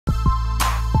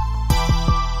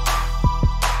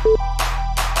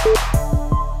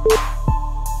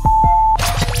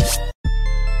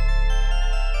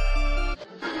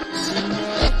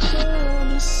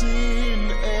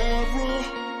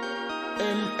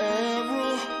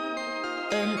error,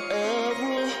 an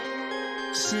error.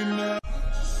 See now.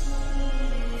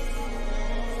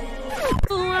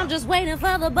 I'm just waiting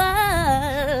for the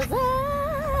buzz.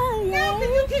 Oh, yeah. Now,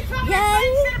 you keep talking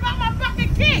that shit about my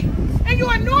fucking kid, and you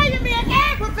annoying me and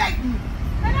aggravating me,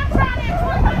 and I'm trying to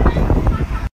enjoy my life.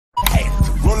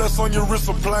 Rolex on your wrist,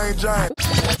 a plain giant.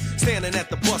 Standing at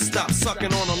the bus stop,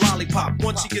 sucking on a lollipop.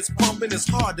 Once she gets pumping, it's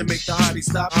hard to make the hottie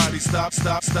stop. Hottie stop,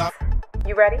 stop, stop.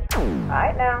 You ready? All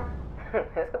right now.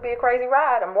 This could be a crazy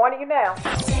ride. I'm warning you now.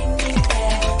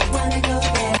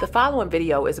 The following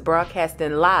video is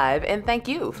broadcasting live, and thank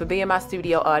you for being my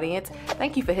studio audience.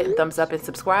 Thank you for hitting thumbs up and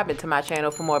subscribing to my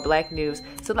channel for more black news,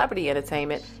 celebrity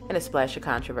entertainment, and a splash of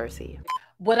controversy.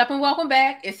 What up and welcome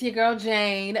back. It's your girl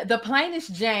Jane, the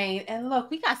plainest Jane. And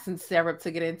look, we got some syrup to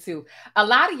get into. A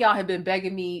lot of y'all have been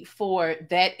begging me for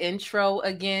that intro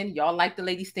again. Y'all like the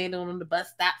lady standing on the bus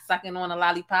stop sucking on a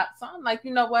lollipop. So I'm like,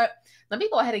 you know what? Let me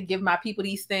go ahead and give my people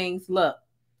these things. Look,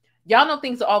 y'all know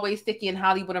things are always sticky in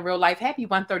Hollywood in real life. Happy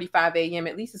 1:35 a.m.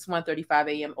 At least it's 1:35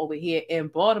 a.m. over here in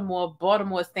Baltimore.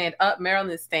 Baltimore, stand up.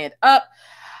 Maryland, stand up.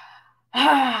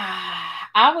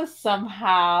 I was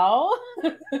somehow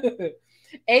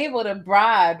able to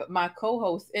bribe my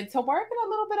co-host into working a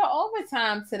little bit of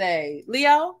overtime today.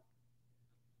 Leo,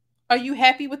 are you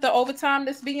happy with the overtime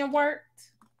that's being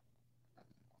worked?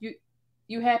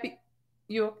 You happy?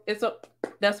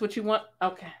 That's what you want?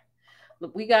 Okay.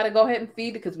 Look, we got to go ahead and feed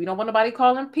it because we don't want nobody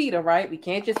calling Peter, right? We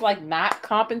can't just like not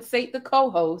compensate the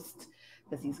co-host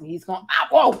because he's going,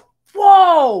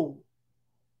 whoa,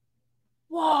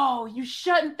 you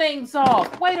shutting things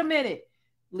off. Wait a minute.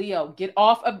 Leo, get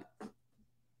off of.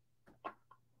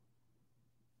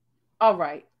 All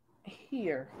right,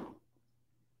 here.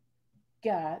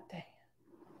 God damn.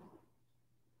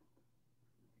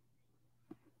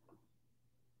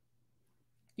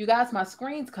 You guys, my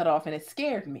screen's cut off and it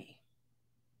scared me.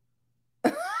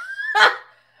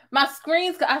 My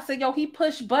screen's, I said, yo, he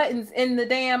pushed buttons in the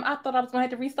damn, I thought I was going to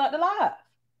have to restart the live.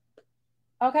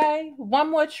 Okay, one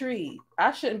more treat.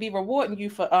 I shouldn't be rewarding you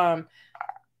for,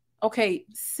 okay,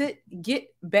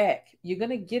 get back. You're going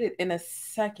to get it in a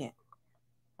second.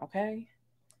 Okay,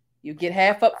 you get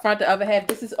half up front, the other half.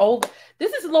 This is over.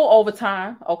 This is a little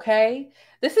overtime. Okay,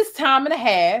 this is time and a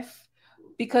half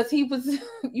because he was.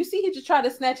 You see, he just tried to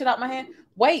snatch it out my hand.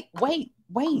 Wait. Wait.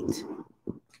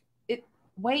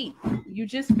 You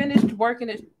just finished working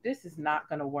it. This is not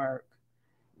gonna work.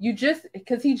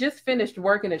 Because he just finished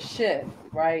working a shift,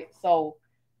 right? So,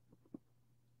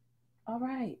 all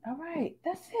right.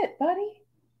 That's it, buddy.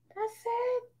 That's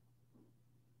it.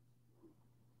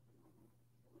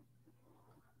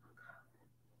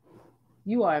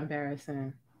 You are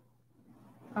embarrassing.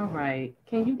 All right.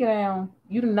 Can you get down?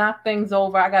 You knock things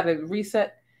over. I got to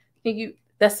reset. Can you?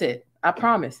 That's it. I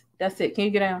promise. That's it. Can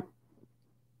you get down?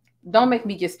 Don't make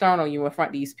me get stern on you in front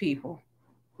of these people.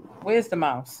 Where's the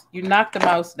mouse? You knocked the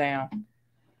mouse down.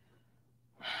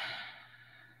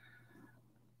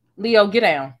 Leo, get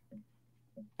down.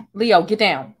 Leo, get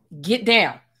down. Get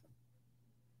down.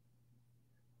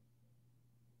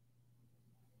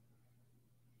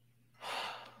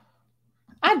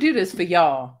 I do this for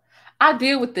y'all. I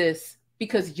deal with this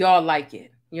because y'all like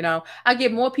it. You know, I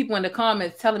get more people in the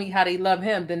comments telling me how they love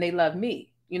him than they love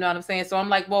me. You know what I'm saying? So I'm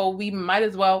like, well, we might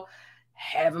as well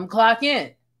have him clock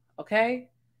in. Okay.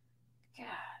 God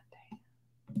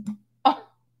damn. Oh,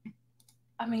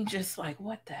 I mean, just like,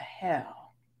 what the hell?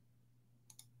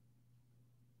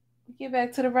 Get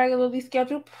back to the regularly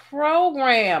scheduled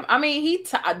program. I mean,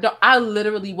 I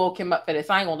literally woke him up for this.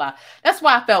 I ain't gonna lie. That's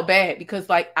why I felt bad because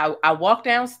like I walked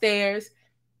downstairs.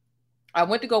 I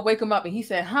went to go wake him up and he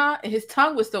said, huh? And his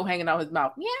tongue was still hanging out his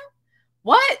mouth. Yeah.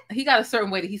 What? He got a certain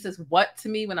way that he says what to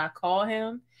me when I call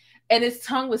him. And his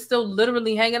tongue was still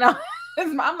literally hanging out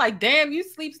his mouth. I'm like, damn, you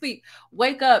sleep.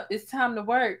 Wake up. It's time to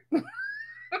work.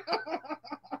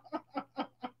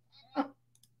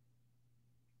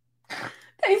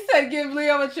 They said give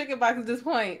Leo a chicken box at this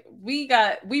point. We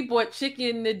bought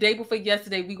chicken the day before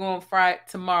yesterday. We going to fry it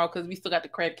tomorrow because we still got the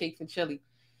crab cakes and chili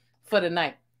for the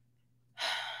night.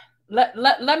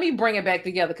 Let me bring it back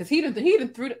together because he done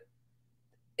threw the.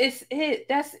 It's it.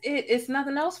 That's it. It's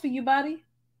nothing else for you, buddy.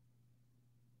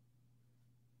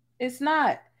 It's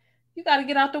not. You got to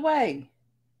get out the way.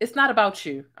 It's not about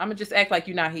you. I'm gonna just act like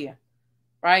you're not here.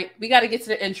 Right? We got to get to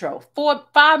the intro.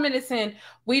 5 minutes in,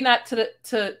 we not to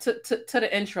the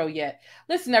intro yet.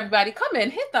 Listen, everybody, come in,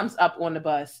 hit thumbs up on the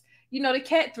bus. You know, the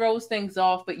cat throws things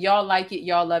off, but y'all like it,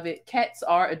 y'all love it. Cats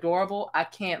are adorable. I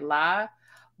can't lie,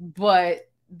 but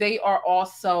they are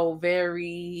also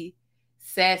very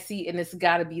sassy, and it's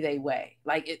got to be their way.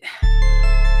 Like it.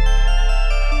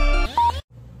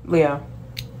 Leo,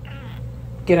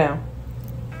 get down.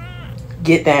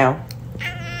 Get down.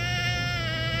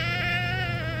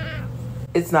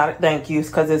 It's not a thank you,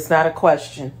 because it's not a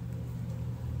question.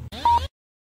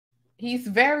 He's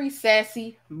very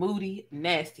sassy, moody,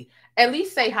 nasty. At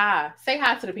least say hi. Say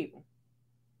hi to the people.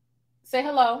 Say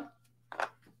hello.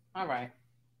 All right.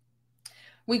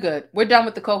 We good. We're done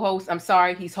with the co-host. I'm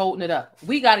sorry. He's holding it up.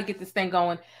 We got to get this thing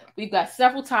going. We've got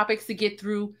several topics to get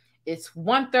through. It's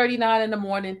 1:39 in the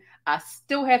morning. I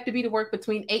still have to be to work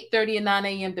between 8:30 and 9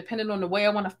 a.m. depending on the way I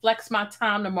want to flex my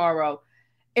time tomorrow.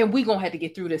 And we're going to have to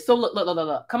get through this. So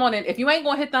look. Come on in. If you ain't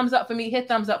going to hit thumbs up for me, hit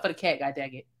thumbs up for the cat, God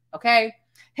dang it. Okay?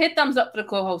 Hit thumbs up for the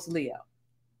co-host, Leo.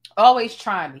 Always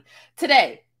trying me.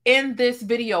 Today, in this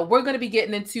video, we're going to be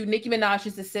getting into Nicki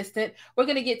Minaj's assistant. We're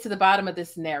going to get to the bottom of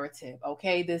this narrative,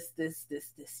 okay? This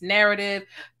narrative.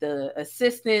 The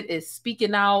assistant is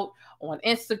speaking out on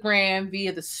Instagram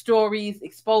via the stories,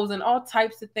 exposing all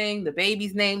types of things. The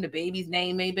baby's name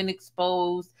may have been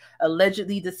exposed.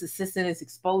 Allegedly, this assistant is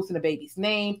exposing the baby's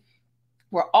name.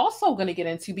 We're also going to get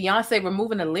into Beyonce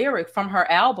removing a lyric from her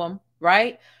album,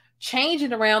 right?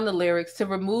 Changing around the lyrics to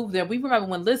remove them. We remember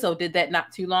when Lizzo did that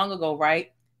not too long ago,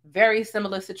 right? Very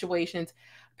similar situations.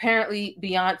 Apparently,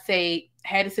 Beyonce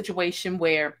had a situation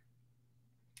where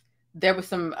there was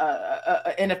some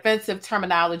an offensive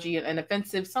terminology, an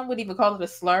offensive, some would even call it a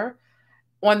slur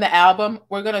on the album.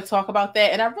 We're going to talk about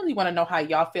that. And I really want to know how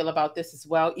y'all feel about this as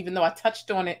well, even though I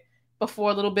touched on it before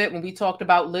a little bit when we talked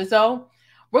about Lizzo.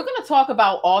 We're going to talk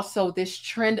about also this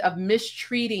trend of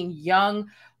mistreating young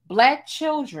Black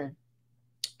children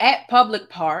at public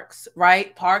parks,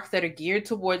 right? Parks that are geared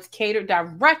towards, catered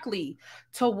directly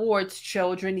towards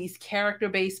children, these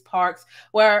character-based parks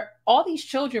where all these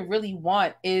children really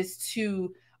want is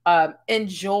to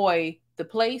enjoy the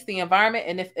place, the environment.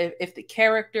 And if the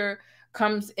character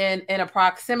comes in a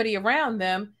proximity around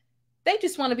them, they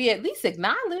just want to be at least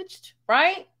acknowledged,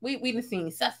 right? We've seen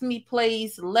Sesame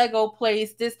Place, Lego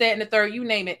Place, this, that, and the third, you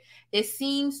name it. It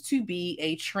seems to be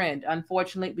a trend.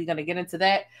 Unfortunately, we're going to get into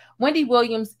that. Wendy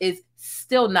Williams is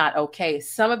still not okay.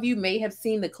 Some of you may have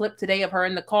seen the clip today of her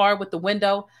in the car with the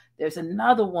window. There's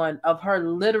another one of her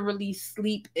literally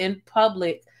sleep in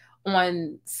public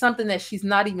on something that she's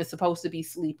not even supposed to be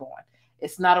asleep on.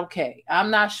 It's not okay. I'm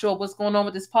not sure what's going on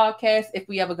with this podcast, if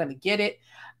we ever going to get it.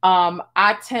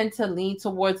 I tend to lean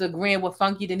towards agreeing with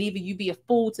Funky Deneva. You'd be a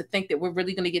fool to think that we're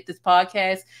really going to get this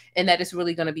podcast and that it's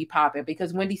really going to be popping,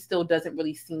 because Wendy still doesn't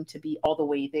really seem to be all the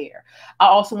way there. I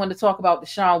also want to talk about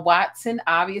Deshaun Watson.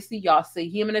 Obviously, y'all see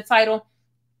him in the title.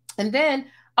 And then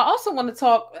I also want to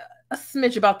talk a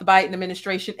smidge about the Biden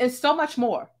administration and so much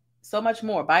more. So much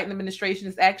more. Biden administration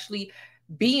is actually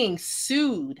being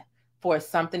sued for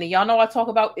something. And y'all know I talk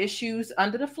about issues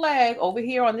under the flag over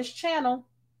here on this channel.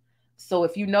 So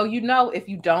if you know, you know. If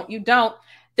you don't, you don't.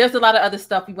 There's a lot of other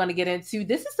stuff we want to get into.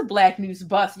 This is the Black News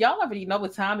Bus. Y'all already know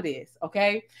what time it is,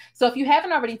 okay? So if you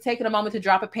haven't already taken a moment to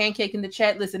drop a pancake in the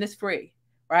chat, listen, it's free,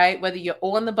 right? Whether you're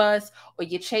on the bus or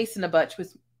you're chasing the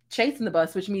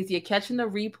bus, which means you're catching the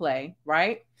replay,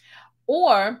 right?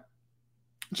 Or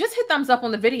just hit thumbs up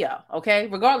on the video, okay?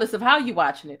 Regardless of how you're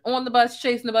watching it. On the bus,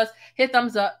 chasing the bus, hit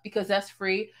thumbs up because that's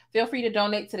free. Feel free to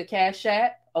donate to the Cash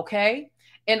App, okay?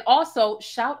 And also,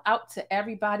 shout out to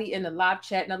everybody in the live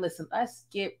chat. Now, listen, let's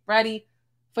get ready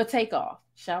for takeoff,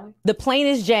 shall we? The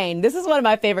plainest Jane. This is one of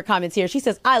my favorite comments here. She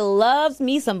says, I loves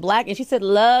me some Black, and she said,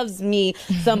 loves me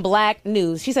some Black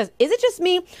news. She says, is it just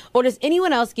me, or does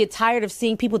anyone else get tired of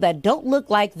seeing people that don't look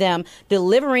like them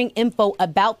delivering info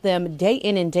about them day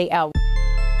in and day out?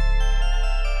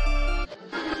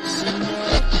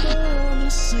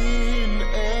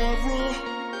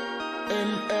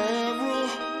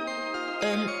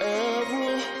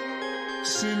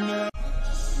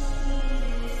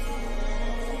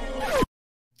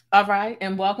 All right,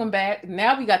 and welcome back.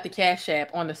 Now we got the Cash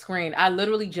App on the screen. I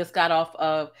literally just got off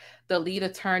of the lead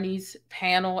attorney's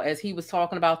panel as he was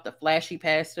talking about the flashy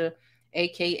pastor,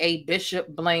 aka Bishop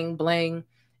Bling Bling,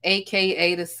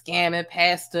 aka the scamming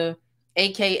pastor,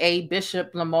 aka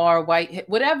Bishop Lamar Whitehead,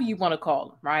 whatever you want to call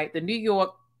him, right? The New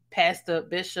York pastor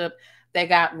bishop that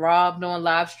got robbed on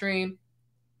live stream.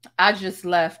 I just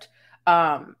left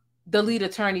the lead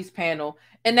attorney's panel,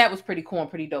 and that was pretty cool and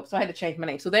pretty dope. So I had to change my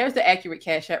name. So there's the accurate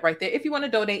Cash App right there. If you want to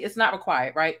donate, it's not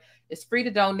required, right? It's free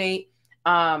to donate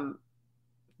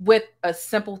with a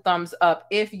simple thumbs up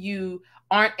if you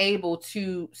aren't able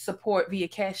to support via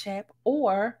Cash App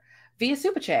or via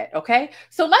Super Chat, okay?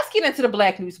 So let's get into the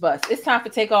Black News Bus. It's time for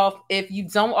takeoff. If you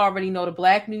don't already know, the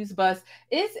Black News Bus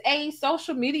is a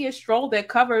social media stroll that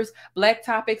covers Black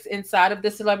topics inside of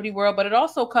the celebrity world, but it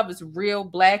also covers real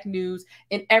Black news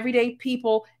and everyday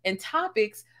people and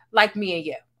topics like me and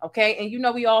you. Okay. And you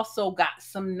know, we also got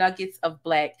some nuggets of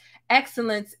Black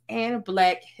excellence and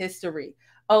Black history.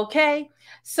 Okay.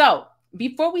 So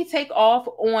before we take off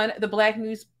on the Black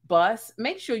News bus,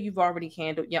 make sure you've already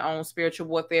handled your own spiritual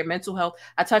warfare, mental health.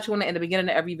 I touch on it in the beginning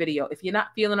of every video. If you're not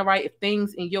feeling all right, if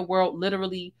things in your world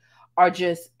literally are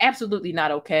just absolutely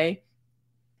not okay,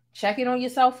 check it on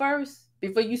yourself first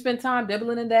before you spend time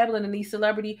dibbling and dabbling in these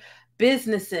celebrity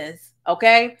businesses.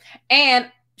 Okay.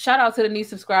 And shout out to the new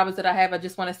subscribers that I have. I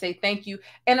just want to say thank you.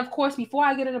 And of course, before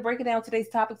I get into breaking down today's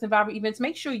topics and viral events,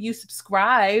 make sure you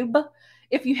subscribe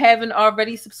if you haven't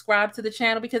already subscribed to the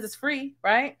channel, because it's free,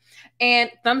 right?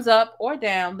 And thumbs up or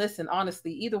down. Listen,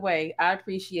 honestly, either way, I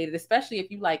appreciate it, especially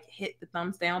if you like hit the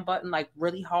thumbs down button like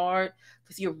really hard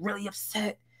because you're really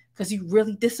upset, because you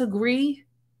really disagree.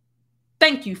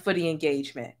 Thank you for the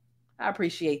engagement. I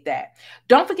appreciate that.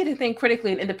 Don't forget to think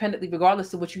critically and independently,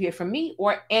 regardless of what you hear from me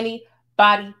or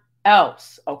anybody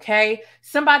else. Okay.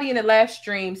 Somebody in the last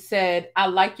stream said, I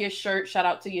like your shirt. Shout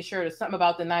out to your shirt, or something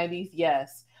about the 90s.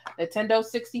 Yes. Nintendo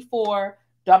 64,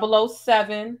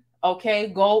 007.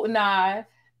 Okay. GoldenEye.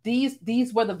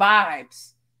 These were the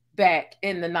vibes back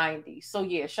in the 90s. So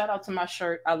yeah, shout out to my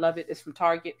shirt. I love it. It's from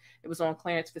Target. It was on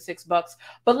clearance for $6.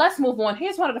 But let's move on.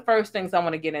 Here's one of the first things I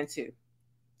want to get into.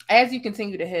 As you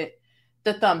continue to hit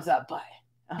the thumbs up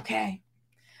button. Okay.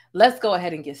 Let's go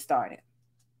ahead and get started.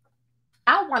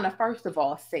 I want to first of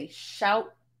all say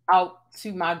shout out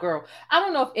to my girl. I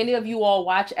don't know if any of you all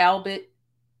watch Albert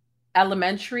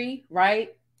Elementary,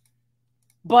 right?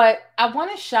 But I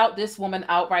want to shout this woman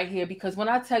out right here, because when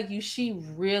I tell you, she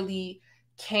really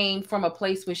came from a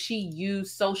place where she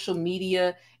used social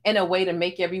media in a way to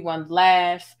make everyone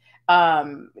laugh. A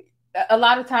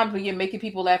lot of times when you're making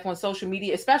people laugh on social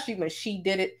media, especially when she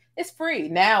did it, it's free.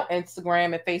 Now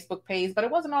Instagram and Facebook pays, but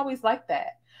it wasn't always like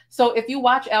that. So if you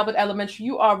watch Albert Elementary,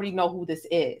 you already know who this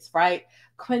is, right?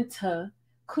 Quinta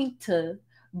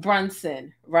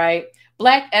Brunson, right?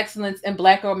 Black excellence and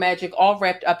Black girl magic all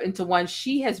wrapped up into one.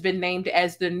 She has been named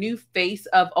as the new face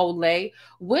of Olay,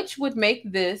 which would make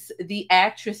this the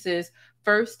actress's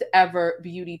first ever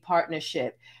beauty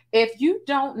partnership. If you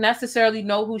don't necessarily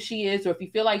know who she is, or if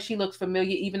you feel like she looks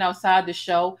familiar even outside the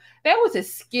show, there was a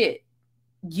skit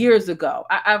years ago.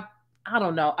 I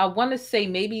don't know. I want to say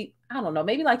maybe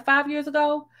like 5 years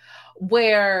ago,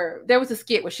 where there was a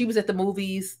skit where she was at the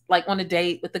movies, like on a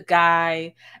date with a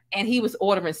guy, and he was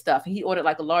ordering stuff. And he ordered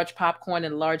like a large popcorn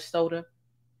and a large soda.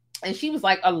 And she was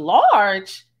like, a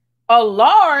large?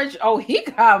 Oh, he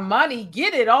got money.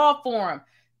 Get it all for him.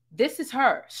 This is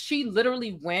her. She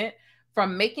literally went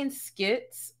from making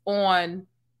skits on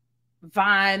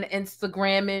Vine,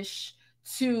 Instagram-ish,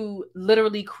 to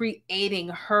literally creating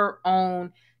her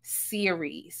own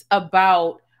series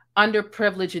about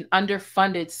underprivileged and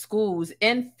underfunded schools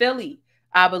in Philly,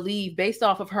 I believe, based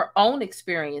off of her own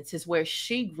experiences where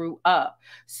she grew up.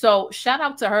 So shout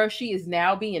out to her. She is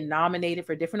now being nominated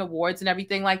for different awards and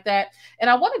everything like that. And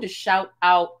I wanted to shout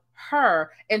out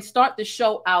her and start the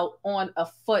show out on a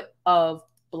foot of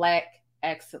Black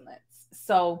excellence.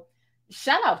 So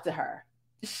shout out to her.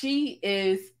 She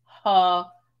is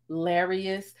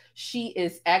hilarious. She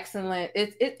is excellent.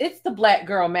 It's the Black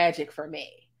girl magic for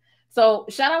me. So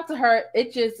shout out to her.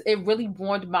 It really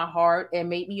warmed my heart and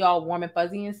made me all warm and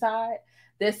fuzzy inside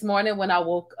this morning when I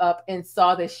woke up and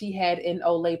saw that she had an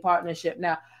Olay partnership.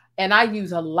 Now, and I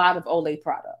use a lot of Olay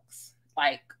products,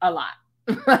 like a lot.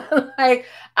 Like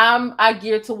I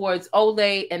gear towards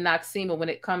Olay and Noxzema when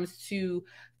it comes to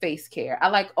face care. I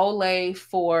like Olay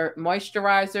for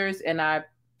moisturizers, and I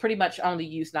pretty much only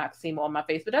use Noxzema on my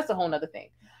face, but that's a whole nother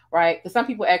thing, right? Because some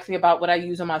people ask me about what I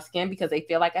use on my skin because they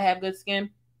feel like I have good skin.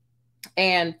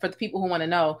 And for the people who want to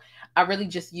know, I really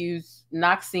just use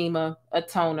Noxzema, a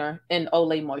toner, and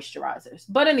Olay moisturizers.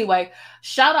 But anyway,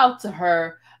 shout out to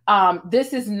her.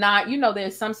 This is not,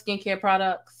 there's some skincare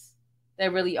products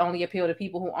that really only appeal to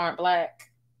people who aren't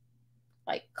Black,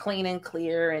 like Clean and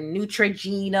Clear and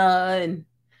Neutrogena, and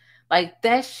like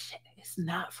that shit is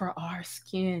not for our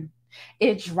skin.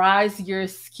 It dries your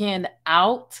skin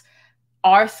out.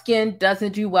 Our skin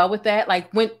doesn't do well with that.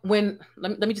 Like when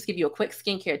let me just give you a quick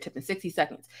skincare tip in 60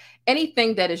 seconds.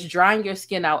 Anything that is drying your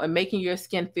skin out and making your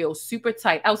skin feel super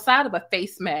tight, outside of a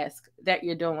face mask that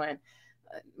you're doing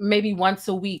maybe once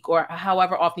a week or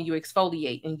however often you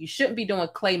exfoliate, and you shouldn't be doing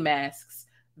clay masks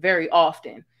very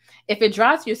often. If it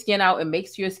dries your skin out and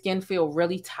makes your skin feel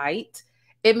really tight,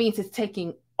 it means it's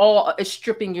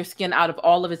stripping your skin out of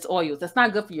all of its oils. That's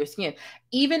not good for your skin.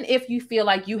 Even if you feel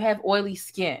like you have oily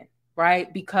skin,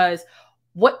 right? Because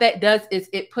what that does is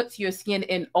it puts your skin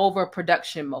in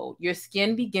overproduction mode. Your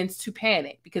skin begins to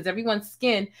panic because everyone's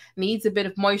skin needs a bit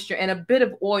of moisture and a bit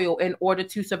of oil in order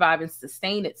to survive and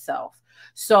sustain itself.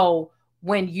 So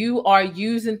when you are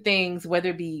using things, whether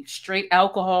it be straight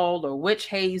alcohol or witch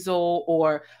hazel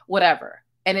or whatever,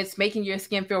 and it's making your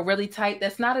skin feel really tight,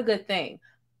 that's not a good thing.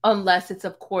 Unless it's,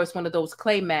 of course, one of those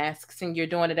clay masks and you're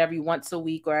doing it every once a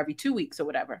week or every 2 weeks or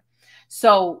whatever.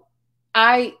 So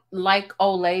I like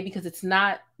Olay because it's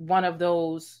not one of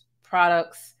those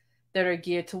products that are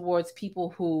geared towards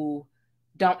people who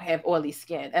don't have oily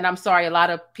skin. And I'm sorry, a lot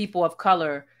of people of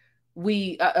color,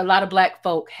 a lot of Black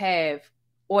folk have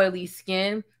oily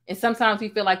skin. And sometimes we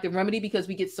feel like the remedy, because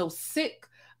we get so sick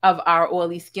of our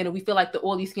oily skin and we feel like the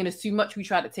oily skin is too much, we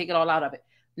try to take it all out of it.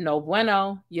 No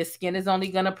bueno. Your skin is only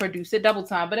going to produce it double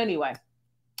time. But anyway,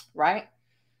 right?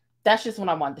 That's just what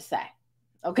I wanted to say.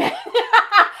 Okay.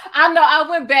 I know I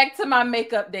went back to my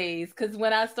makeup days because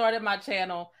when I started my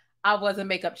channel, I was a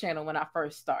makeup channel when I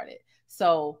first started.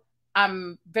 So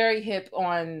I'm very hip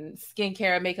on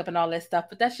skincare and makeup and all that stuff,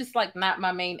 but that's just like not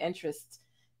my main interest,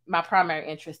 my primary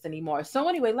interest anymore. So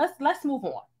anyway, let's move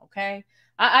on. Okay.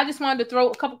 I just wanted to throw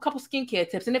a couple skincare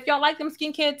tips. And if y'all like them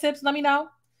skincare tips, let me know.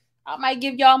 I might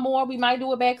give y'all more. We might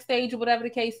do a backstage or whatever the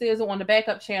case is, or on the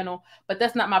backup channel, but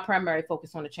that's not my primary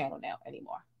focus on the channel now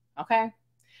anymore. Okay.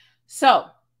 So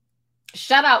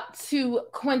shout out to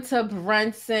Quinta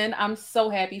Brunson. I'm so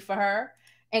happy for her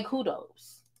and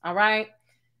kudos. All right.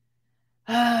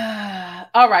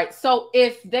 All right. So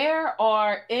if there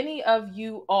are any of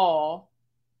you all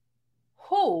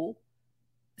who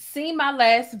see my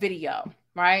last video,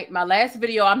 right? My last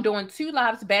video, I'm doing 2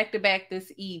 lives back to back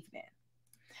this evening.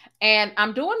 And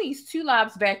I'm doing these 2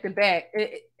 lives back to back.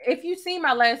 If you've seen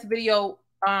my last video,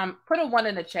 put a 1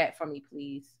 in the chat for me,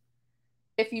 please.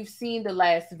 If you've seen the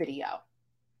last video.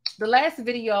 The last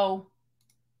video,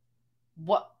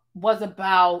 what was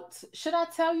about, should I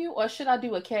tell you or should I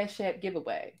do a Cash App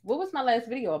giveaway? What was my last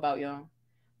video about, y'all?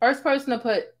 First person to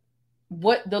put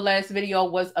what the last video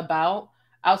was about,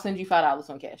 I'll send you $5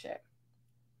 on Cash App.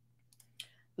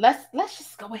 Let's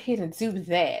just go ahead and do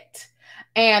that.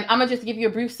 And I'm gonna just give you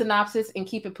a brief synopsis and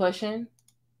keep it pushing,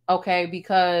 okay?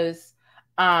 Because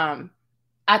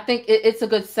I think it's a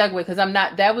good segue because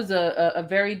that was a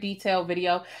very detailed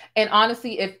video. And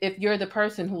honestly, if you're the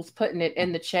person who's putting it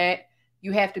in the chat,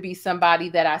 you have to be somebody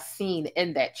that I've seen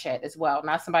in that chat as well,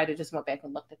 not somebody that just went back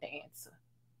and looked at the answer.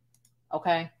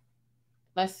 Okay,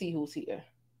 let's see who's here.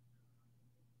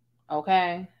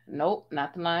 Okay, nope,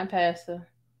 not the line pastor.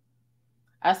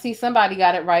 I see somebody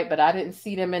got it right, but I didn't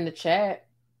see them in the chat.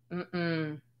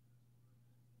 I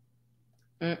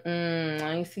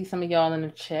didn't see some of y'all in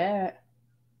the chat.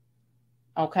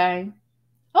 Okay.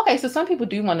 Okay, so some people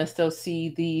do want to still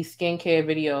see the skincare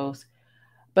videos,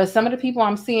 but some of the people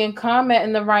I'm seeing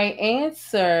commenting the right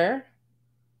answer,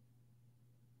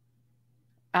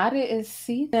 I didn't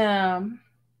see them.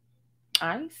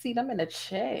 I didn't see them in the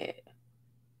chat.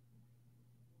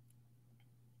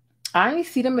 I didn't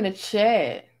see them in the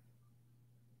chat.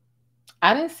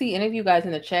 I didn't see any of you guys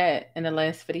in the chat in the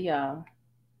last video.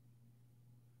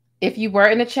 If you were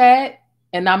in the chat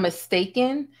and I'm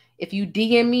mistaken, if you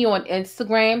DM me on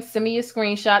Instagram, send me a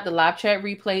screenshot. The live chat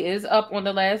replay is up on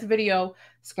the last video.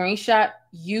 Screenshot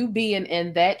you being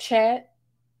in that chat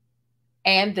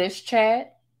and this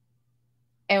chat.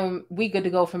 And we good to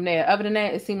go from there. Other than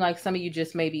that, it seemed like some of you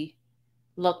just maybe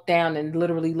looked down and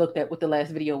literally looked at what the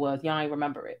last video was. Y'all ain't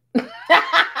remember it.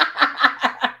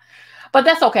 But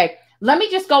that's okay. Let me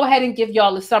just go ahead and give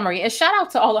y'all a summary. And shout out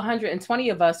to all 120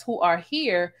 of us who are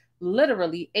here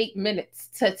literally 8 minutes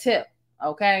to tip.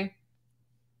 Okay.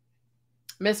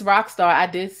 Miss Rockstar, I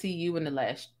did see you in the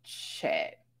last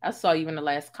chat. I saw you in the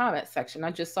last comment section.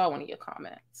 I just saw one of your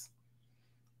comments.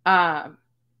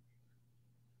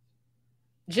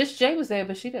 Just Jay was there,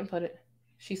 but she didn't put it.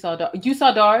 She saw you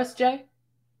saw Doris, Jay?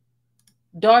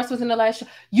 Doris was in the last show.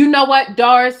 You know what,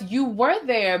 Doris, you were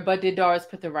there, but did Doris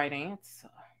put the right answer?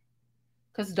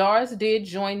 Because Doris did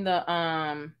join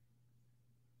the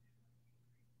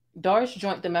Doris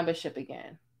joined the membership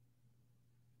again.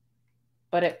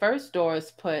 But at first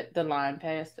Doris put the line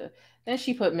pastor. Then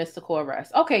she put Mystical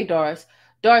Arrest. Okay, Doris.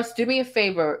 Doris, do me a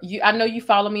favor. I know you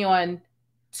follow me on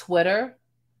Twitter.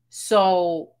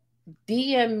 So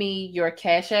DM me your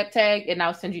Cash App tag and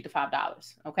I'll send you the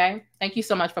 $5. Okay. Thank you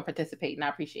so much for participating. I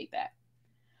appreciate that.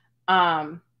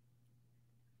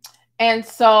 And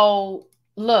so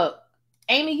look,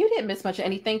 Amy, you didn't miss much of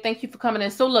anything. Thank you for coming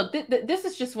in. So look, this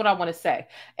is just what I want to say.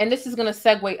 And this is going to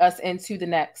segue us into the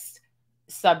next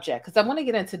subject because I want to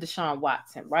get into Deshaun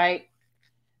Watson, right?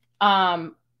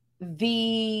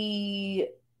 The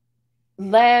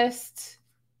last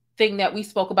thing that we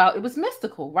spoke about, it was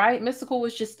Mystical, right? Mystical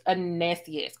was just a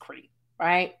nasty ass creep,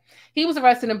 right? He was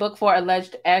arrested and booked for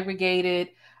alleged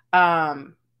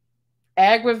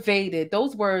aggravated,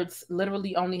 those words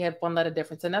literally only have one letter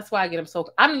difference, and that's why I get them so.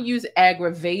 I don't use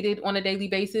aggravated on a daily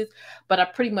basis, but I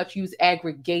pretty much use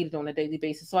aggregated on a daily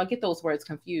basis, so I get those words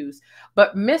confused.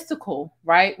 But Mystical,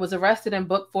 right, was arrested and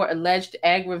booked for alleged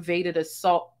aggravated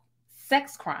assault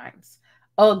sex crimes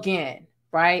again,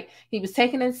 right? He was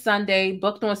taken in Sunday,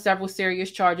 booked on several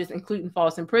serious charges, including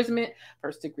false imprisonment,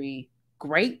 first degree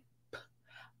rape,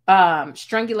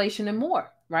 strangulation, and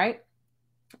more, right?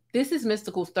 This is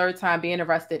Mystical's third time being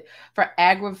arrested for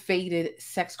aggravated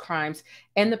sex crimes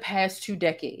in the past 2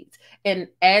 decades. And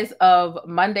as of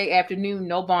Monday afternoon,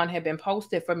 no bond had been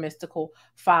posted for Mystical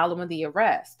following the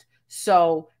arrest.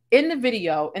 So in the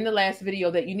video, in the last video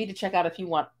that you need to check out if you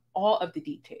want all of the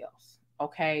details,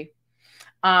 okay?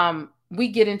 We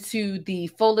get into the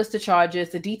full list of charges,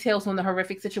 the details on the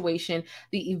horrific situation,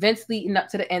 the events leading up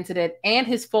to the incident, and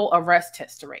his full arrest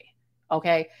history,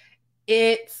 okay?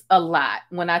 It's a lot.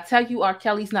 When I tell you R.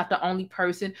 Kelly's not the only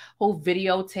person who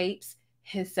videotapes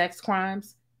his sex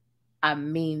crimes, I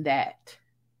mean that.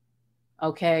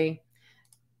 Okay?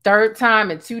 Third time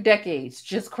in 2 decades.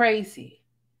 Just crazy.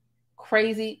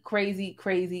 Crazy, crazy,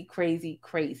 crazy, crazy,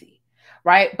 crazy.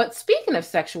 Right? But speaking of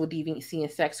sexual deviancy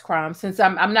and sex crimes, since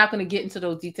I'm not going to get into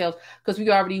those details because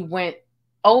we already went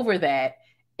over that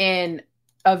in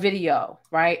a video,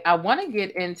 right? I want to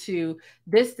get into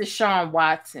this Deshaun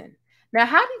Watson. Now,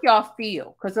 how do y'all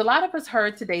feel? Because a lot of us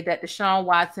heard today that Deshaun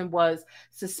Watson was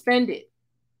suspended.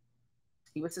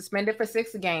 He was suspended for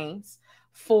 6 games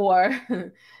for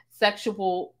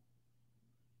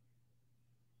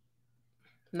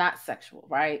not sexual,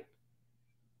 right?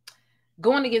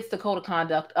 Going against the code of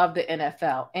conduct of the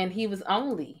NFL. And he was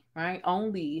only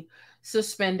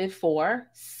suspended for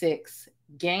 6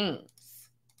 games.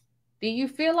 Do you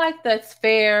feel like that's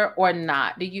fair or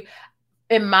not? Do you,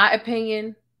 in my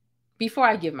opinion, before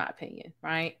I give my opinion,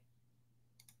 right?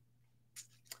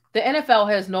 The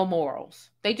NFL has no morals.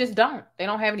 They just don't. They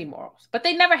don't have any morals. But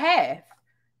they never have.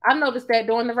 I've noticed that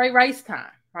during the Ray Rice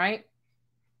time, right?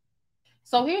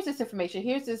 So here's this information.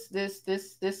 Here's this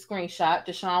screenshot.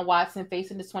 Deshaun Watson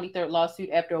facing his 23rd lawsuit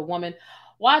after a woman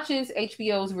watches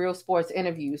HBO's Real Sports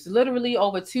interviews. Literally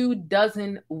over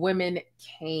 24 women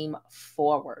came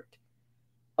forward.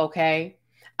 Okay?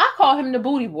 I call him the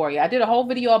booty warrior. I did a whole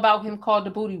video about him called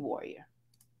the booty warrior,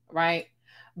 right?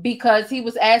 Because he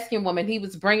was asking women, he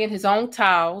was bringing his own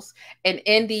towels and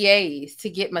NDAs to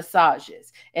get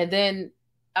massages. And then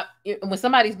when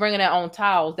somebody's bringing their own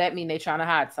towels, that means they're trying to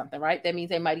hide something, right? That means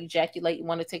they might ejaculate and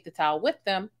want to take the towel with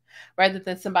them rather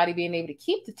than somebody being able to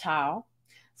keep the towel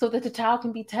so that the towel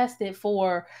can be tested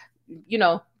for,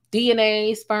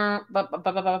 DNA, sperm, blah, blah,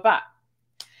 blah, blah, blah, blah.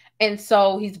 And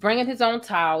so he's bringing his own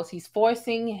towels. He's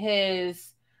forcing the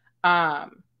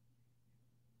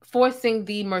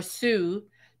masseuse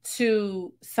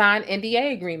to sign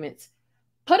NDA agreements.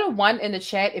 Put a 1 in the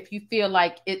chat if you feel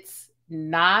like it's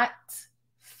not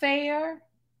fair,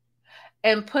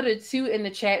 and put a 2 in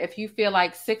the chat if you feel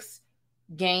like 6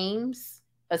 games,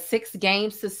 a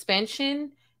 6-game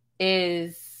suspension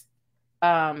is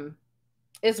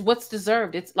what's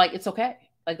deserved. It's like, it's okay.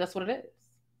 Like, that's what it is.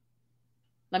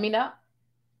 Let me know.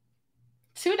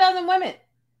 24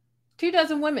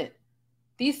 women.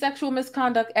 These sexual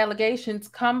misconduct allegations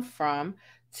come from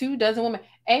 24 women.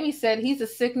 Amy said he's a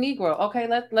sick Negro. Okay,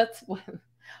 let's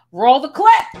roll the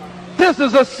clip. This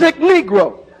is a sick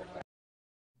Negro.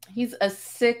 He's a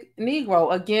sick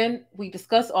Negro. Again, we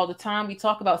discuss all the time. We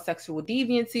talk about sexual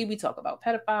deviancy. We talk about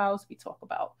pedophiles. We talk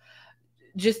about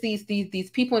just these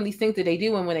people and these things that they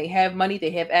do. And when they have money,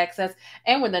 they have access.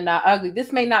 And when they're not ugly.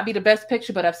 This may not be the best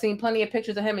picture, but I've seen plenty of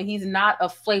pictures of him, and he's not a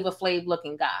Flavor Flav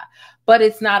looking guy. But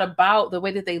it's not about the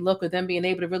way that they look or them being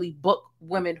able to really book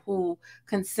women who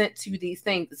consent to these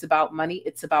things. It's about money.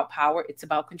 It's about power. It's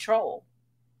about control.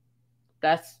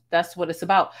 That's what it's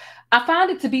about. I find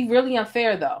it to be really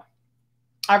unfair, though.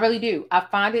 I really do. I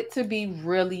find it to be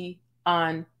really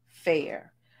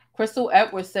unfair. Crystal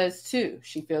Edwards says too,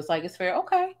 she feels like it's fair.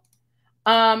 Okay.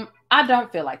 I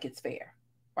don't feel like it's fair,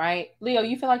 right? Leo,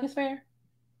 you feel like it's fair?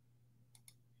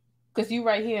 Because you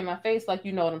right here in my face like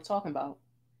you know what I'm talking about.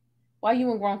 Why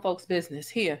you in grown folks' business?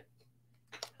 Here.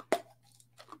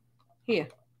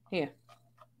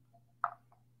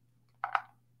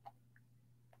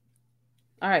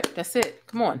 All right, that's it.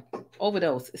 Come on.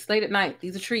 Overdose. It's late at night.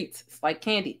 These are treats. It's like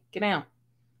candy. Get down.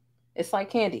 It's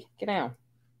like candy. Get down.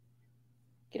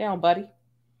 Get down, buddy.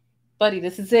 Buddy,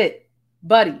 this is it.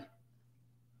 Buddy.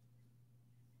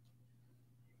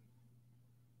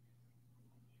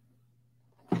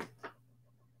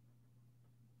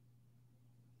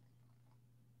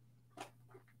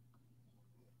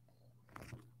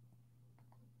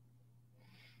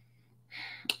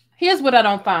 Here's what I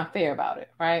don't find fair about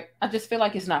it, right? I just feel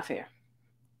like it's not fair.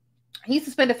 He's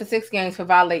suspended for 6 games for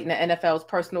violating the NFL's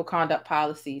personal conduct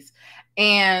policies.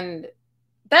 And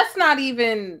that's not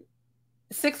even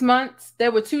 6 months.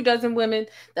 There were 24 women.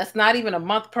 That's not even a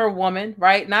month per woman,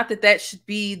 right? Not that that should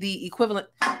be the equivalent.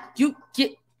 You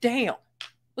get down.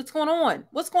 What's going on?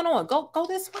 What's going on? Go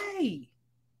this way.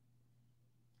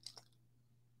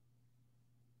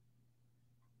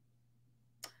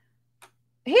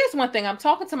 Here's one thing. I'm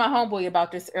talking to my homeboy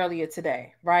about this earlier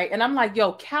today, right? And I'm like,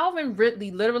 yo, Calvin Ridley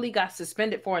literally got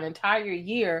suspended for an entire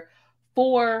year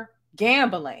for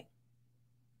gambling.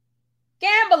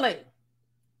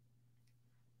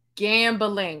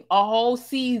 Gambling. A whole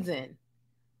season,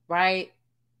 right?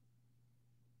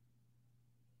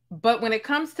 But when it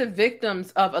comes to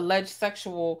victims of alleged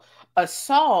sexual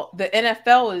assault, the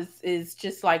NFL is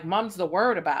just like mum's the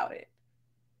word about it.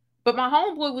 But my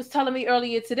homeboy was telling me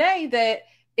earlier today that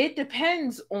it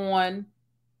depends on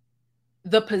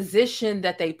the position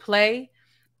that they play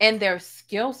and their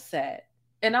skill set.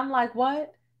 And I'm like,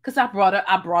 what? Because I brought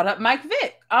up Mike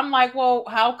Vick. I'm like, well,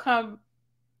 how come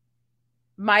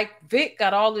Mike Vick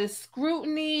got all this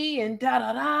scrutiny and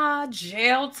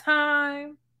jail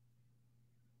time?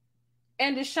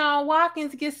 And Deshaun Watson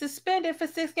gets suspended for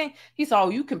 6 games. He said, oh,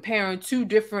 you comparing two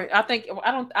different, I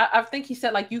think he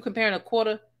said like you comparing a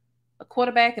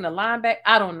quarterback and a linebacker.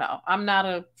 I don't know. I'm not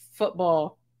a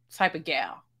football type of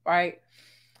gal, right?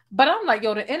 But I'm like,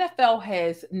 yo, the NFL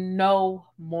has no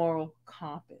moral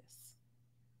compass.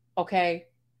 Okay?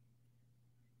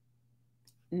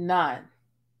 None.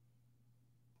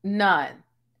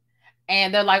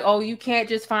 And they're like, oh, you can't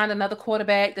just find another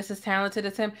quarterback that's as talented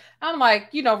as him. I'm like,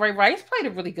 you know, Ray Rice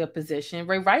played a really good position.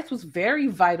 Ray Rice was very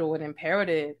vital and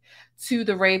imperative to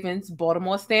the Ravens'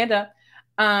 Baltimore stand-up.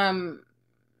 And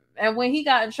when he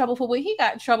got in trouble for what he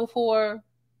got in trouble for,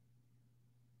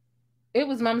 it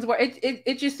was mum's word.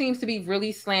 It just seems to be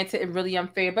really slanted and really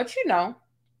unfair. But, you know,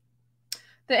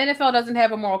 the NFL doesn't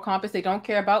have a moral compass. They don't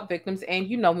care about victims. And,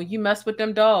 you know, when you mess with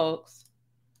them dogs,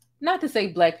 not to say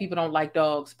black people don't like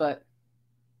dogs, but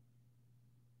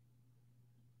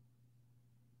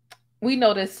we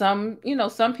know that some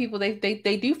people,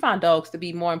 they do find dogs to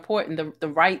be more important, the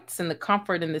rights and the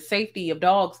comfort and the safety of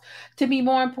dogs to be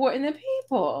more important than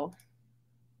people.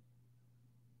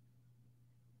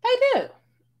 They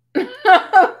do.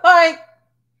 Like,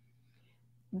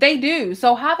 they do.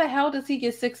 So how the hell does he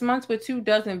get 6 months with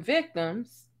 24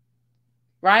 victims?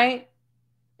 Right?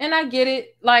 And I get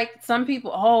it. Like, some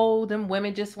people, oh, them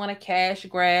women just want a cash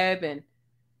grab. And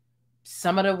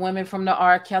some of the women from the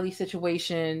R. Kelly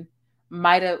situation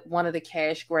might have wanted a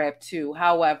cash grab too.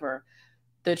 However,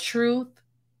 the truth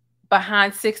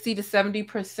behind 60 to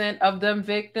 70% of them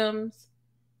victims,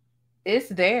 it's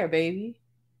there, baby.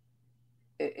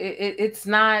 It's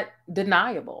not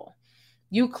deniable.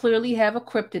 You clearly have a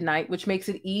kryptonite, which makes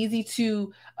it easy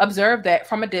to observe that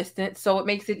from a distance. So it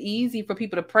makes it easy for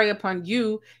people to prey upon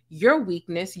you, your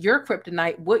weakness, your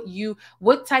kryptonite,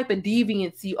 what type of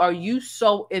deviancy are you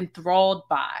so enthralled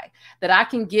by that I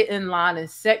can get in line and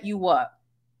set you up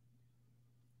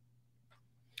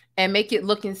and make it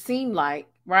look and seem like,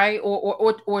 right?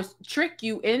 Or trick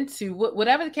you into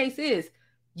whatever the case is.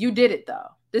 You did it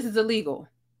though. This is illegal.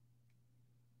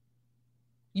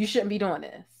 You shouldn't be doing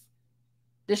this.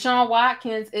 Deshaun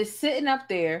Watson is sitting up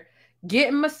there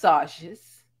getting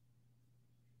massages,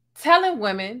 telling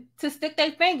women to stick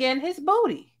their finger in his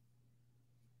booty.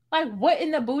 Like, what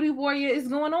in the booty warrior is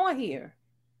going on here?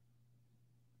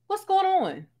 What's going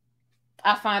on?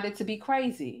 I find it to be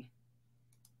crazy.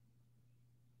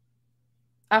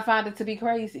 Oh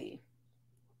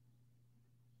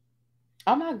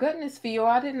my goodness,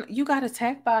 Theo, you got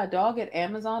attacked by a dog at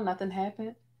Amazon, nothing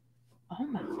happened? Oh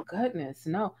my goodness,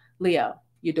 no. Leo,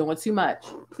 you're doing too much.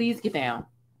 Please get down.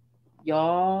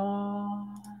 Y'all,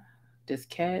 this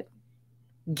cat,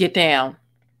 get down.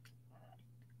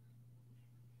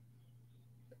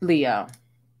 Leo.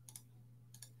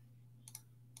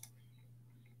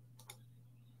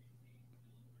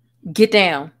 Get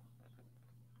down.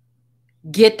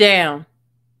 Get down.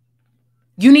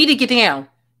 You need to get down.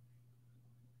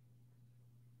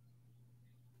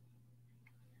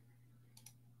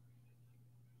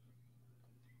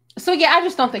 So yeah, I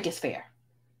just don't think it's fair.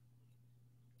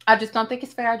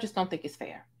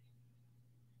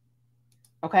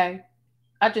 Okay?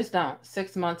 I just don't.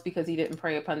 6 months because he didn't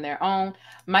prey upon their own.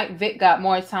 Mike Vick got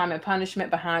more time and punishment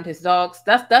behind his dogs.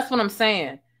 That's what I'm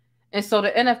saying. And so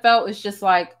the NFL is just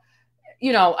like,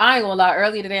 you know, I ain't gonna lie.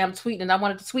 Earlier today, I'm tweeting and I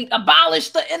wanted to tweet, abolish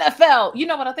the NFL. You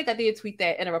know what? I think I did tweet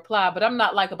that in a reply, but I'm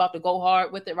not like about to go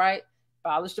hard with it, right?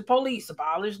 Abolish the police,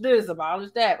 abolish this,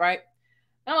 abolish that, right?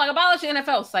 I'm like, abolish the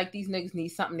NFL. It's like these niggas need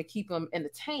something to keep them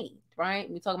entertained, right?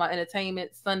 We talk about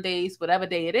entertainment, Sundays, whatever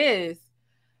day it is.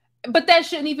 But that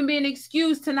shouldn't even be an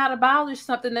excuse to not abolish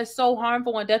something that's so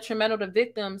harmful and detrimental to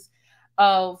victims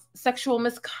of sexual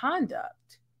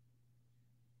misconduct.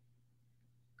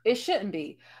 It shouldn't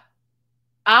be.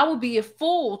 I would be a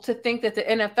fool to think that the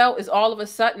NFL is all of a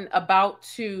sudden about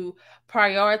to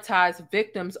prioritize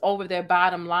victims over their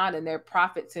bottom line and their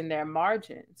profits and their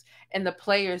margins and the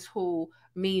players who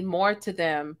mean more to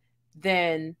them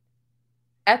than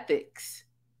ethics.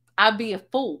 I'd be a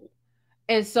fool.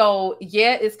 And so,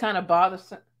 yeah, it's kind of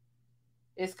bothersome.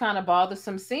 It's kind of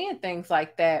bothersome seeing things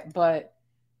like that, but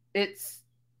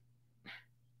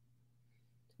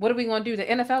what are we going to do? The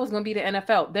NFL is going to be the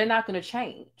NFL. They're not going to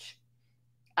change.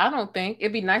 I don't think.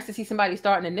 It'd be nice to see somebody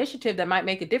start an initiative that might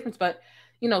make a difference, but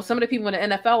some of the people in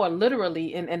the NFL are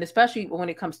literally, and especially when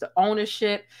it comes to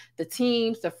ownership, the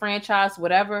teams, the franchise,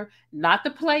 whatever, not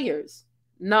the players.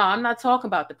 No, I'm not talking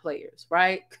about the players,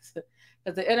 right?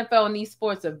 Because the NFL and these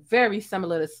sports are very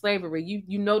similar to slavery.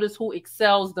 You notice who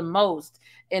excels the most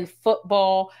in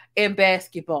football and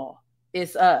basketball.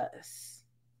 It's us.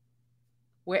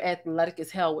 We're athletic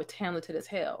as hell. We're talented as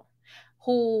hell.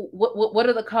 What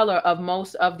are the color of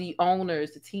most of the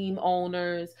owners, the team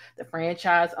owners, the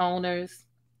franchise owners?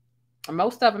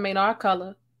 Most of them ain't our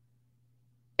color.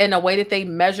 And the way that they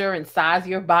measure and size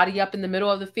your body up in the middle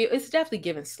of the field, it's definitely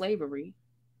giving slavery.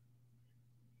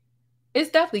 It's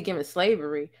definitely giving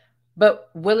slavery. But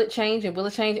will it change, and will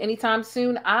it change anytime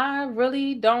soon? I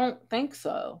really don't think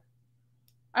so.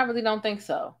 I really don't think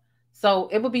so. So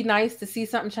it would be nice to see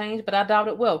something change, but I doubt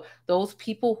it will. Those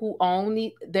people who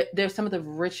own they're some of the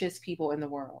richest people in the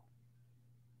world.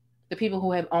 The people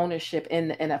who have ownership in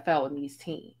the NFL and these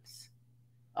teams.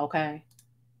 Okay?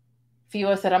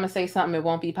 Fiora said, I'm going to say something, it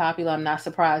won't be popular. I'm not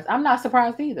surprised. I'm not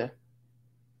surprised either.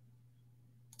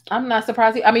 I'm not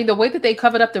surprised. I mean, the way that they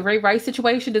covered up the Ray Rice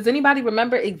situation, does anybody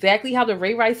remember exactly how the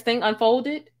Ray Rice thing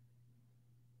unfolded?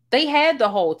 They had the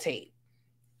whole tape.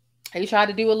 They tried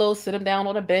to do a little sit him down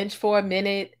on a bench for a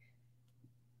minute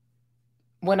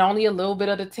when only a little bit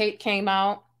of the tape came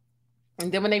out. And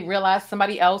then when they realized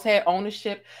somebody else had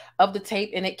ownership of the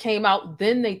tape and it came out,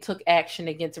 then they took action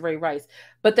against Ray Rice.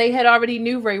 But they had already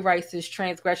knew Ray Rice's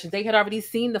transgressions. They had already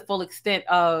seen the full extent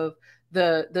of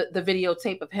the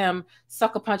videotape of him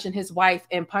sucker punching his wife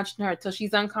and punching her until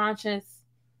she's unconscious.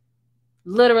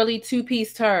 Literally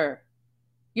two-pieced her.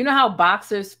 You know how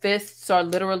boxers' fists are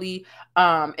literally,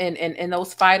 and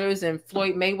those fighters and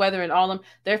Floyd Mayweather and all of them,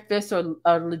 their fists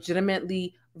are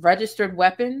legitimately registered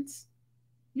weapons.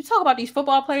 You talk about these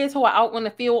football players who are out on the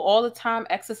field all the time,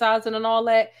 exercising and all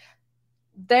that.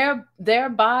 Their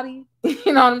body,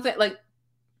 you know what I'm saying? Like,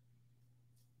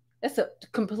 it's a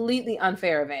completely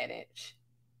unfair advantage.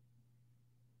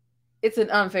 It's an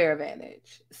unfair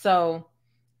advantage. So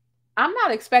I'm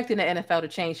not expecting the NFL to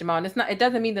change them on. It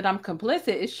doesn't mean that I'm complicit.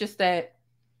 It's just that,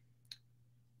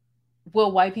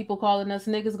 will white people calling us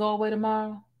niggas go away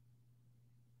tomorrow?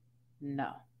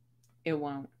 No, it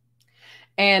won't.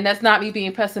 And that's not me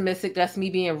being pessimistic. That's me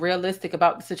being realistic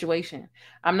about the situation.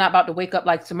 I'm not about to wake up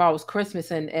like tomorrow's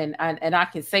Christmas and I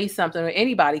can say something, or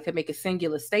anybody could make a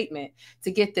singular statement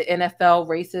to get the NFL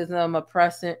racism,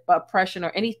 oppression,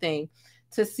 or anything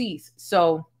to cease.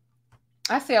 So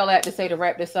I say all that to say, to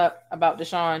wrap this up about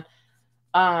Deshaun,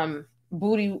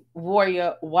 Booty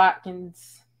Warrior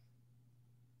Watkins.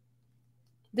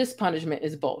 This punishment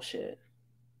is bullshit.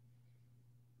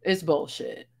 It's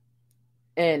bullshit.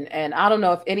 And I don't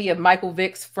know if any of Michael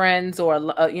Vick's friends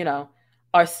or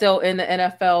are still in the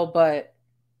NFL, but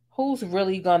who's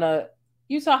really gonna?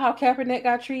 You saw how Kaepernick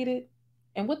got treated,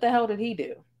 and what the hell did he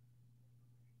do?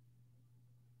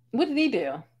 What did he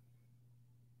do?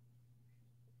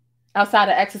 Outside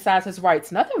of exercise his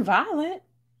rights, nothing violent,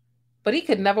 but he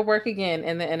could never work again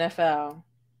in the NFL.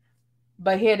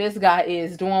 But here this guy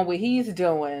is doing what he's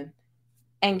doing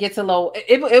and gets a low.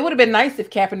 It would have been nice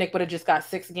if Kaepernick would have just got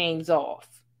 6 games off.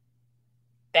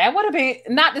 That would have been,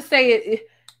 not to say it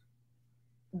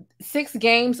 6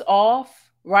 games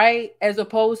off, right? As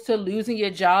opposed to losing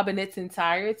your job in its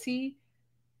entirety.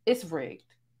 It's rigged.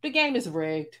 The game is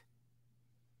rigged.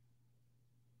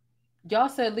 Y'all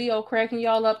said Leo cracking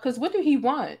y'all up because what do he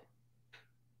want?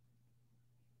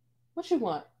 What you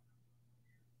want?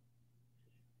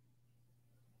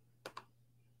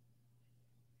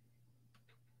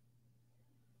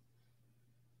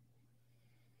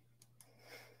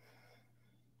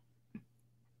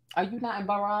 Are you not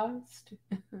embarrassed?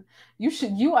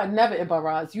 You are never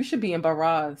embarrassed. You should be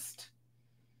embarrassed.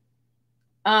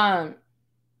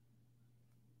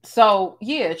 So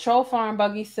yeah, Troll Farm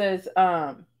Buggy says,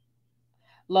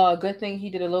 Law, good thing he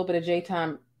did a little bit of J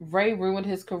time. Ray ruined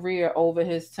his career over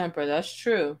his temper. That's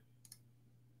true.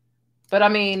 But I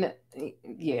mean,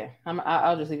 yeah,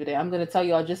 I'll just leave it there. I'm going to tell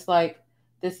y'all, just like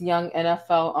this young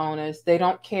NFL owners, they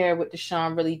don't care what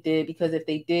Deshaun really did, because if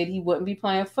they did, he wouldn't be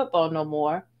playing football no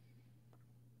more.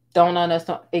 Don't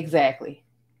understand. Exactly.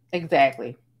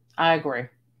 I agree.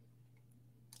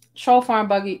 Troll Farm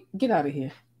Buggy, get out of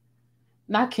here.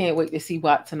 And I can't wait to see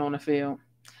Watson on the field.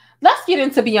 Let's get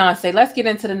into Beyonce. Let's get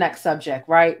into the next subject,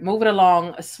 right? Moving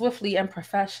along swiftly and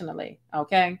professionally,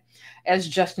 okay? As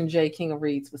Justin J. King of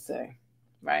Reeds would say,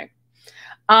 right?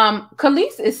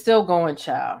 Khalees is still going,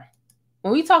 child.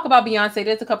 When we talk about Beyonce,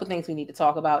 there's a couple things we need to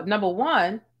talk about. Number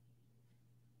one,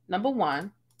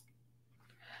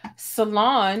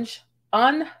 Solange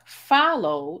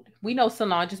unfollowed. We know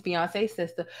Solange is Beyonce's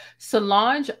sister.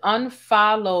 Solange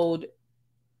unfollowed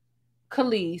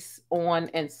Khalees on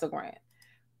Instagram.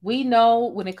 We know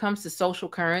when it comes to social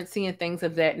currency and things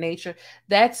of that nature,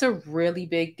 that's a really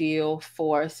big deal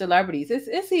for celebrities.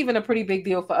 It's even a pretty big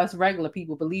deal for us regular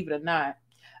people, believe it or not.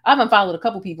 I've unfollowed a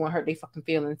couple people and hurt their fucking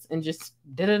feelings and just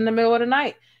did it in the middle of the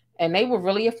night. And they were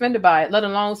really offended by it, let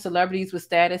alone celebrities with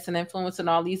status and influence and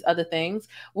all these other things.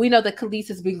 We know that Khalees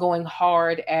has been going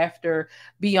hard after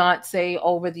Beyonce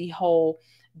over the whole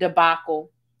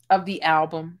debacle of the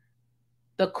album,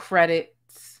 the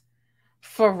credits,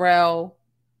 Pharrell,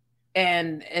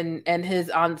 and his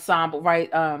ensemble,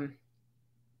 right?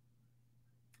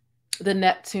 The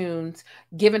Neptunes,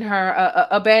 giving her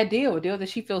a bad deal, a deal that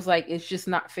she feels like is just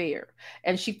not fair.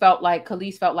 And she felt like,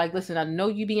 Khalees felt like, listen, I know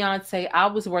you Beyonce, I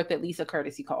was worth at least a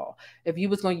courtesy call. If you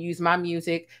was going to use my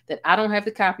music that I don't have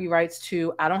the copyrights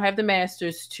to, I don't have the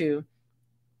masters to,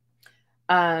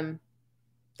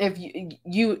 if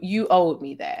you owed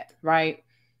me that, right?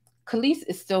 Khalees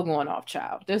is still going off,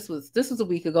 child. This was a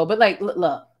week ago, but like,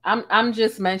 look, I'm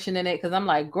just mentioning it because I'm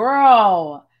like,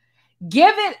 girl,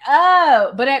 give it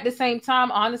up. But at the same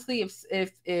time, honestly,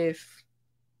 if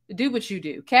do what you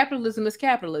do, capitalism is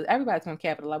capitalism. Everybody's going to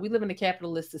capitalize. We live in a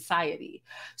capitalist society.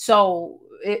 So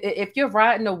if you're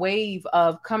riding a wave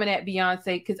of coming at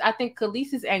Beyonce, because I think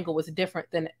Khalees's angle was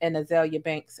different than an Azalea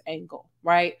Banks angle,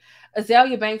 right?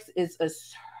 Azalea Banks is a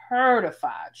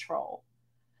certified troll.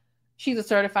 She's a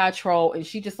certified troll, and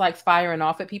she just likes firing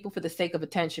off at people for the sake of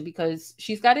attention because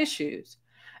she's got issues.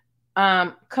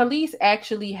 Khalees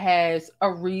actually has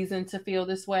a reason to feel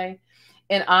this way.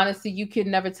 And honestly, you can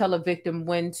never tell a victim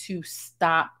when to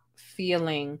stop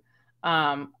feeling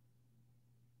a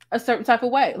certain type of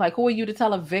way. Like, who are you to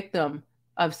tell a victim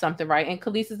of something, right? And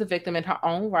Khalees is a victim in her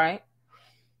own right.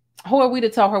 Who are we to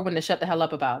tell her when to shut the hell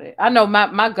up about it? I know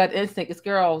my gut instinct is,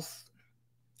 girls,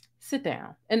 sit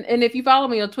down. And if you follow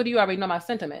me on Twitter, you already know my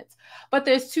sentiments. But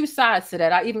there's two sides to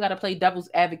that. I even got to play devil's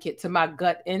advocate to my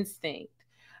gut instinct.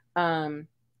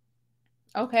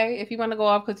 Okay, if you want to go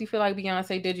off because you feel like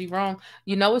Beyonce did you wrong,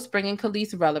 you know it's bringing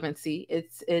Khalees relevancy.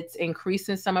 It's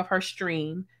increasing some of her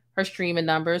streaming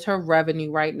numbers, her revenue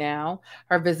right now,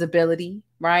 her visibility,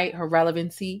 right? Her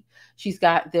relevancy. She's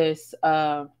got this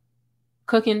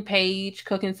cooking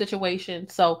situation.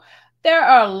 So there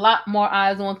are a lot more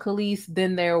eyes on Khalees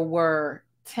than there were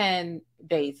 10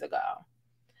 days ago.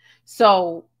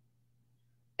 So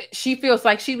she feels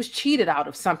like she was cheated out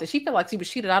of something. She feels like she was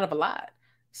cheated out of a lot.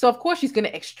 So of course she's going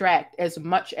to extract as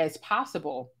much as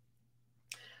possible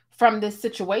from this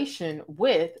situation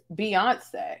with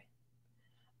Beyonce.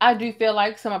 I do feel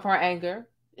like some of her anger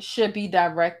should be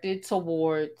directed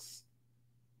towards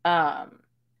Nas,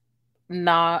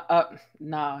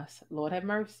 Lord have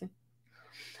mercy,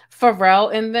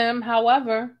 Pharrell and them.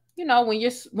 However, you know, when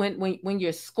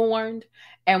you're scorned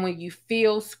and when you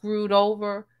feel screwed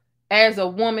over as a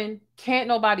woman, can't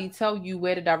nobody tell you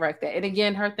where to direct that. And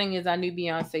again, her thing is, I knew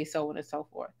Beyonce, so on and so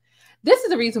forth. This is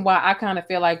the reason why I kind of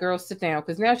feel like, girls, sit down,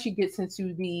 because now she gets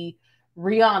into the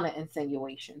Rihanna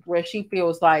insinuation, where she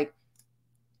feels like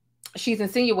she's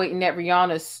insinuating that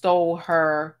Rihanna stole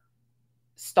her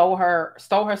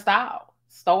style,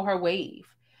 stole her wave.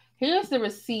 Here's the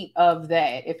receipt of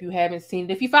that. If you haven't seen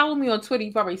it, if you follow me on Twitter,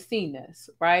 you've already seen this,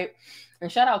 right?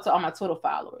 And shout out to all my Twitter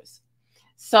followers.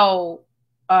 So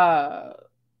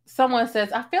someone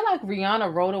says, I feel like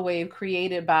Rihanna rode a wave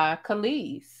created by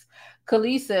Khalees.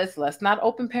 Khalees says, let's not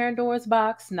open Pandora's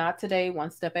box. Not today,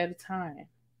 one step at a time,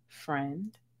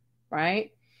 friend.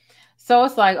 Right? So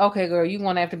it's like, okay, girl, you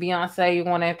going after Beyonce, you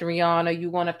going after Rihanna, you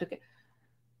going after...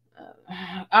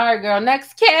 all right, girl,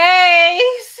 next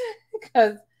case.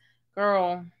 Because,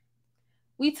 girl,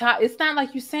 it's not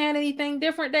like you saying anything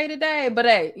different day to day. But,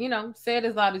 hey, you know, say it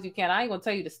as loud as you can. I ain't going to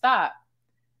tell you to stop.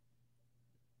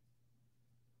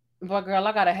 But girl,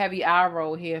 I got a heavy eye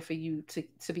roll here for you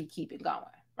to be keeping going.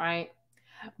 right?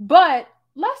 But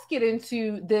let's get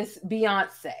into this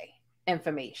Beyonce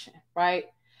information, right?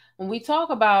 When we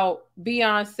talk about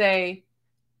Beyonce,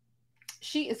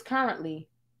 she is currently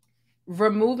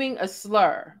removing a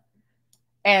slur,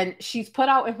 and she's put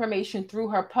out information through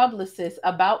her publicist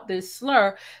about this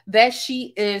slur that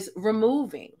she is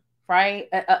removing, right?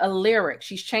 A lyric.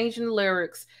 She's changing the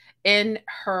lyrics in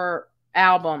her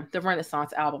album, the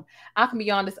Renaissance album. I can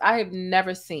be honest, I have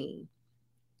never seen,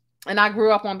 and I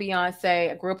grew up on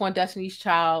Beyonce, I grew up on Destiny's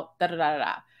Child,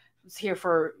 I was here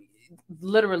for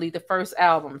literally the first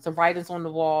albums, The Writings on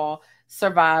the Wall,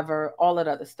 Survivor, all that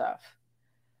other stuff.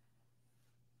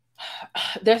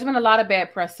 There's been a lot of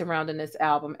bad press surrounding this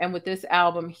album. And with this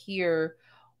album here,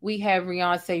 we have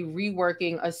Beyonce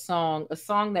reworking a song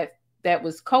that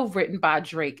was co-written by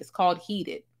Drake. It's called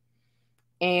Heated.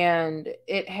 And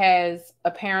it has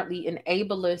apparently an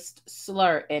ableist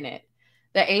slur in it.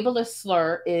 The ableist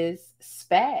slur is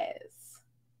spaz.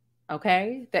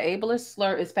 Okay? The ableist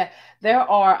slur is spaz. There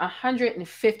are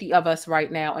 150 of us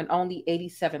right now and only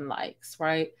 87 likes,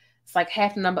 right? It's like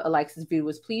half the number of likes as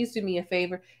viewers. Please do me a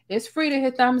favor. It's free to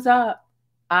hit thumbs up.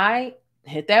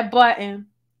 Hit that button.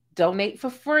 Donate for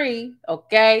free.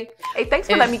 Okay. Hey, thanks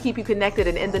for letting me keep you connected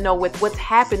and in the know with what's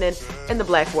happening in the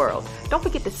Black world. Don't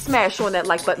forget to smash on that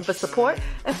like button for support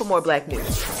and for more Black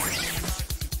news.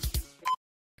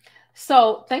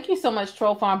 So thank you so much,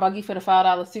 Troll Farm Buggy, for the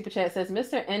 $5 super chat. It says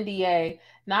Mr. NDA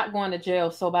not going to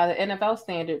jail. So by the NFL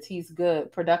standards, he's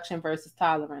good. Production versus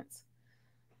tolerance.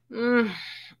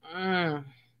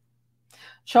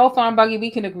 Troll Farm Buggy,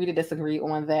 we can agree to disagree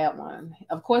on that one.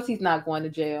 Of course, he's not going to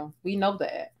jail. We know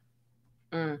that.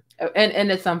 And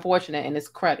it's unfortunate and it's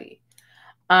cruddy.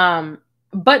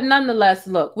 But nonetheless,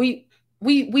 look, we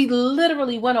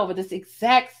literally went over this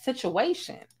exact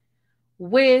situation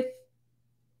with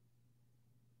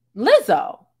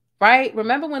Lizzo, right?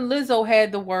 Remember when Lizzo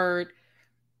had the word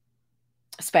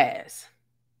spaz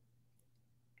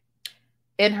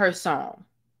in her song?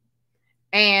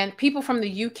 And people from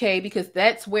the UK, because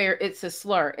that's where it's a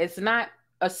slur. It's not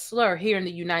a slur here in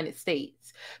the United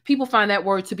States. People find that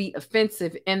word to be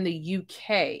offensive in the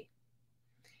UK.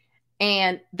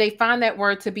 And they find that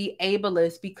word to be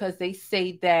ableist because they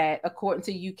say that, according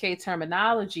to UK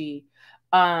terminology,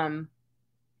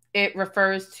 it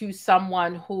refers to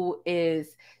someone who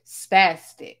is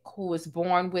spastic, who is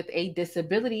born with a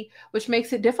disability, which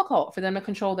makes it difficult for them to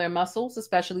control their muscles,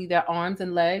 especially their arms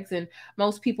and legs. And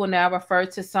most people now refer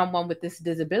to someone with this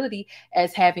disability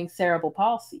as having cerebral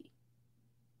palsy,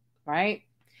 right?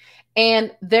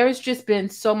 And there's just been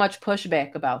so much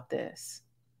pushback about this.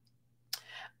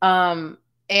 And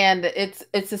it's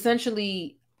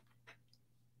essentially,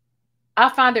 I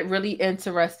find it really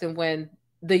interesting when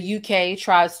the UK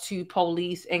tries to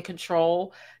police and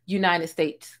control United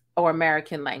States or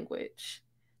American language,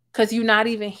 because you're not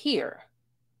even here,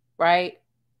 right?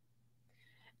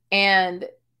 And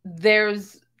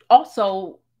there's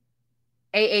also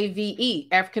AAVE,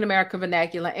 African American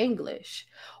Vernacular English,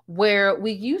 where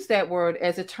we use that word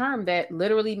as a term that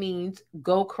literally means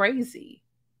go crazy,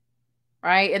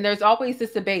 right? And there's always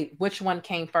this debate, which one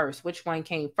came first? Which one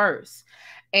came first?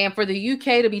 And for the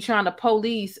UK to be trying to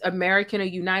police American or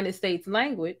United States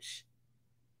language,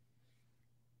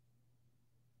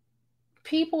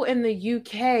 people in the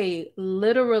UK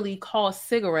literally call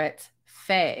cigarettes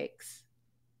fags.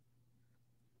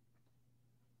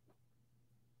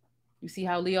 You see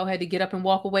how Leo had to get up and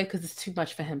walk away because it's too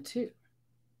much for him too.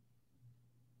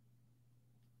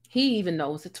 He even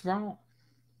knows it's wrong.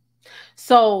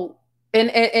 So, and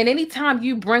anytime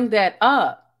you bring that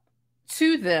up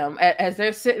to them as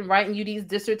they're sitting writing you these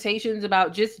dissertations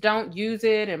about just don't use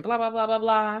it and blah, blah, blah, blah,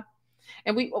 blah.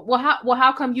 And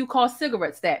how come you call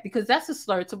cigarettes that? Because that's a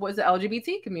slur towards the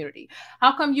LGBT community.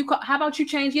 How about you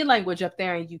change your language up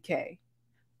there in UK?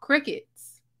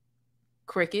 Crickets,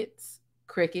 crickets,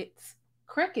 crickets,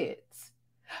 crickets.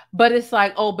 But it's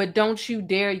like, oh, but don't you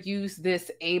dare use this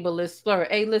ableist slur.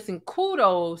 Hey, listen,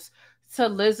 kudos to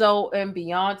Lizzo and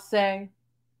Beyonce.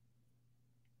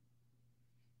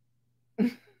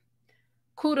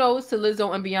 Kudos to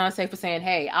Lizzo and Beyonce for saying,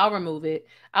 hey, I'll remove it.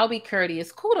 I'll be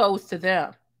courteous. Kudos to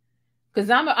them.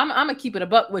 Because I'm gonna keep it a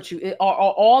buck with you. Are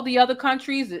all the other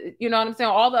countries, you know what I'm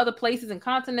saying? All the other places and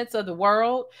continents of the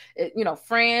world,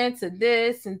 France and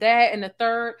this and that and the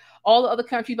third, all the other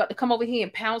countries about to come over here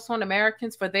and pounce on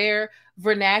Americans for their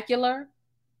vernacular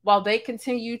while they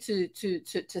continue to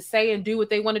say and do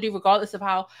what they want to do, regardless of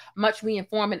how much we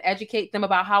inform and educate them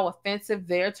about how offensive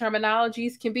their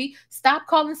terminologies can be. Stop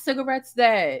calling cigarettes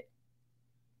that.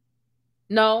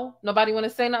 No, nobody want to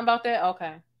say nothing about that?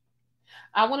 Okay.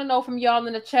 I want to know from y'all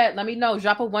in the chat. Let me know.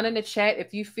 Drop a 1 in the chat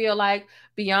if you feel like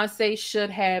Beyonce should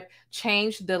have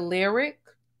changed the lyric.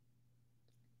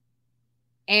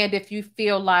 And if you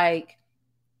feel like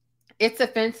it's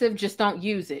offensive, just don't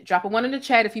use it. Drop a 1 in the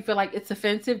chat if you feel like it's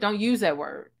offensive. Don't use that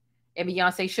word. And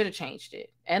Beyonce should have changed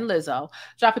it. And Lizzo.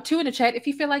 Drop a 2 in the chat if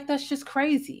you feel like that's just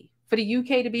crazy for the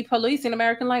UK to be policing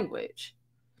American language.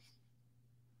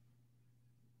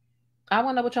 I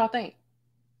want to know what y'all think.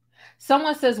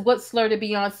 Someone says, what slur did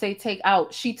Beyonce take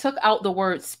out? She took out the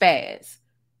word spaz.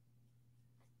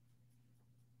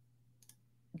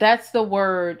 That's the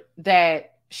word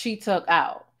that she took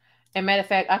out. And matter of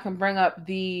fact, I can bring up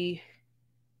the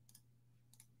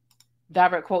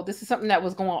direct quote. This is something that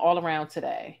was going all around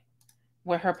today,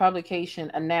 where her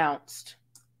publication announced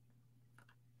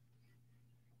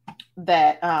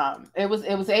that it was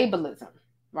ableism,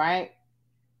 right?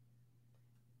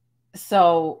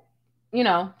 So, you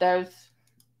know,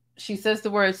 she says the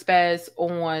word spaz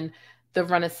on the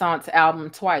Renaissance album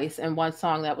twice, and one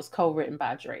song that was co-written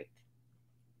by Drake.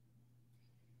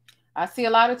 I see a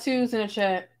lot of 2s in the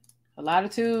chat. A lot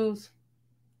of 2s.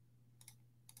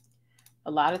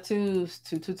 A lot of 2s.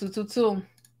 2, 2, 2, 2, 2.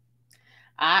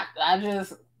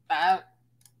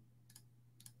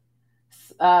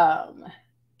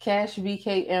 Cash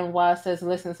VKNY says,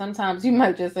 listen, sometimes you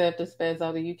might just have to spaz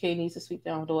out. The UK needs to sweep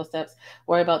down doorsteps,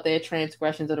 worry about their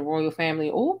transgressions of the royal family.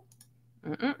 Oh,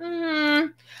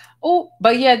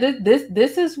 but yeah,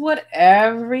 this is what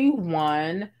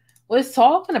everyone was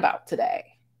talking about today.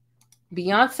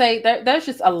 Beyonce, there's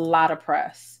just a lot of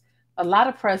press. A lot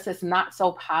of press that's not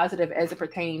so positive as it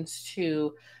pertains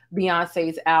to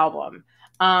Beyonce's album.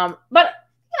 But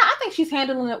yeah, I think she's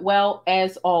handling it well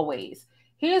as always.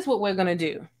 Here's what we're going to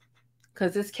do,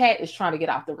 because this cat is trying to get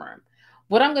out the room.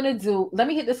 What I'm going to do, let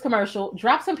me hit this commercial,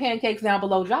 drop some pancakes down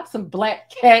below, drop some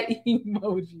black cat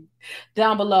emoji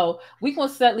down below. We're going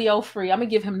to set Leo free. I'm going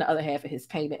to give him the other half of his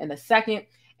payment in a second.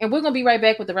 And we're going to be right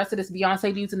back with the rest of this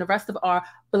Beyonce news and the rest of our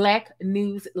Black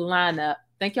news lineup.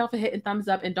 Thank y'all for hitting thumbs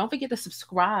up. And don't forget to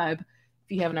subscribe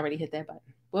if you haven't already hit that button.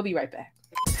 We'll be right back.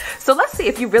 So let's see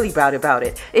if you're really proud about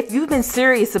it. If you've been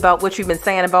serious about what you've been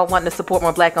saying about wanting to support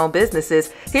more Black-owned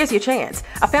businesses, here's your chance.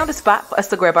 I found a spot for us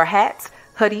to grab our hats,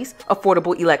 hoodies,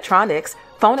 affordable electronics,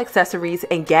 phone accessories,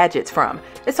 and gadgets from.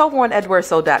 It's over on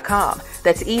edwerso.com.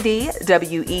 That's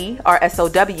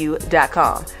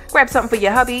EDWERSOW.com. Grab something for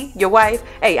your hubby, your wife.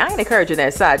 Hey, I ain't encouraging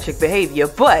that side chick behavior,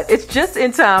 but it's just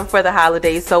in time for the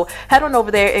holidays. So head on over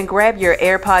there and grab your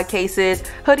AirPod cases,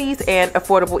 hoodies, and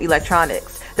affordable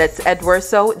electronics. That's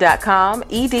edwerso.com,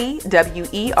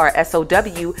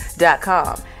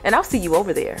 EDWERSOW.com. And I'll see you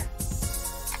over there.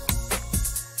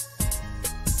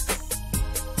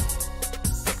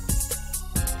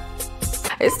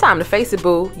 It's time to face it,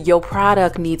 boo. Your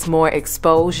product needs more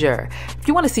exposure. If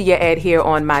you want to see your ad here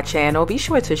on my channel, be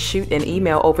sure to shoot an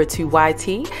email over to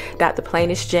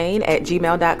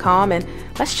yt.theplainestjane@gmail.com and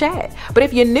let's chat. But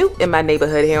if you're new in my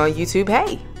neighborhood here on YouTube,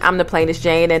 hey, I'm the Plainest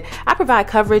Jane, and I provide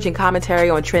coverage and commentary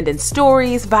on trending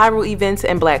stories, viral events,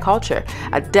 and Black culture.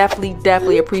 I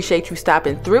definitely appreciate you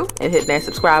stopping through and hitting that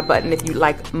subscribe button if you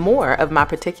like more of my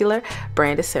particular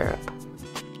brand of syrup.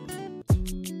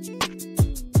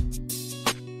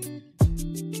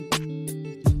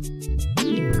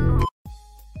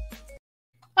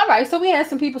 All right, so we had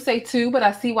some people say 2, but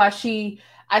I see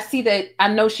that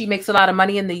I know she makes a lot of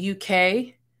money in the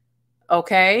UK.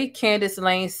 Okay, Candace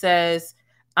Lane says,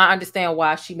 I understand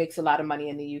why she makes a lot of money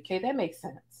in the UK. That makes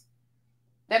sense.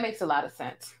 That makes a lot of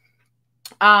sense.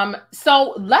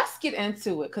 So let's get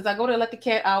into it, because I go to let the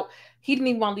cat out. He didn't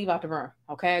even want to leave out the room.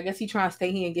 Okay, I guess he's trying to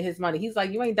stay here and get his money. He's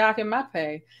like, you ain't docking my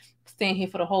pay. I'm staying here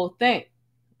for the whole thing.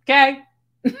 Okay.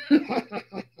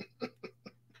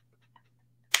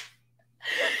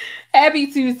 Happy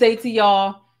Tuesday to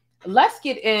y'all. Let's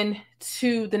get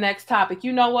into the next topic.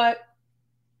 You know what?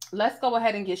 Let's go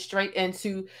ahead and get straight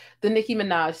into the Nicki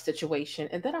Minaj situation.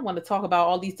 And then I want to talk about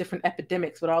all these different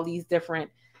epidemics with all these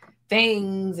different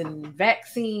things and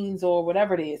vaccines or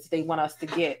whatever it is they want us to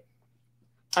get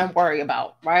and worry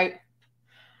about, right?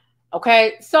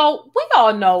 Okay, so we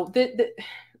all know that.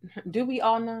 Do we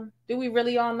all know? Do we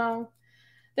really all know?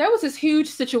 There was this huge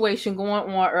situation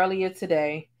going on earlier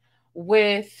today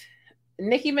with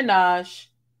Nicki Minaj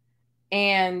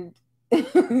and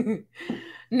Nicki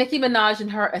Minaj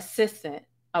and her assistant.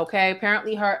 Okay,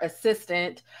 apparently her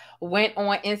assistant went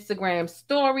on Instagram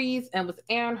stories and was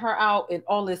airing her out and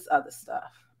all this other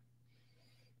stuff.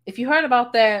 If you heard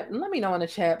about that, let me know in the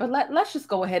chat. But let's just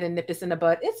go ahead and nip this in the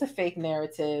bud. It's a fake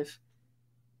narrative.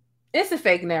 It's a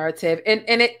fake narrative. And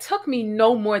it took me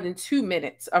no more than 2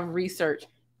 minutes of research.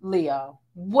 Leo,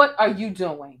 what are you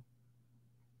doing?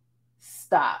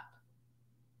 Stop.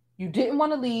 You didn't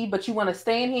want to leave, but you want to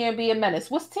stay in here and be a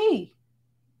menace. What's tea?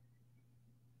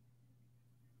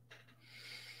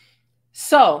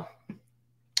 So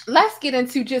let's get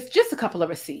into just a couple of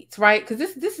receipts, right? Because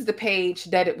this is the page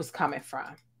that it was coming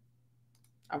from.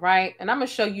 All right. And I'm going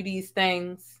to show you these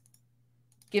things.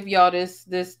 Give y'all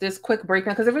this quick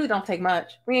breakdown because it really don't take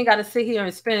much. We ain't got to sit here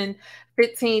and spend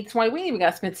 15, 20. We ain't even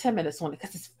got to spend 10 minutes on it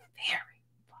because it's very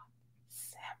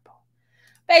simple.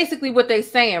 Basically what they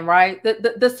saying, right?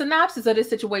 The synopsis of this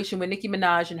situation with Nicki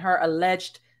Minaj and her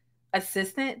alleged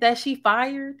assistant that she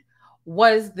fired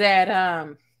was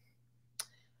that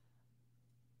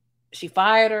she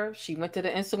fired her. She went to the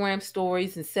Instagram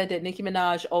stories and said that Nicki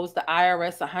Minaj owes the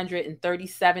IRS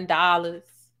 $137,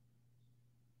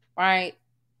 right,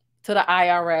 to the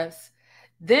IRS.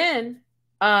 Then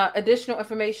additional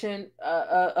information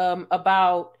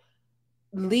about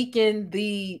leaking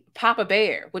the Papa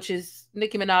Bear, which is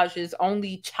Nicki Minaj's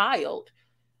only child,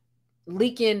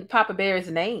 leaking Papa Bear's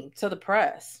name to the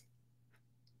press.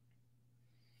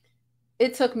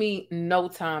 It took me no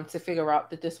time to figure out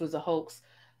that this was a hoax.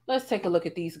 Let's take a look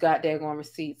at these goddamn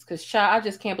receipts because, child, I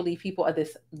just can't believe people are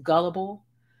this gullible.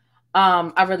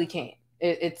 I really can't.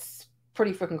 It's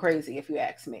pretty freaking crazy if you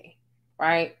ask me,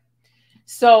 right?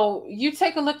 So you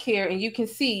take a look here and you can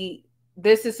see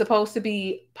this is supposed to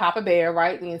be Papa Bear,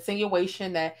 right? The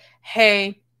insinuation that,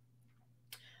 hey,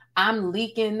 I'm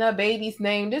leaking the baby's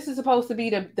name. This is supposed to be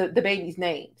the baby's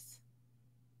names.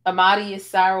 Amadeus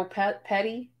Cyril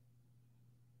Petty.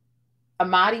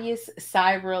 Amadeus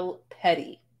Cyril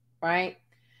Petty, right?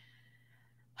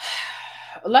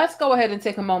 Let's go ahead and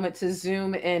take a moment to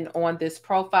zoom in on this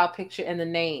profile picture and the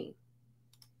name.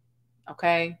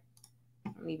 Okay. I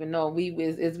don't even know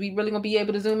is we really gonna be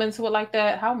able to zoom into it like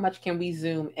that? How much can we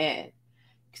zoom in?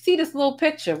 See this little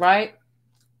picture, right?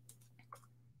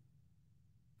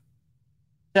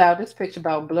 Yeah, this picture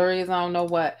about blurry as I don't know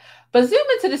what. But zoom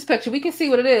into this picture. We can see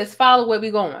what it is. Follow where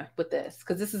we're going with this.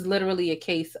 Because this is literally a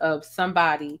case of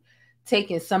somebody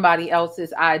taking somebody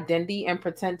else's identity and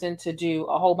pretending to do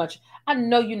a whole bunch. I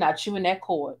know you're not chewing that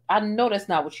cord. I know that's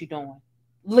not what you're doing.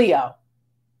 Leo,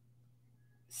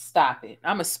 stop it.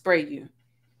 I'm going to spray you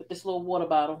with this little water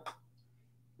bottle.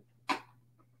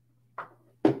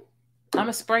 I'm going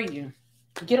to spray you.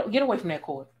 Get away from that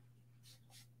cord.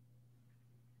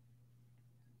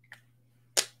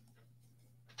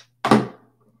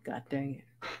 God dang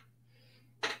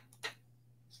it.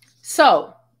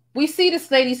 So we see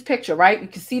this lady's picture, right? You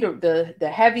can see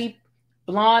the heavy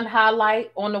blonde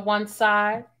highlight on the one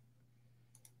side.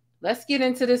 Let's get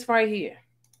into this right here.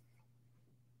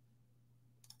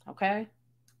 Okay.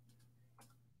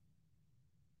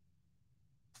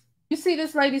 You see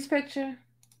this lady's picture?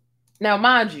 Now,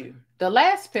 mind you, the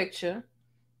last picture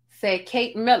said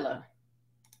Kate Miller.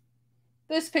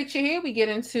 This picture here we get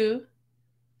into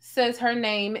says her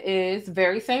name is,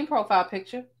 very same profile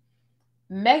picture,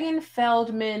 Megan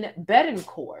Feldman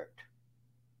Betancourt.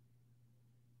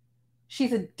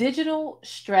 She's a digital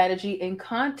strategy and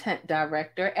content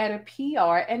director at a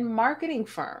PR and marketing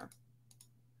firm.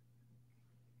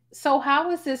 So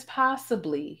how is this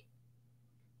possibly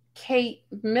Kate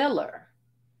Miller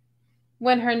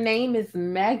when her name is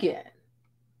Megan?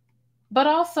 But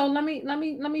also, let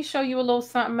me show you a little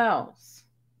something else.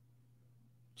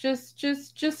 Just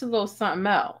a little something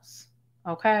else,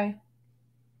 okay?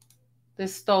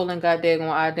 This stolen goddamn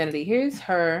identity. Here's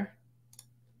her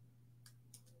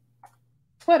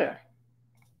Twitter.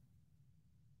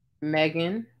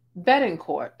 Megan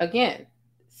Betancourt. Again,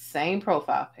 same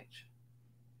profile picture.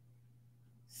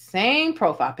 Same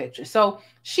profile picture. So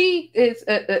she is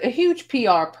a huge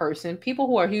PR person. People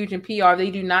who are huge in PR, they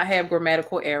do not have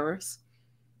grammatical errors,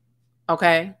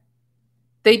 okay?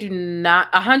 They do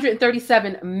not.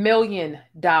 $137 million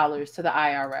to the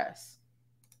IRS.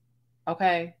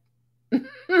 Okay.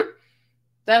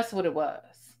 That's what it was.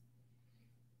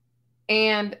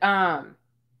 And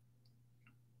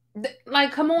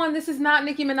like, come on, this is not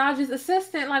Nicki Minaj's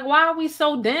assistant. Like, why are we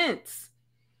so dense?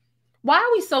 Why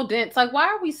are we so dense? Like, why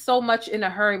are we so much in a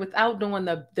hurry without doing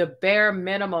the bare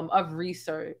minimum of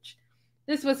research?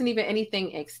 This wasn't even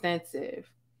anything extensive.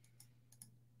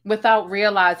 Without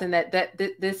realizing that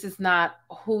this is not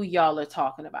who y'all are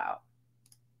talking about.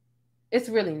 It's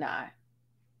really not.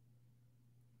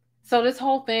 So this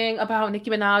whole thing about Nicki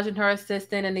Minaj and her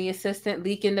assistant and the assistant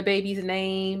leaking the baby's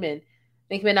name and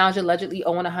Nicki Minaj allegedly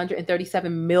owing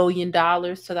 $137 million to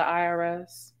the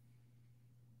IRS.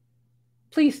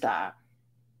 Please stop.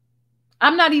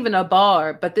 I'm not even a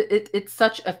bar, but it's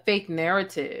such a fake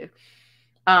narrative.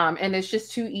 And it's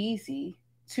just too easy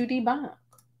to debunk.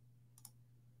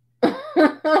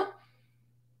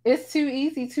 It's too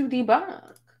easy to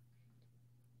debunk.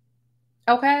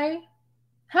 Okay?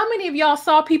 How many of y'all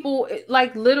saw people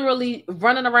like literally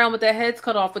running around with their heads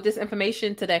cut off with this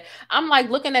information today? I'm like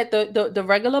looking at the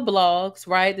regular blogs,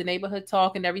 right? The neighborhood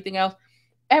talk and everything else.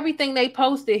 Everything they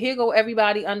posted, here go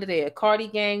everybody under there. Cardi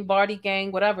gang, Barty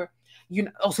gang, whatever.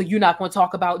 So you're not going to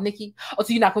talk about Nicki? Oh,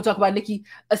 so you're not going to talk about Nicki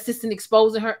assistant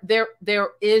exposing her? There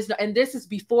is, and this is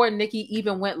before Nicki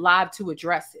even went live to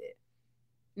address it.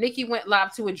 Nicki went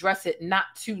live to address it not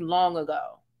too long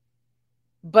ago.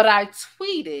 But I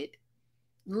tweeted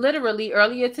literally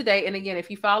earlier today, and again, if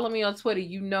you follow me on Twitter,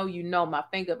 you know my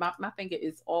finger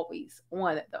is always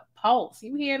on the pulse.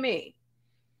 You hear me?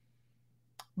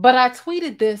 But I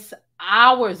tweeted this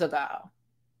hours ago.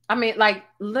 I mean, like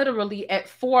literally at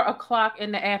 4 o'clock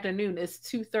in the afternoon. It's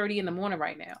 2:30 in the morning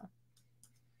right now.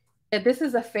 And this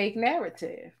is a fake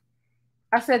narrative.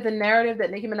 I said the narrative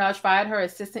that Nicki Minaj fired her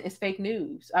assistant is fake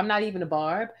news. I'm not even a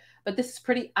barb, but this is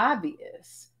pretty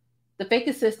obvious. The fake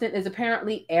assistant is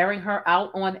apparently airing her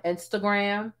out on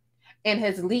Instagram and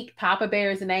has leaked Papa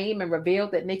Bear's name and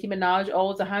revealed that Nicki Minaj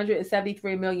owes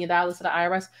 $173 million to the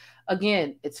IRS.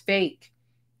 Again, it's fake.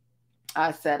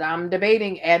 I said, I'm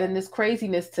debating adding this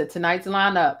craziness to tonight's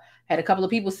lineup. Had a couple of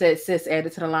people said, sis, add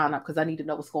it to the lineup because I need to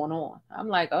know what's going on. I'm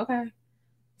like, okay.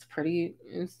 It's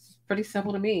pretty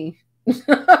simple to me.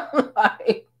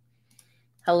 Like,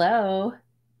 hello?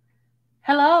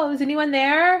 Hello, is anyone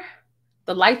there?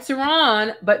 The lights are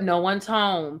on, but no one's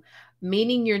home.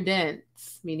 Meaning you're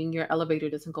dense, meaning your elevator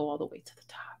doesn't go all the way to the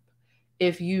top.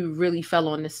 If you really fell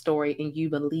on this story and you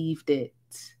believed it.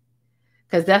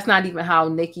 Because that's not even how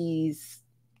Nicki's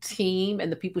team and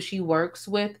the people she works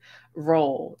with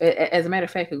roll. As a matter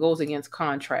of fact, it goes against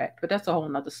contract. But that's a whole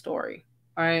nother story.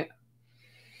 All right.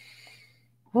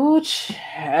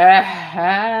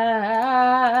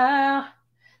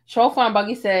 Troll Farm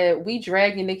Buggy said, we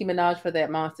dragging Nicki Minaj for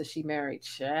that monster she married.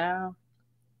 Ciao.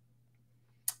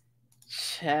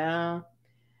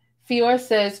 Fior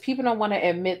says, people don't want to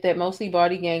admit that mostly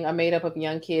Barty gang are made up of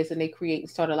young kids and they create and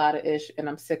start a lot of ish, and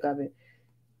I'm sick of it.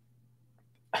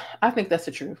 I think that's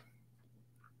the truth.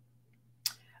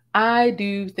 I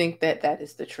do think that that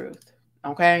is the truth.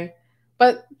 Okay?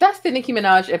 But that's the Nicki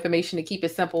Minaj information to keep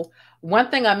it simple. One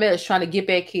thing I missed trying to get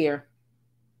back here,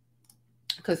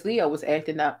 because Leo was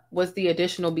acting up, was the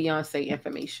additional Beyonce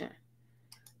information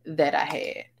that I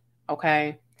had.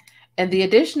 Okay? And the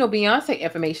additional Beyonce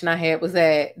information I had was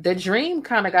that The Dream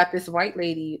kind of got this white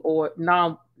lady or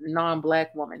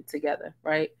non-black woman together,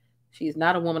 right? She's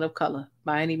not a woman of color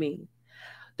by any means.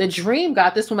 The Dream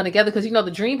got this woman together because,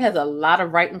 The Dream has a lot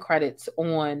of writing credits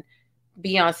on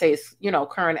Beyonce's,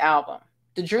 current album.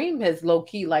 The Dream has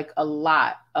low-key like a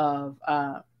lot of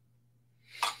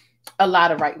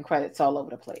writing credits all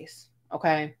over the place.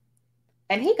 Okay.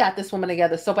 And he got this woman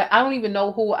together. So, but I don't even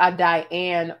know who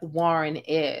Diane Warren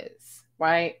is,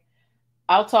 right?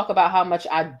 I'll talk about how much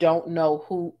I don't know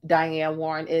who Diane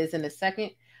Warren is in a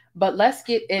second. But let's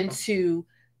get into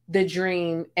The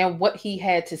Dream and what he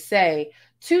had to say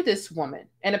to this woman.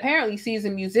 And apparently she's a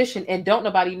musician and don't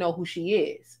nobody know who she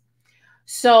is.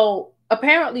 So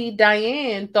apparently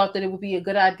Diane thought that it would be a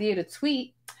good idea to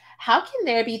tweet, how can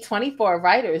there be 24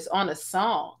 writers on a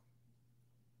song?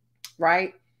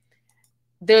 Right?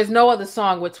 There's no other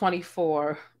song with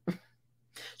 24.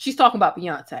 She's talking about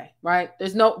Beyonce, right?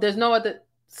 There's no other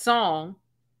song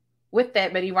with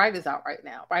that many writers out right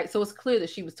now, right? So it's clear that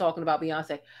she was talking about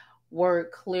Beyonce.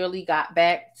 Word clearly got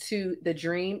back to The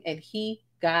Dream and he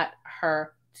got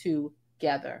her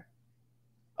together.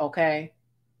 Okay?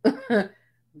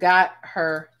 Got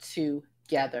her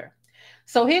together.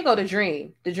 So here go The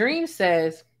Dream. The Dream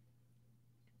says,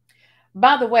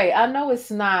 by the way, I know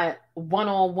it's not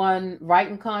one-on-one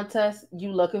writing contest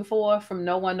you looking for from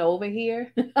no one over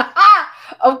here.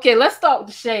 Okay, let's start with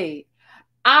the shade.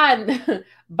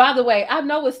 By the way, I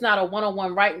know it's not a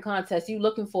one-on-one writing contest you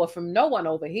looking for from no one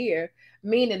over here,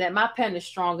 meaning that my pen is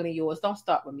stronger than yours. Don't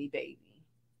start with me, baby.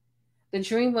 The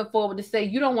Dream went forward to say,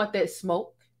 you don't want that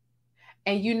smoke.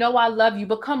 And you know I love you,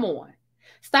 but come on.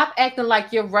 Stop acting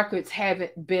like your records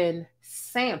haven't been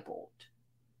sampled.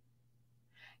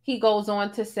 He goes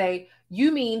on to say,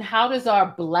 you mean how does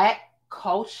our Black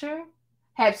culture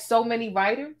have so many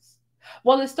writers?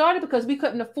 Well, it started because we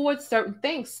couldn't afford certain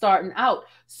things starting out.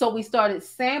 So we started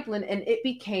sampling and it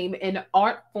became an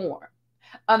art form.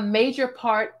 A major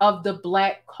part of the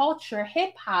Black culture,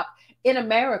 hip hop in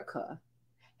America.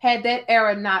 Had that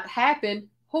era not happened,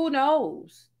 who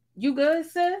knows? You good,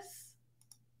 sis?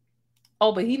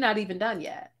 Oh, but he's not even done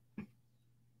yet.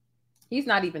 He's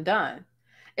not even done.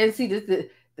 And see,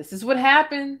 this is what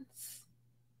happens.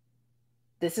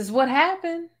 This is what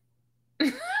happened.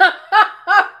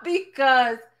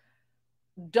 Because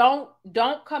don't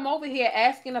come over here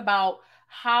asking about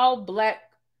how black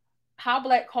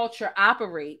culture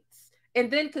operates. And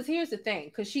then, because here's the thing,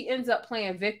 because she ends up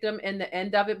playing victim in the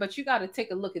end of it, but you got to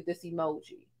take a look at this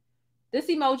emoji. This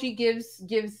emoji gives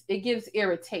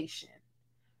irritation,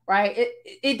 right?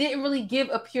 It didn't really give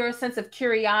a pure sense of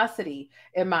curiosity,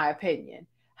 in my opinion.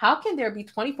 How can there be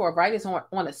 24 writers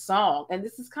on a song? And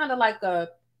this is kind of like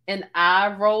an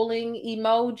eye rolling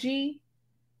emoji,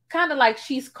 kind of like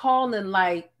she's calling,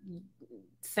 like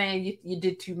saying you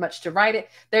did too much to write it.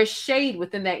 There's shade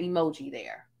within that emoji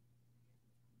there.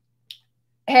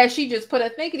 Had she just put a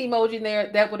thinking emoji in there,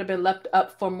 that would have been left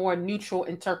up for more neutral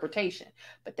interpretation.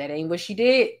 But that ain't what she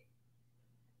did.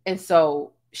 And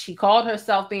so she called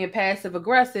herself being passive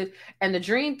aggressive, and the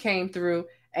dream came through.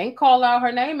 Ain't call out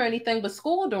her name or anything, but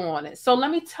schooled her on it. So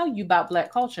let me tell you about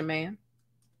black culture, man.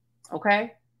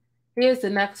 Okay? Here's the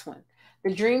next one.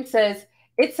 The dream says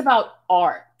it's about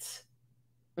art.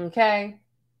 Okay?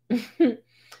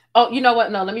 Oh, you know what?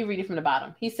 No, let me read it from the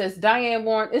bottom. He says, Diane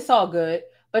Warren, it's all good,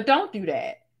 but don't do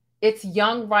that. It's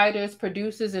young writers,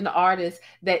 producers, and artists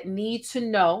that need to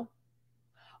know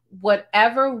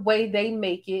whatever way they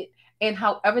make it and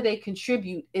however they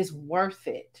contribute is worth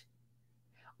it.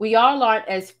 We all aren't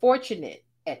as fortunate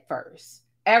at first.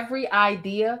 Every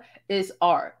idea is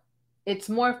art. It's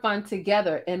more fun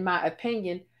together, in my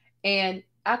opinion, and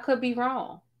I could be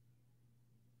wrong.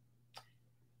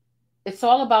 It's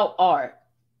all about art,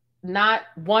 not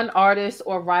one artist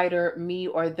or writer, me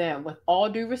or them. With all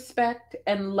due respect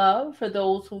and love for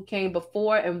those who came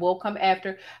before and will come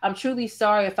after, I'm truly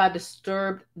sorry if I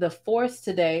disturbed the force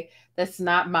today. That's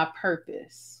not my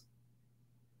purpose.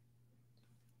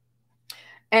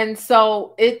 And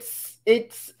so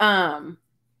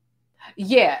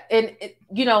yeah. And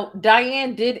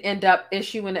Diane did end up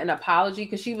issuing an apology,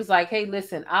 because she was like, hey,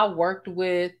 listen, I worked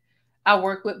with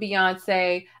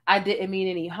Beyonce. I didn't mean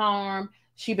any harm.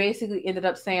 She basically ended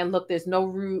up saying, look, there's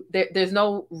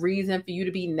no reason for you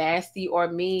to be nasty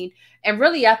or mean. And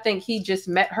really, I think he just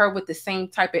met her with the same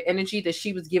type of energy that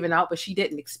she was giving out, but she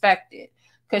didn't expect it,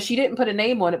 because she didn't put a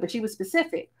name on it, but she was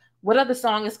specific. What other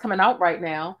song is coming out right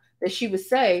now that she would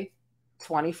say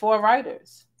 24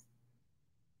 writers?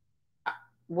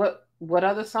 What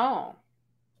other song?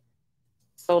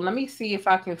 So let me see if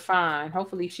I can find.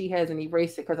 Hopefully she hasn't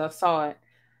erased it, because I saw it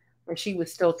when she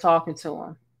was still talking to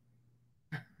him.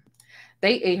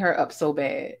 They ate her up so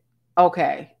bad.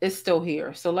 Okay, it's still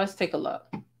here. So let's take a look.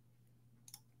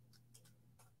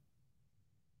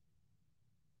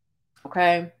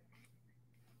 Okay.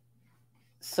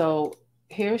 So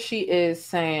here she is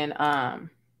saying, I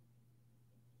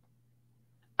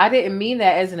didn't mean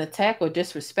that as an attack or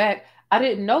disrespect. I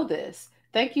didn't know this.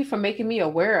 Thank you for making me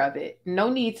aware of it. No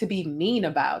need to be mean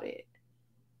about it.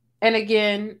 And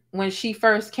again, when she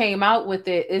first came out with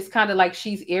it, it's kind of like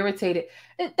she's irritated.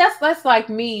 That's like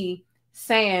me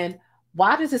saying,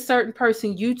 why does a certain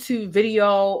person YouTube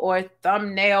video or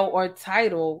thumbnail or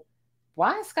title,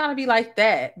 why it's got to be like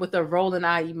that with a rolling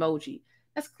eye emoji?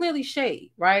 That's clearly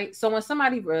shade, right? So when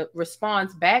somebody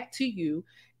responds back to you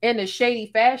in a shady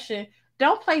fashion,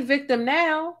 don't play victim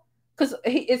now, because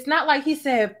it's not like he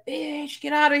said, bitch,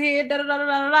 get out of here, da da da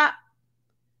da da.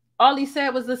 All he said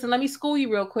was, listen, let me school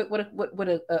you real quick with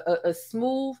a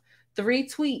smooth 3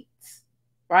 tweets,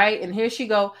 right? And here she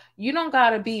go, you don't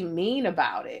got to be mean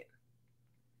about it.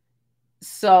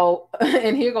 So,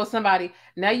 and here goes somebody,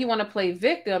 now you want to play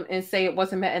victim and say it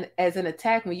wasn't meant as an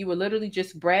attack when you were literally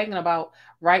just bragging about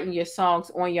writing your songs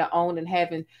on your own and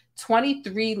having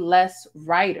 23 less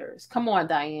writers. Come on,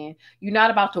 Diane. You're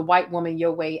not about to white woman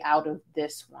your way out of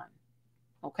this one.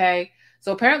 Okay?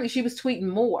 So apparently she was tweeting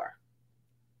more.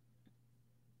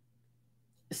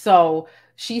 So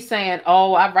she's saying,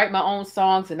 oh, I write my own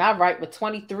songs and I write with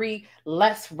 23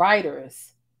 less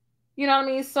writers. You know what I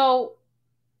mean? So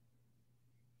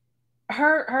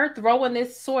her throwing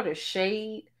this sort of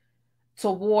shade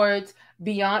towards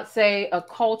Beyonce, a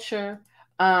culture,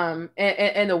 and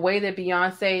the way that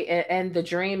Beyonce and The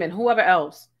Dream and whoever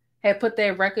else had put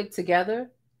their record together,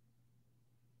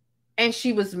 and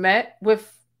she was met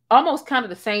with almost kind of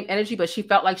the same energy, but she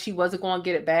felt like she wasn't going to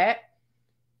get it back.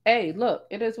 Hey, look,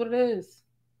 it is what it is.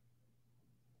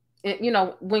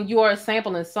 When you are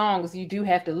sampling songs, you do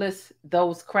have to list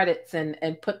those credits and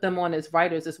put them on as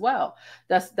writers as well.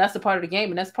 That's a part of the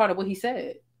game, and that's part of what he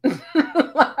said.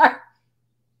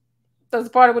 That's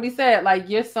part of what he said. Like,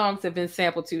 your songs have been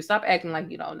sampled too. Stop acting like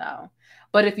you don't know.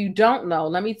 But if you don't know,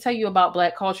 let me tell you about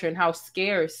Black culture and how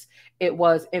scarce it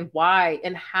was and why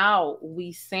and how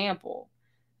we sample.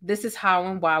 This is how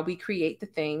and why we create the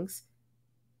things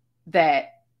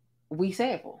that we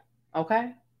sample.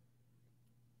 Okay.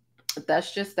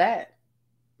 That's just that.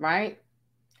 Right.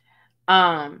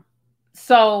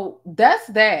 So that's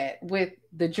that with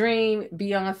The Dream,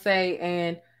 Beyonce,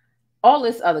 and all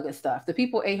this other good stuff. The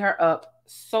people ate her up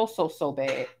so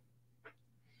bad.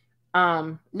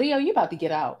 Leo, you about to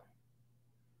get out.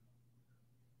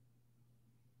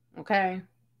 Okay.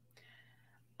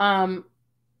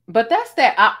 But that's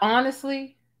that. I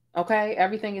honestly, okay,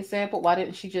 everything is sampled. Why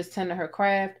didn't she just tend to her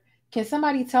craft? Can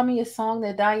somebody tell me a song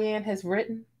that Diane has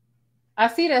written? I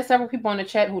see there's several people in the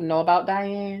chat who know about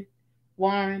Diane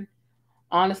Warren.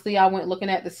 Honestly, I went looking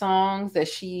at the songs that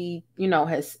she,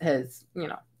 has,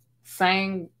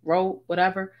 sang, wrote,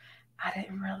 whatever. I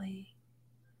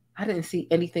didn't see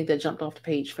anything that jumped off the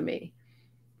page for me.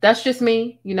 That's just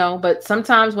me, but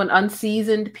sometimes when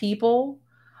unseasoned people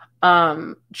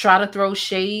try to throw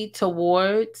shade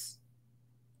towards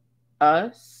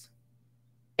us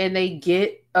and they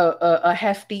get a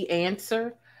hefty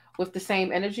answer with the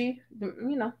same energy,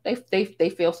 they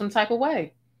feel some type of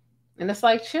way. And it's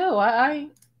like, chill, I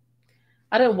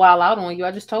didn't wild out on you.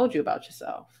 I just told you about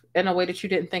yourself in a way that you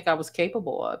didn't think I was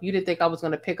capable of. You didn't think I was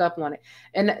going to pick up on it.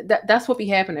 And that's what be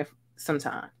happening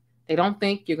sometimes. They don't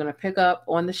think you're going to pick up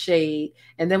on the shade.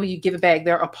 And then when you give it back,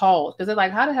 they're appalled. Because they're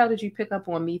like, how the hell did you pick up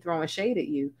on me throwing shade at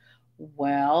you?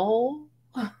 Well.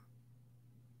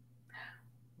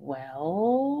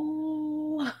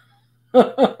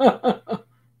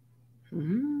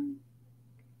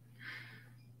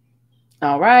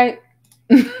 All right.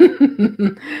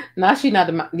 Now she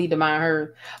not need to mind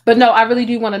her. But no, I really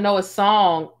do want to know a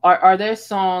song. Are there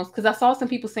songs? Because I saw some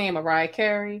people saying Mariah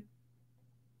Carey,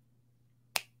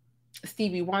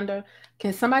 Stevie Wonder.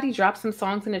 Can somebody drop some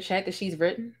songs in the chat that she's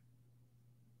written?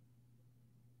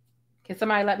 Can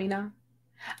somebody let me know?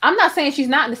 I'm not saying she's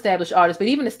not an established artist, but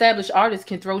even established artists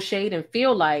can throw shade and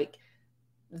feel like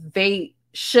they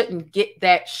shouldn't get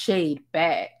that shade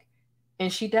back.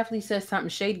 And she definitely said something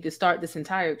shady to start this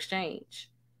entire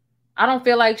exchange. I don't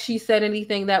feel like she said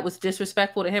anything that was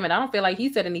disrespectful to him. And I don't feel like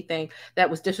he said anything that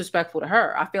was disrespectful to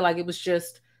her. I feel like it was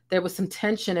just, there was some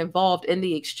tension involved in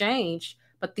the exchange,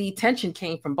 but the tension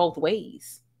came from both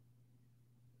ways.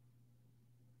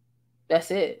 That's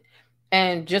it.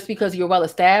 And just because you're well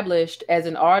established as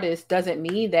an artist doesn't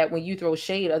mean that when you throw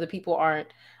shade, other people aren't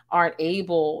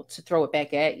able to throw it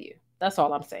back at you. That's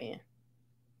all I'm saying.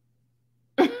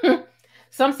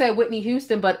 Some said Whitney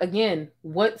Houston, but again,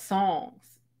 what songs?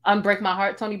 Unbreak My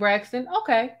Heart, Toni Braxton.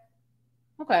 Okay.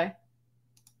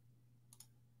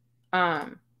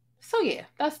 So yeah,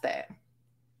 that's that.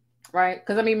 Right?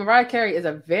 Because I mean, Mariah Carey is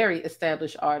a very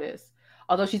established artist.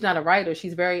 Although she's not a writer,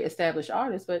 she's a very established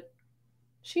artist, but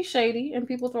she's shady and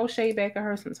people throw shade back at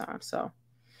her sometimes. So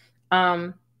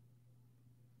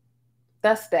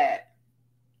that's that.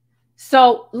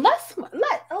 So let's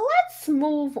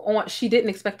move on. She didn't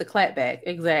expect the clap back.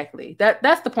 Exactly.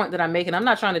 That's the point that I'm making. I'm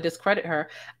not trying to discredit her.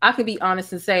 I can be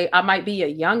honest and say I might be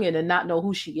a youngin' and not know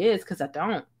who she is because I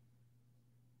don't.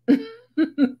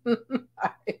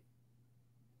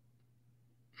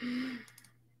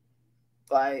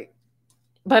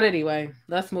 But anyway,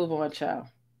 let's move on, child.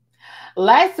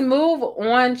 Let's move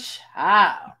on,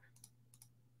 child.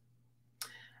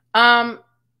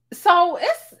 So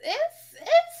it's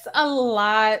a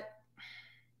lot.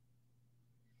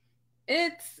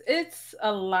 It's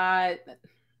a lot.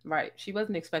 Right. She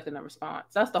wasn't expecting a response.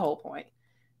 That's the whole point.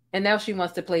 And now she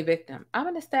wants to play victim. I'm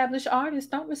an established artist.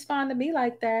 Don't respond to me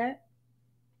like that.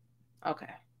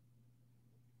 Okay.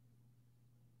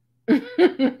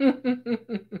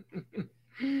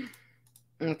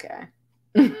 Okay.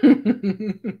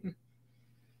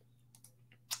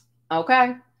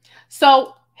 Okay.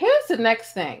 So here's the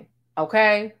next thing.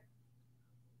 Okay.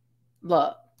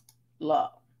 Look.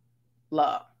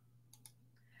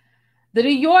 The New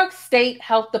York State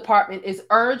Health Department is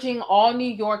urging all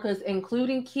New Yorkers,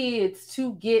 including kids,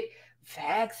 to get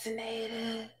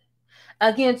vaccinated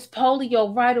against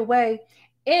polio right away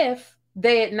if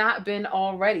they had not been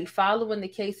already. Following the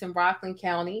case in Rockland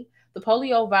County, the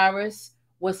polio virus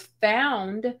was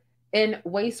found in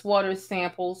wastewater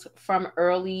samples from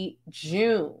early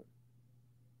June.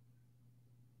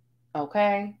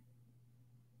 Okay.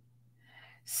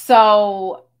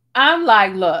 So I'm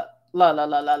like, look.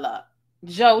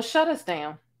 Joe, shut us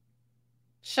down.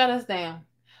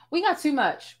 We got too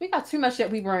much. That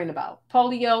we worrying about.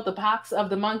 Polio, the pox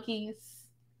of the monkeys.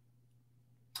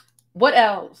 What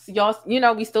else? Y'all,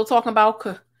 we still talking about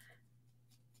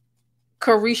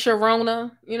Carisha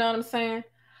Rona. You know what I'm saying?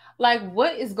 Like,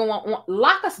 what is going on?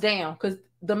 Lock us down, because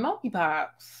the monkeypox,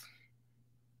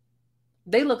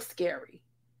 they look scary.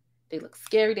 They look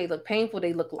scary. They look painful.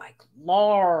 They look like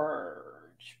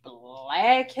large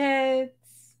blackheads.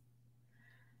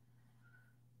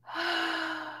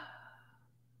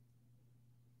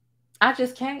 I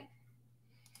just can't.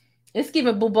 It's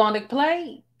giving bubonic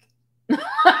plague.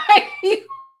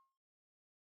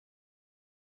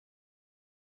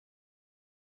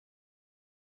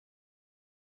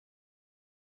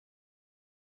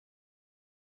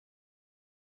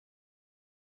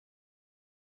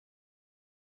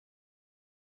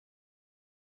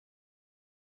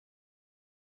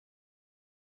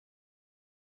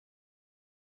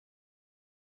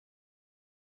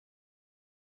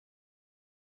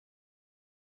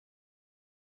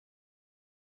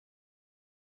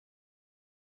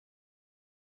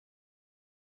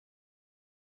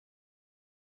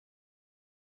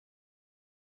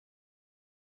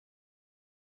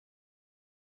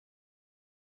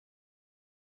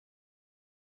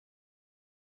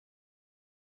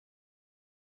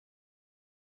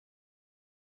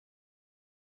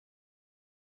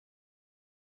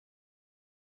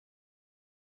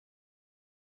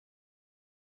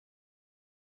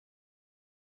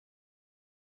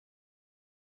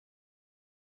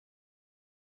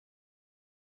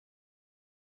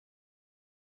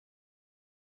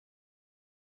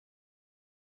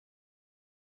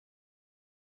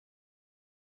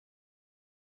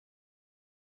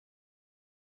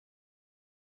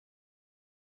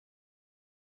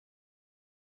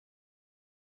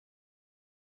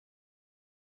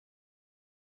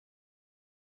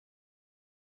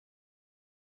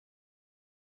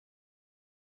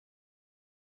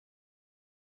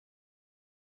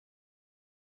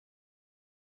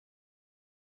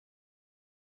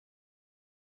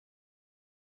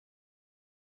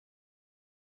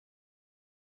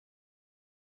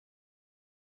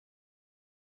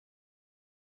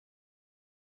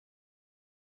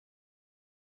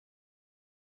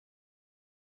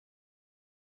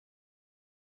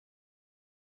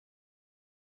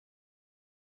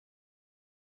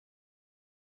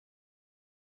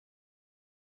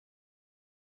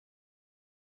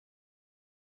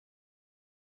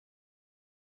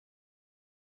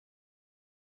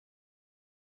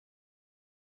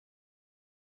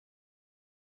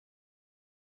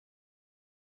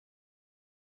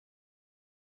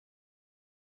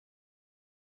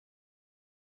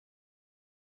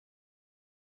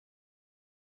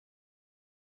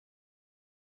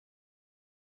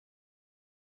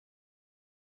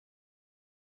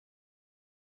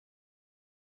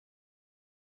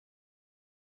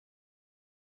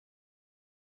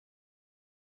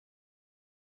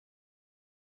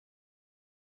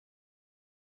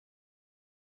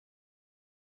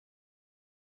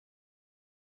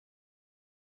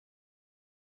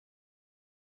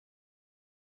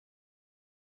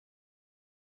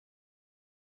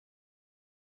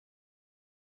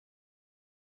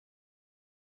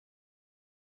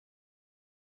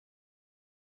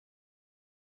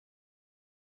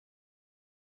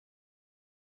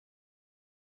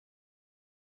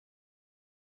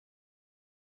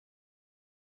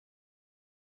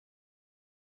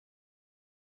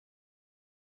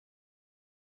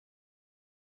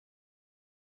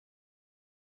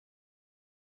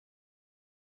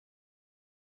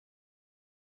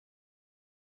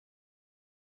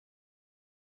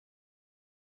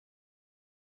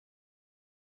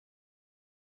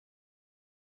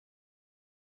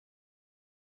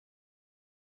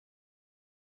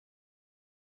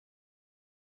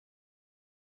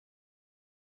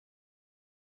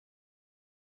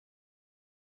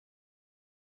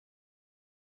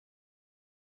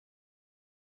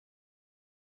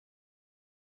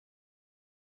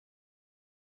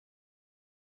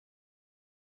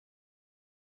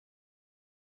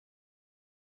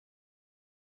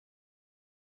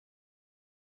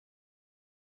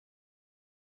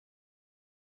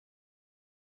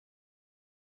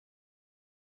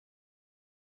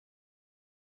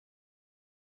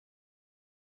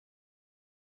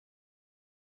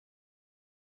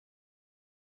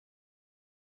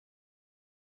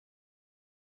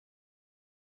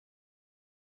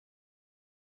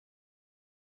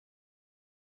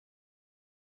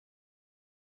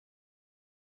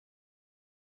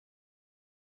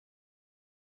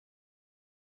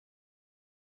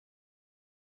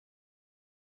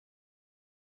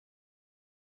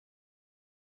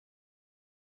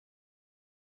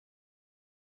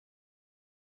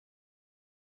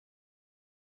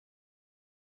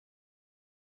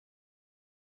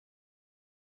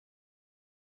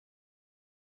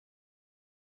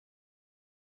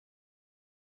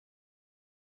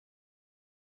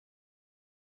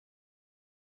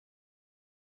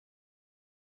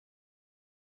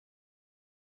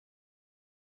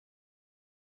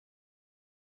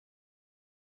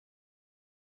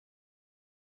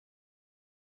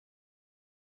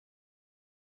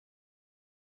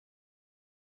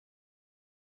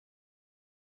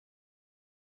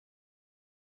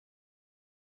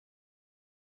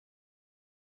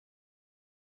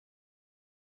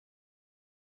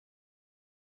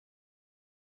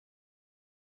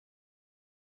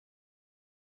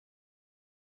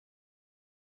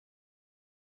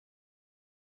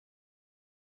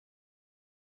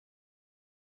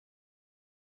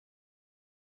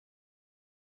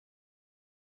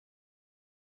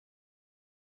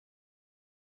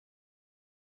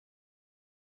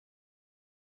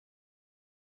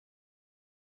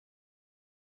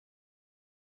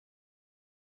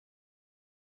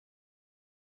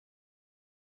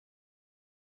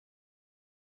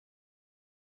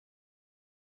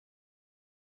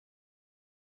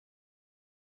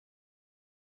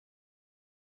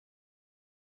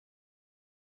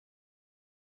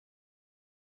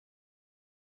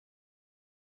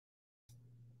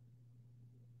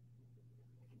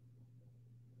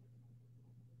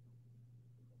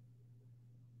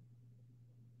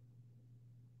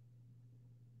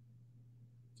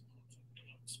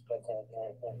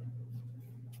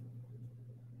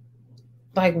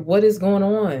 Like, what is going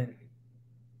on?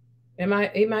 Am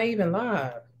I even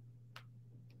live?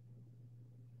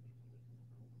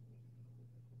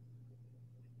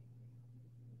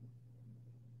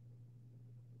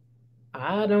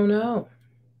 I don't know.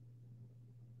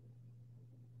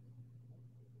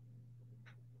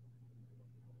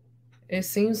 It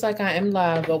seems like I am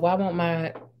live, but why won't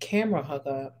my camera hook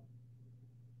up?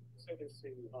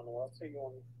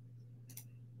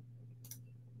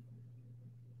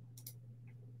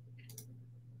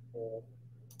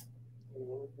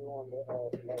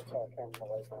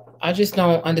 I just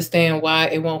don't understand why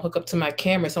it won't hook up to my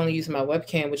camera. It's only using my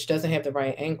webcam, which doesn't have the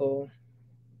right angle.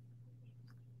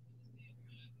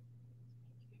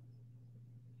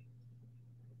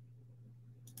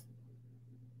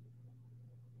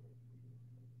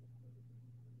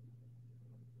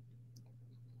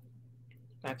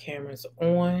 My camera's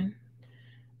on.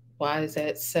 Why is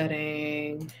that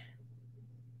setting?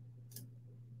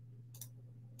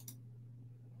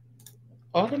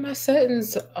 All of my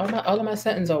settings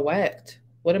are whacked.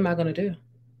 What am I gonna do?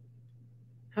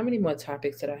 How many more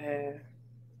topics did I have?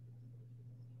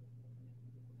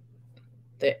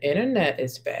 The internet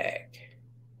is back.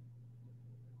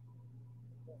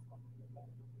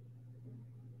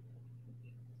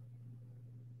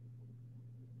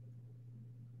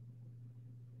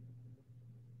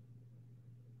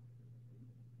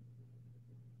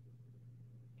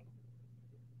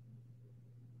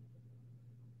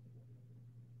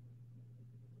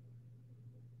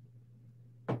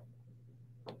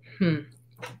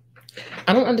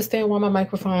 I don't understand why my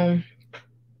microphone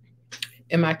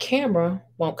and my camera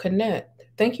won't connect.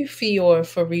 Thank you, Fior,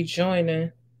 for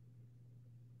rejoining.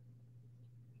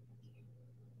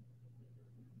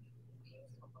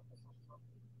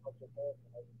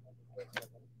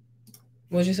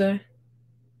 What'd you say?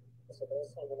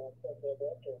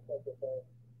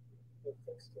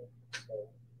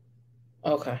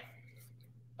 Okay.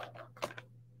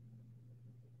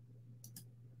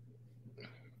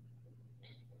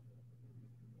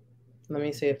 Let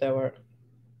me see if that worked.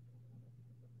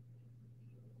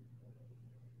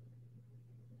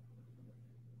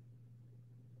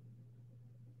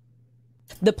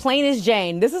 The plainest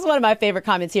Jane. This is one of my favorite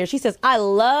comments here. She says, I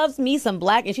loves me some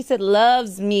black, and she said,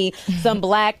 loves me some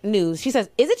black news. She says,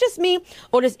 is it just me,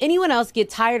 or does anyone else get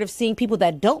tired of seeing people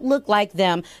that don't look like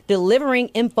them delivering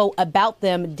info about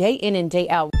them day in and day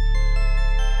out?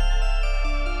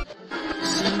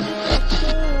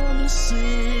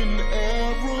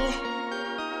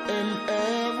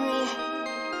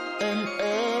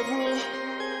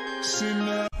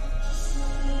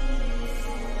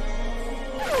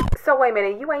 So wait a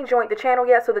minute, you ain't joined the channel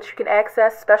yet so that you can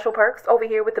access special perks over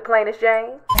here with the plainest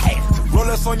Jane?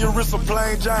 Rolex on your wrist, a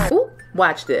plain Jane. Ooh,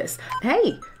 watch this.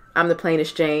 Hey, I'm the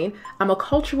plainest Jane. I'm a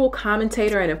cultural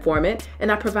commentator and informant,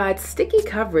 and I provide sticky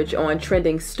coverage on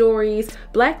trending stories,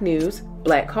 black news,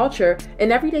 black culture,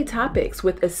 and everyday topics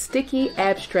with a sticky,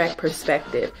 abstract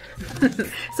perspective.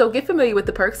 So get familiar with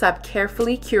the perks. I've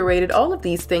carefully curated all of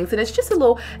these things, and it's just a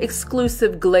little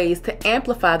exclusive glaze to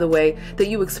amplify the way that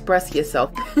you express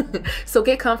yourself. So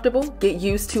get comfortable, get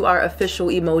used to our official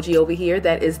emoji over here.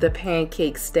 That is the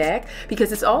pancake stack,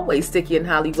 because it's always sticky in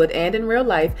Hollywood and in real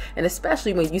life, and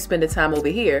especially when you spend the time over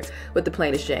here with the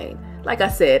plainest Jane. Like I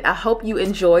said, I hope you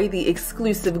enjoy the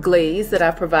exclusive glaze that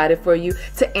I've provided for you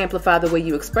to amplify the way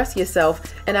you express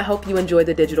yourself, and I hope you enjoy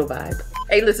the digital vibe.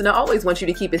 Hey, listen, I always want you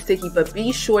to keep it sticky, but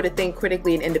be sure to think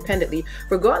critically and independently,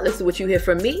 regardless of what you hear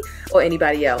from me or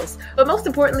anybody else. But most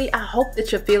importantly, I hope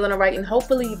that you're feeling all right, and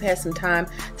hopefully you've had some time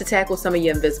to tackle some of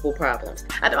your invisible problems.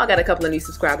 I know I got a couple of new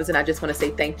subscribers, and I just want to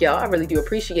say thank y'all. I really do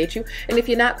appreciate you. And if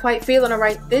you're not quite feeling all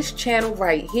right, this channel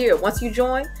right here, once you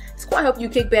join, it's going to help you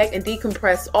kick back and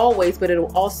decompress always, but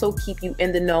it'll also keep you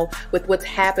in the know with what's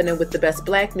happening with the best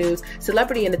black news,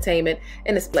 celebrity entertainment,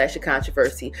 and a splash of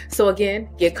controversy. So again,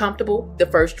 get comfortable. The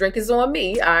first drink is on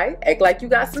me, all right? Act like you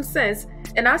got some sense,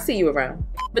 and I'll see you around.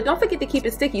 But don't forget to keep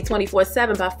it sticky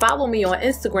 24/7 by following me on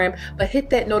Instagram, but hit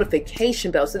that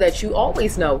notification bell so that you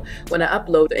always know when I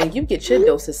upload and you get your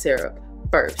dose of syrup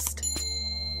first.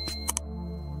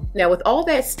 Now, with all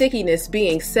that stickiness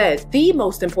being said, the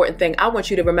most important thing I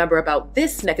want you to remember about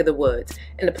this neck of the woods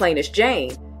and the plainest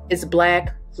Jane is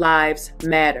Black Lives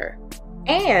Matter.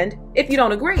 And if you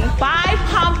don't agree, Buy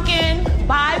pumpkin,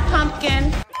 buy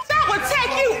pumpkin. That would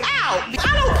take you out.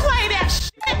 I don't play that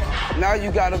shit. Now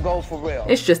you gotta go for real.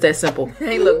 it's just that simple.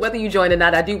 Hey, look, whether you join or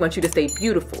not, I do want you to stay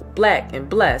beautiful, black, and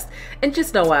blessed. And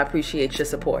just know I appreciate your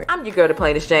support. I'm your girl, the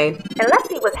plainest Jane. And let's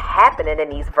see what's happening in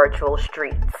these virtual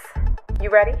streets. You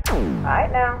ready? All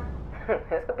right now.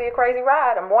 This could be a crazy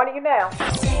ride. I'm warning you now.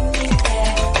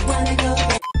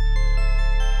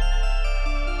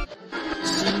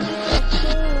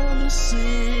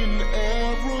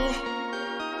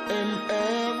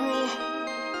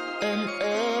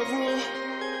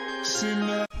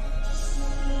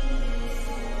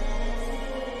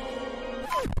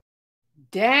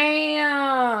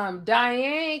 Damn,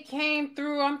 Diane came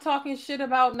through. I'm talking shit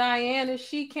about Diane, and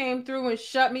she came through and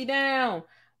shut me down.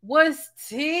 What's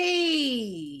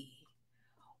tea?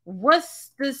 What's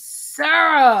the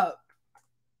syrup?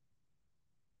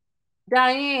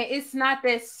 Diane, it's not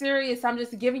that serious. I'm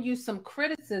just giving you some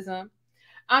criticism.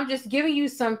 I'm just giving you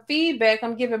some feedback.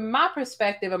 I'm giving my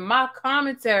perspective and my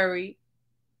commentary.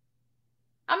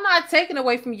 I'm not taking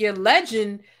away from your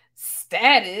legend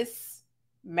status,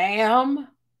 ma'am.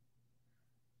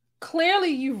 Clearly,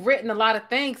 you've written a lot of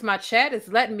things. My chat is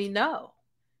letting me know.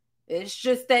 It's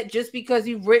just that just because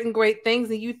you've written great things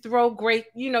and you throw great,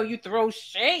 you throw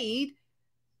shade,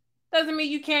 doesn't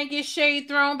mean you can't get shade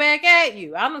thrown back at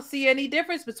you. I don't see any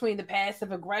difference between the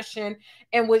passive aggression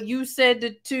and what you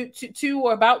said to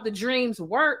or about the dream's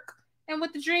work and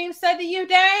what the dream said to you.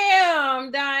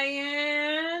 Damn,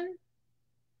 Diane.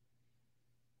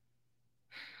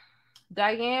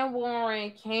 Diane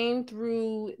Warren came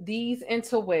through these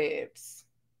interwebs,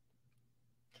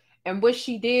 and what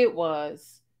she did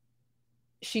was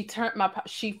she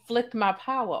flicked my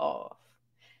power off,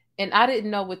 and I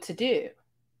didn't know what to do.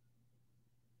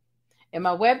 And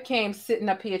my webcam sitting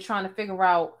up here trying to figure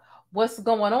out what's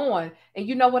going on. And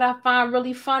you know what I find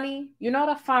really funny? You know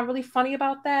what I find really funny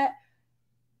about that?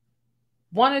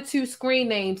 1 or 2 screen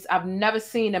names I've never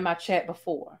seen in my chat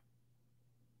before.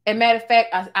 And matter of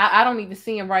fact, I don't even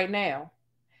see them right now.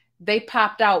 They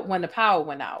popped out when the power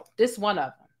went out. This one of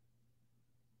them.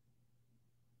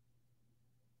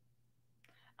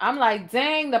 I'm like,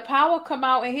 dang, the power come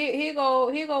out, and here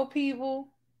go people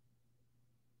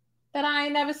that I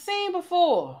ain't never seen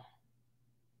before.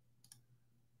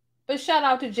 But shout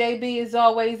out to JB, is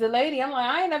always a lady. I'm like,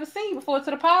 I ain't never seen you before.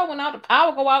 So the power went out, the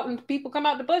power go out, and people come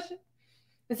out the bushes.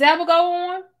 Is that what go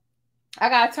on? I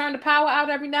gotta turn the power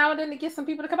out every now and then to get some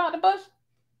people to come out the bush.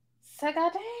 Say,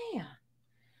 goddamn,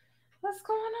 what's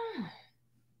going on?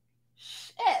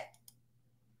 Shit.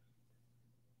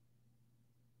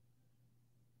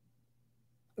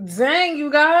 Dang,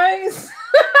 you guys.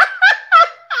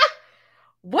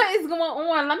 What is going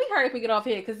on? Let me hurry up and get off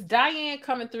here because Diane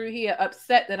coming through here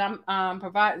upset that I'm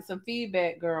providing some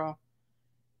feedback, girl.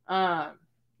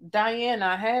 Diane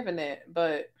not having it,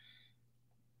 but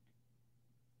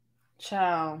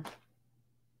child,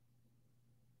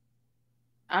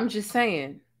 I'm just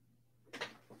saying,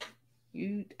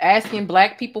 you asking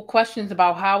black people questions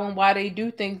about how and why they do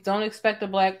things, don't expect a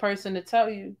black person to tell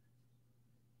you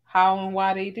how and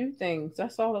why they do things.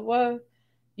 That's all it was.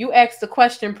 You asked the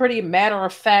question pretty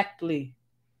matter-of-factly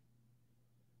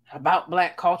about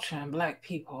black culture and black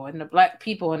people, and the black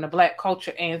people and the black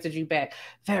culture answered you back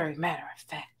very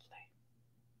matter-of-factly.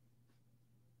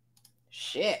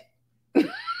 Shit.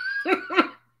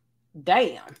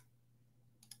 Damn.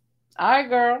 All right,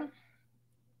 girl.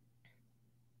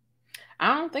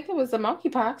 I don't think it was the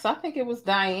monkeypox. I think it was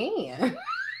Diane.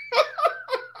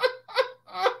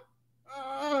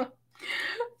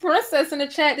 Princess in the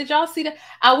chat, did y'all see that?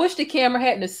 I wish the camera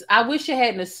hadn't. I wish it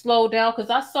hadn't slowed down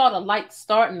because I saw the light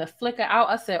starting to flicker out.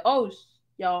 I said, "Oh,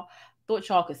 y'all thought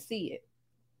y'all could see it."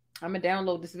 I'm gonna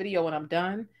download this video when I'm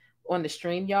done on the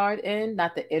StreamYard end,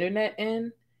 not the internet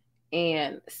end,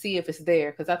 and see if it's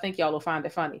there because I think y'all will find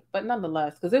it funny. But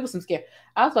nonetheless, because it was some scare.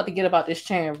 I was about to get about this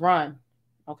chair and run.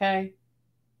 Okay,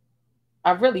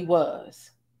 I really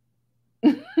was.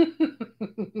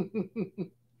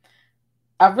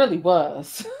 I really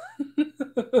was.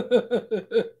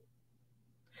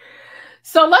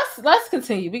 So let's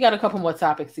continue. We got a couple more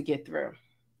topics to get through.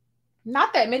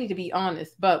 Not that many, to be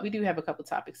honest, but we do have a couple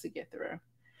topics to get through.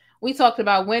 We talked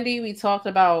about Wendy. We talked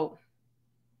about,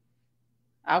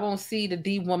 I won't see the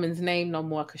D woman's name no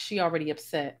more because she already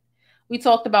upset. We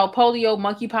talked about polio,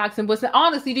 monkeypox, and what's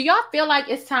honestly, do y'all feel like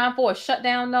it's time for a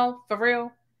shutdown though? For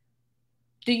real?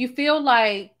 Do you feel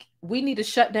like we need to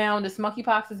shut down? This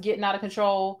monkeypox is getting out of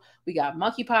control. We got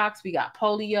monkeypox. We got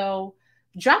polio.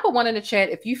 Drop a 1 in the chat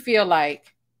if you feel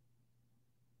like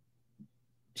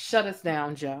shut us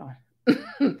down, Joe.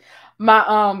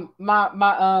 my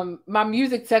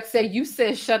music text said you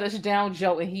said shut us down,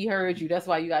 Joe, and he heard you. That's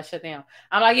why you got shut down.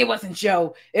 I'm like, it wasn't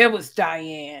Joe. It was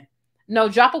Diane. No,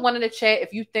 drop a 1 in the chat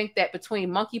if you think that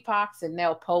between monkeypox and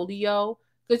now polio,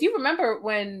 because you remember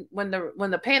when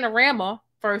the panorama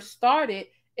first started,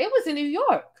 it was in New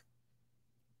York.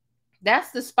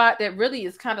 That's the spot that really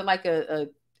is kind of like a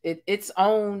its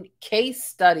own case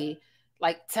study,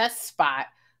 like test spot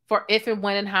for if and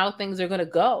when and how things are going to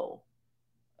go.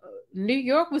 New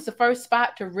York was the first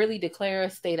spot to really declare a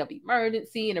state of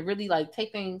emergency and to really like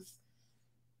take things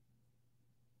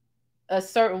a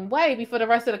certain way before the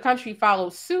rest of the country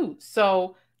followed suit.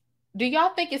 So do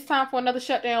y'all think it's time for another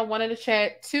shutdown? One in the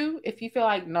chat. Two, if you feel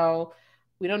like, no,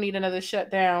 we don't need another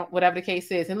shutdown, whatever the case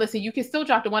is. And listen, you can still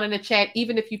drop the one in the chat,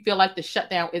 even if you feel like the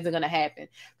shutdown isn't going to happen.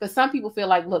 Because some people feel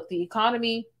like, look, the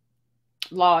economy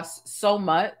lost so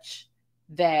much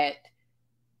that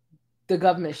the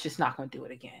government's just not going to do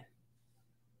it again.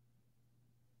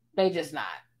 They just not.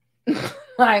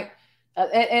 Like,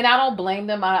 and I don't blame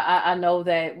them. I know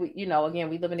that, again,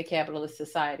 we live in a capitalist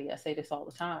society. I say this all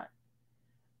the time.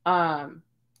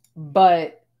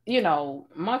 But,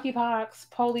 monkeypox,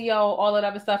 polio, all that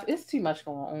other stuff, it's too much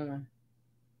going on.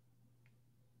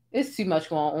 It's too much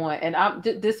going on. And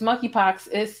this monkeypox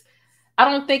is, I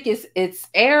don't think it's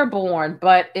airborne,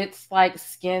 but it's like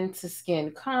skin to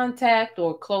skin contact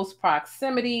or close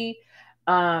proximity.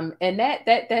 And that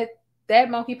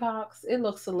monkeypox, it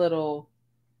looks a little,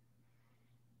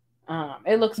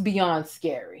 it looks beyond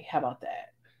scary. How about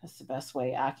that? That's the best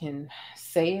way I can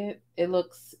say it. It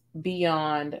looks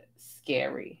beyond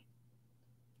scary.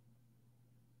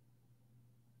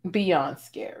 Beyond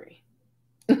scary.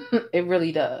 It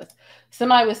really does.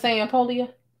 Somebody was saying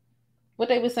polio. What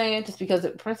they were saying, just because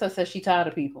the princess said she tired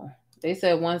of people. They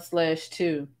said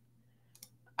 1/2.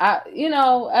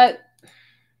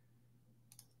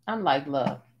 I'm like,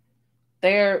 look,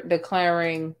 they're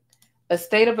declaring a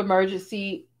state of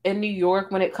emergency in New York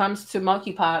when it comes to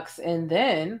monkeypox, and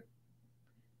then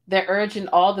they're urging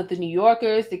all of the New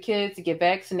Yorkers, the kids, to get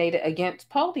vaccinated against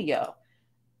polio.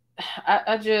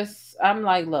 I'm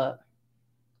like, look,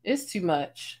 it's too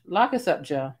much. Lock us up,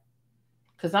 Joe.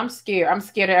 Because I'm scared. I'm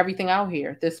scared of everything out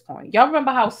here at this point. Y'all remember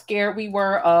how scared we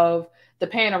were of the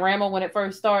panorama when it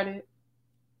first started?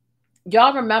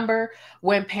 Y'all remember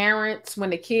when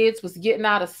the kids was getting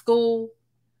out of school,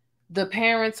 the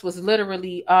parents was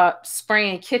literally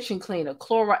spraying kitchen cleaner,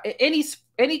 chloride,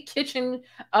 any kitchen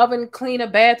oven cleaner,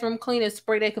 bathroom cleaner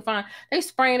spray they could find. They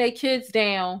spraying their kids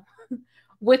down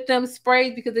with them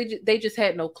sprays because they just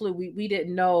had no clue. We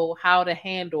didn't know how to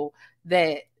handle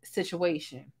that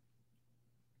situation.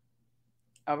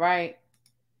 All right.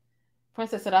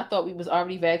 Princess said, I thought we was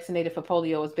already vaccinated for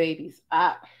polio as babies.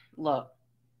 Look,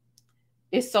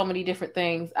 it's so many different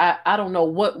things. I don't know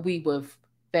what we were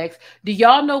vaccinated. Do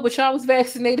y'all know what y'all was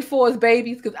vaccinated for as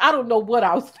babies? Because I don't know what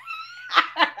I was.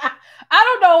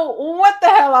 I don't know what the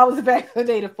hell I was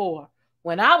vaccinated for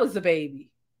when I was a baby.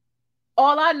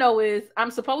 All I know is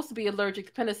I'm supposed to be allergic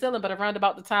to penicillin, but around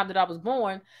about the time that I was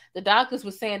born, the doctors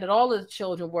were saying that all of the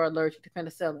children were allergic to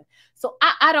penicillin. So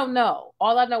I don't know.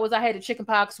 All I know is I had a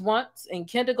chickenpox once in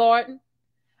kindergarten.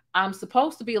 I'm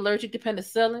supposed to be allergic to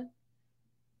penicillin.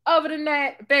 Other than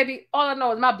that, baby, all I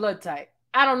know is my blood type.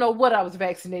 I don't know what I was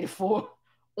vaccinated for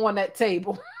on that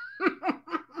table.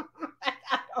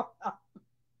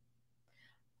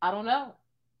 I don't know.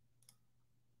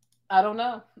 I don't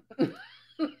know.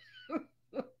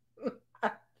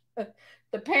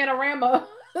 The panorama,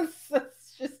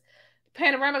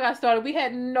 panorama got started. We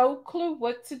had no clue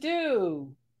what to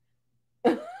do.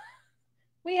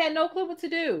 We had no clue what to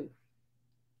do.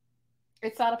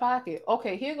 It's out of pocket.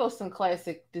 Okay, here goes some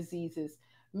classic diseases.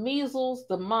 Measles,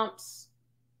 the mumps,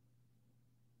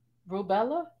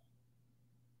 rubella.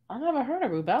 I never heard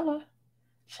of rubella.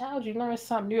 Child, you learn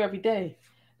something new every day.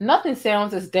 Nothing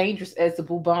sounds as dangerous as the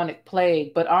bubonic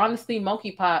plague, but honestly,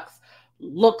 monkeypox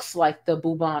looks like the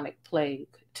bubonic plague,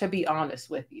 to be honest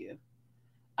with you.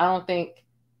 I don't think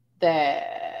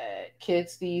that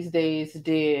kids these days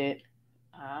did.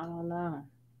 I don't know.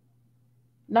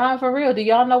 Nah, for real. Do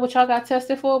y'all know what y'all got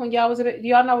tested for when y'all was a baby? Do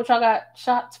y'all know what y'all got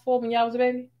shots for when y'all was a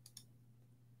baby?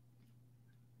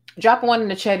 Drop a 1 in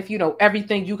the chat if you know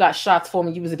everything you got shots for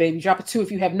when you was a baby. Drop a 2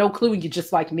 if you have no clue and you're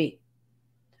just like me.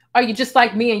 Are you just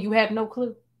like me and you have no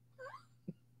clue?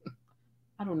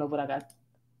 I don't know what I got.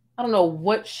 I don't know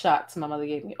what shots my mother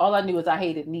gave me. All I knew is I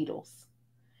hated needles.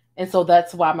 And so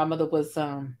that's why my mother was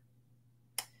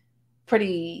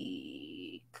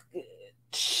pretty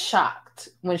shocked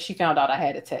when she found out I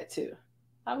had a tattoo.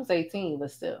 I was 18,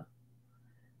 but still.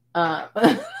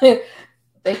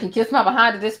 They can kiss my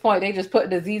behind at this point. They just put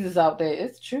diseases out there.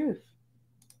 It's truth.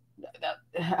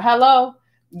 Hello?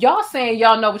 Y'all saying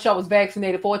y'all know what y'all was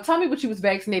vaccinated for. Tell me what you was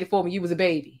vaccinated for when you was a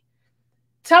baby.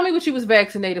 Tell me what you was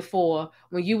vaccinated for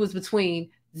when you was between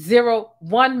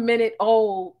 1 minute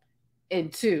old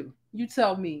and 2. You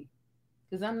tell me.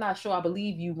 Because I'm not sure I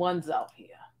believe you ones out here.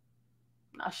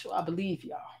 I'm not sure I believe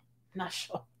y'all. I'm not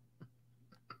sure.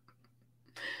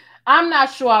 I'm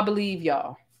not sure I believe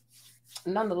y'all.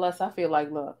 Nonetheless, I feel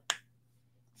like, look,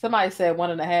 somebody said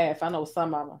 1.5. I know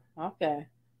some of them. Okay.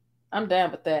 I'm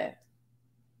down with that.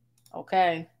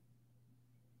 Okay.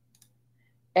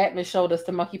 Atman showed us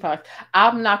the monkeypox.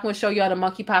 I'm not going to show y'all the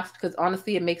monkeypox because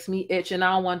honestly, it makes me itch and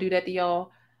I don't want to do that to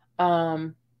y'all.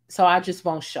 So I just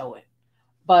won't show it.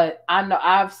 But I know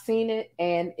I've seen it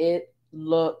and it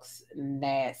looks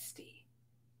nasty.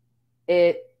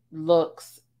 It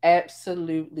looks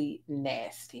absolutely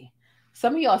nasty.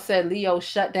 Some of y'all said Leo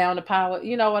shut down the power.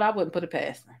 You know what? I wouldn't put it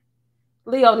past him.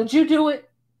 Leo, did you do it?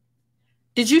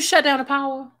 Did you shut down the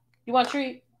power? You want a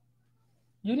treat?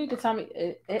 You need to tell me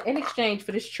in exchange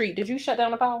for this treat. Did you shut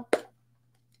down the power?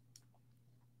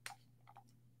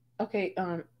 Okay,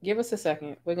 give us a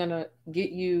second. We're gonna get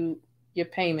you your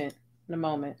payment in a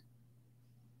moment.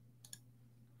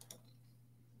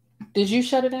 Did you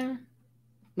shut it down?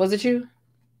 Was it you?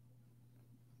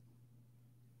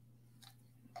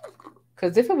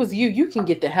 Because if it was you, you can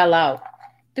get the hell out.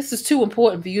 This is too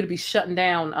important for you to be shutting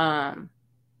down.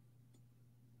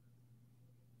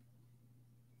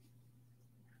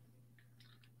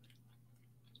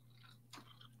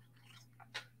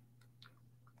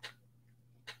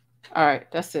 All right,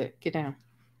 that's it. Get down.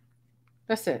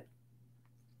 That's it.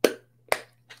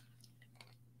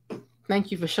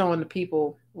 Thank you for showing the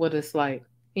people what it's like.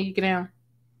 Can you get down?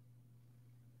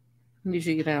 You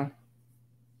should get down.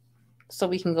 So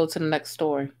we can go to the next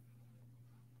story.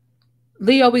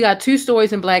 Leo, we got 2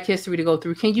 stories in Black history to go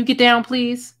through. Can you get down,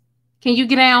 please? Can you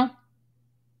get down?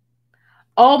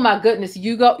 Oh my goodness.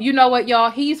 You know what,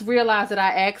 y'all? He's realized that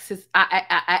I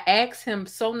asked him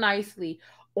so nicely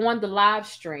on the live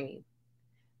stream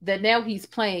that now he's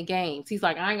playing games. He's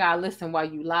like, I ain't gotta listen while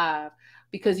you live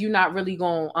because you're not really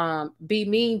gonna be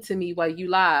mean to me while you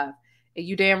live. And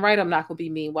you damn right I'm not gonna be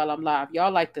mean while I'm live.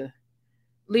 Y'all like to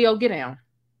Leo, get down.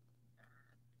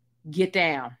 Get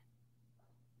down.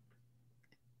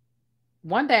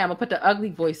 One day I'm gonna put the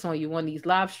ugly voice on you on these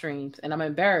live streams and I'm gonna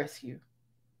embarrass you.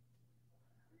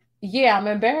 Yeah, I'm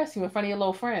gonna embarrass you in front of your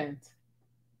little friends.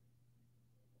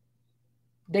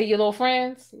 They your little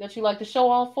friends that you like to show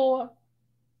off for?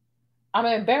 I'm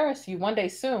going to embarrass you one day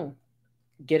soon.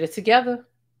 Get it together.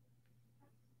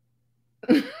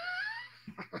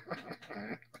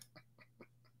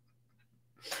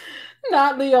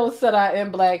 Not Leo said I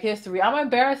in Black history. I'm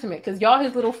embarrassment because y'all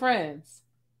his little friends.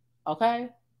 Okay?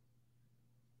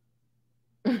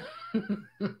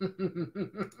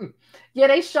 Yeah,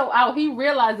 they show out. He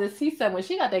realizes, he said when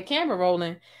she got that camera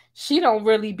rolling, she don't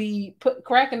really be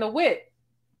cracking the whip.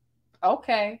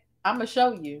 Okay, I'm gonna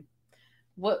show you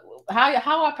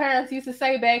how our parents used to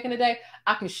say back in the day.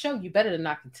 I can show you better than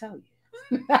I can tell you.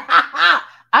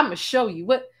 I'm gonna show you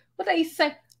what they used to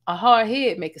say. A hard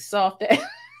head make a soft ass.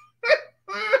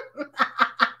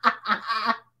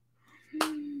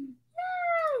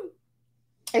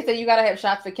 They said you gotta have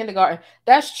shots for kindergarten.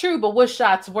 That's true, but what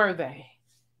shots were they?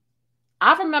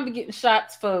 I remember getting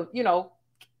shots for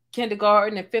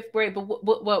kindergarten and 5th grade, but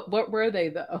what were they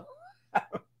though?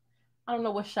 I don't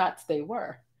know what shots they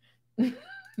were.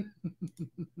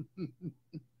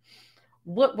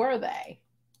 What were they?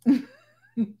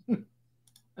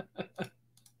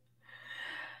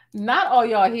 Not all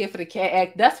y'all here for the cat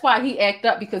act. That's why he act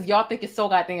up, because y'all think it's so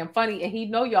goddamn funny, and he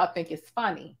know y'all think it's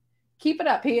funny. Keep it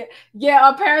up here. Yeah,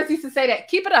 our parents used to say that.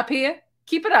 Keep it up here.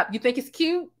 Keep it up. You think it's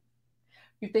cute?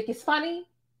 You think it's funny?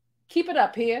 Keep it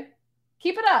up here.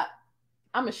 Keep it up.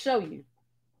 I'm going to show you.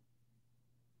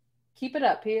 Keep it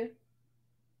up here.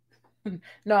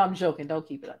 No, I'm joking. Don't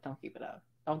keep it up. Don't keep it up.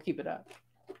 Don't keep it up.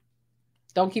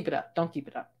 Don't keep it up. Don't keep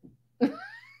it up.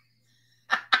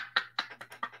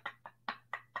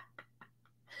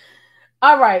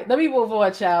 All right, let me move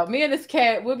on, child. Me and this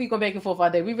cat, we'll be going back and forth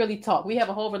all day. We really talk. We have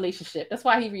a whole relationship. That's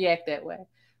why he react that way,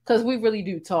 because we really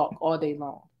do talk all day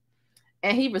long.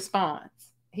 And he responds.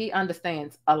 He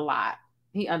understands a lot.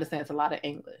 He understands a lot of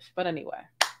English. But anyway.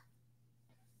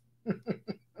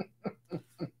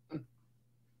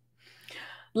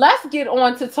 Let's get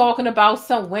on to talking about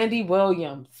some Wendy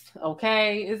Williams.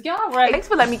 Okay, is y'all right? Thanks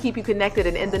for letting me keep you connected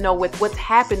and in the know with what's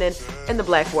happening in the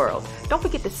Black world. Don't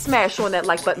forget to smash on that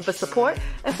like button for support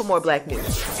and for more Black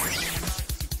news.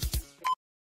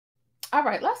 All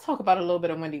right, let's talk about a little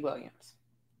bit of Wendy Williams.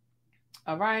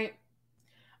 All right.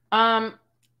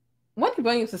 Wendy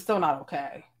Williams is still not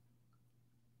okay.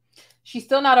 She's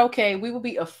still not okay. We would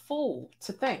be a fool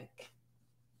to think.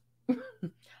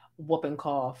 Whooping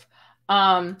cough.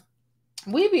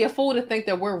 We'd be a fool to think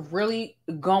that we're really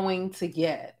going to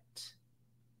get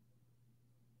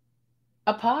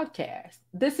a podcast.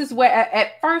 This is where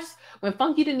at first, when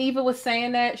Funky Deneva was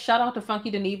saying that, shout out to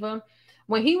Funky Deneva.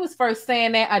 When he was first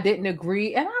saying that, I didn't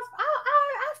agree, and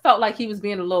I felt like he was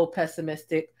being a little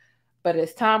pessimistic. But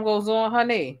as time goes on,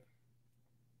 honey,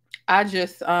 I'm not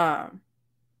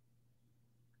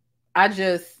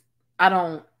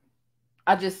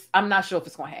sure if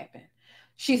it's going to happen.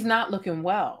 She's not looking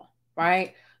well,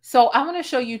 right? So I want to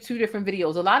show you two different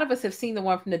videos. A lot of us have seen the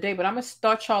one from the day, but I'm going to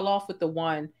start y'all off with the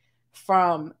one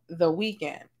from the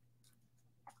weekend.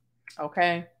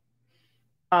 Okay.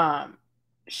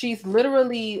 She's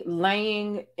literally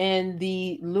laying in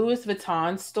the Louis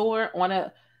Vuitton store on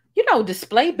a,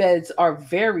 display beds are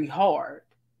very hard.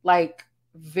 Like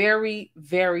very,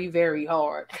 very, very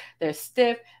hard. They're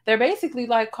stiff. They're basically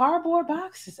like cardboard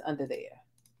boxes under there.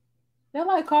 They're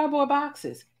like cardboard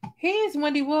boxes. Here's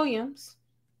Wendy Williams.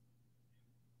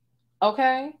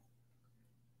 Okay.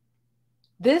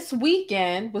 This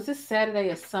weekend, was this Saturday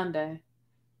or Sunday?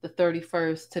 The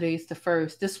 31st. Today's the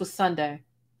 1st. This was Sunday.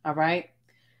 All right.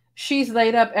 She's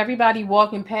laid up. Everybody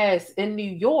walking past in New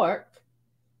York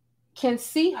can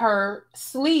see her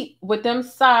sleep with them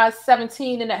size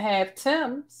 17.5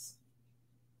 Timbs.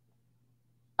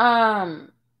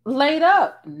 Laid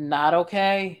up. Not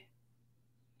okay.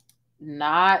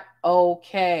 Not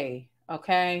okay.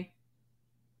 Okay.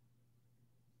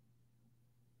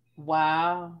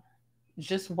 Wow.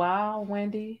 Just wow,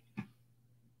 Wendy.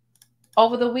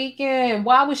 Over the weekend,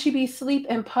 why would she be asleep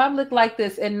in public like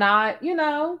this and not,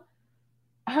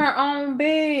 her own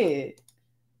bed?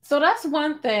 So that's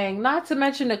one thing, not to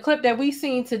mention the clip that we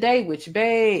seen today, which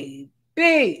baby.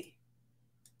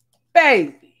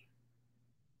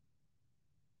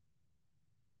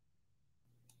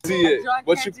 See it.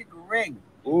 What you ring?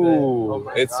 Ooh,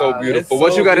 it's so beautiful.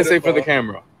 What you got to say for the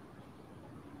camera?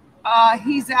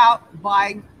 He's out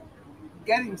buying,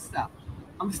 getting stuff.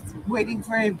 I'm waiting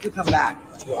for him to come back.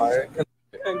 All right.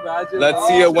 Let's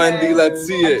see it, Wendy. Let's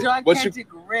see it. What you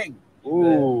ring?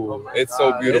 Ooh, it's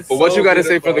so beautiful. What you got to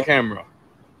say for the camera?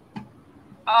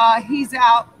 He's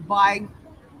out buying,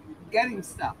 getting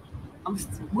stuff. I'm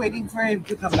waiting for him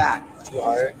to come back.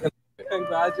 All right.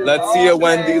 Let's see it,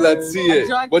 Wendy. Let's see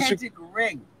it. What you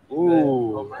ring?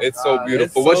 Ooh, it's so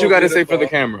beautiful. What you got to say for the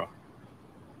camera?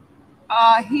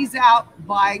 He's out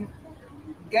buying,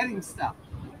 getting stuff.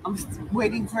 I'm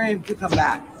waiting for him to come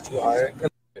back. All right.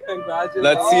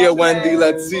 Let's see it, Wendy.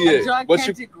 Let's see it. What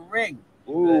you ring?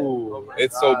 Ooh,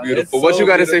 it's so beautiful. What you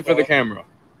got to say for the camera?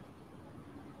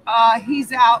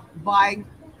 He's out buying,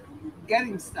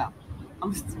 getting stuff.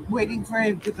 I'm waiting for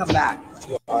him to come back.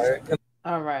 All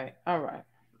right. All right.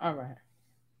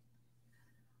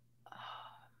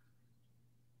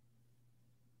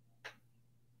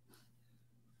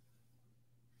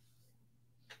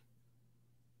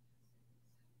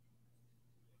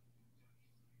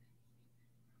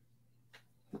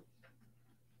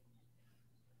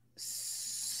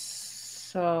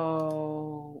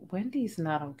 So Wendy's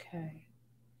not okay.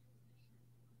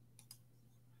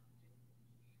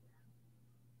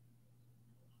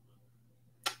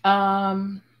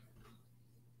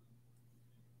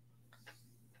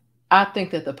 I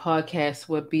think that the podcast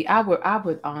would be, I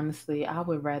would honestly, I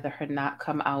would rather her not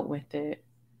come out with it.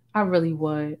 I really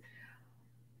would.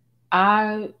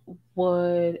 I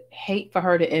would hate for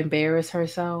her to embarrass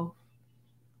herself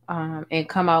and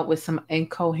come out with some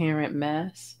incoherent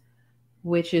mess,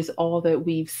 which is all that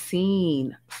we've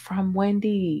seen from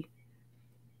Wendy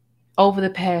over the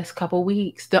past couple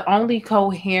weeks. The only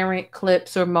coherent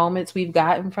clips or moments we've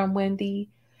gotten from Wendy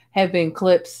have been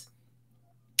clips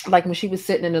like when she was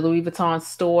sitting in the Louis Vuitton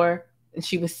store and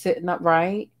she was sitting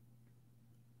upright.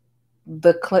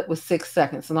 The clip was 6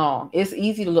 seconds long. It's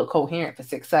easy to look coherent for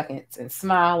 6 seconds and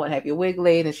smile and have your wig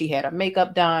laid, and she had her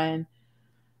makeup done.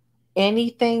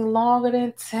 Anything longer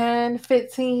than 10,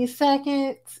 15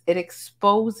 seconds, it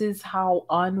exposes how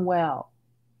unwell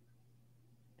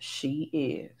she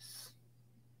is.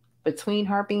 Between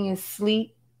her being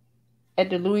asleep at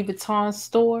the Louis Vuitton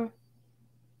store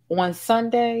on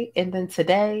Sunday and then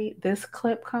today, this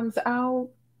clip comes out.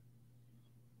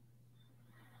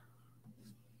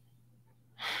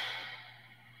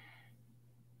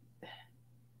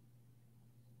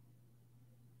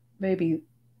 Baby,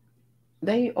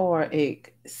 they are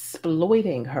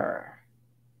exploiting her.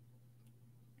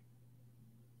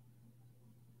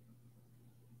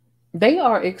 They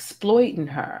are exploiting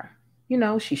her. You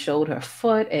know, she showed her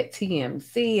foot at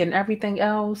TMZ and everything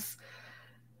else.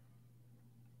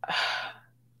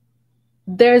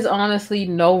 There's honestly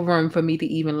no room for me to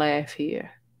even laugh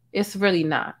here. It's really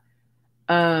not.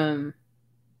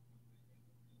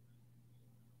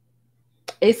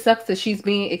 It sucks that she's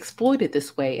being exploited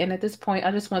this way. And at this point,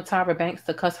 I just want Tyra Banks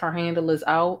to cuss her handlers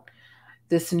out,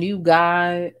 this new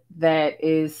guy that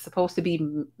is supposed to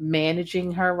be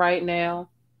managing her right now,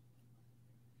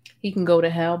 he can go to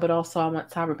hell, but also I want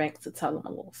Tyra Banks to tell him a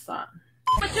little something.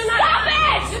 But you're not. Stop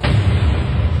it!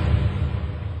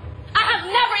 I have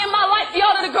never in my life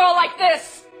yelled at a girl like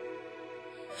this.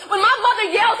 When my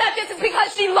mother yells at this, it's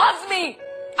because she loves me.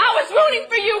 I was rooting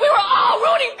for you. We were all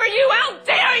rooting for you. How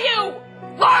dare you?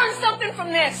 Learn something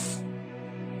from this.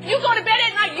 You go to bed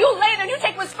at night, you lay there, you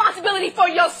take responsibility for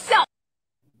yourself.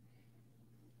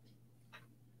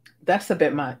 That's a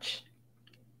bit much.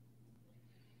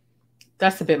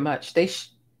 That's a bit much.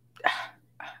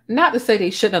 Not to say they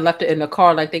shouldn't have left her in the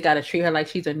car, like they got to treat her like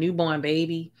she's a newborn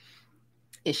baby.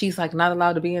 And she's like not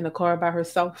allowed to be in the car by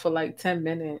herself for like 10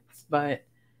 minutes. But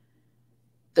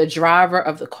the driver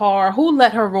of the car, who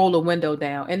let her roll the window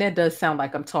down? And that does sound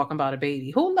like I'm talking about a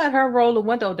baby. Who let her roll the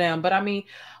window down? But I mean,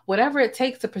 whatever it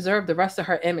takes to preserve the rest of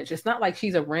her image. It's not like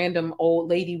she's a random old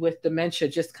lady with dementia,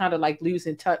 just kind of like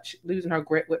losing her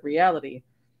grip with reality.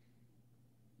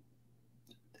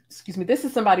 Excuse me. This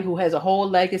is somebody who has a whole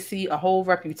legacy, a whole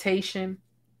reputation,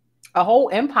 a whole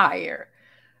empire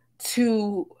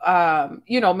to,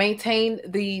 maintain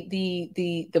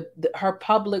her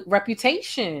public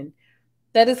reputation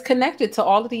that is connected to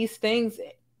all of these things.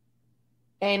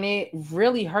 And it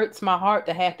really hurts my heart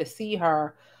to have to see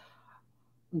her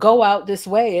go out this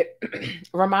way. It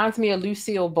reminds me of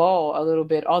Lucille Ball a little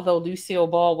bit. Although Lucille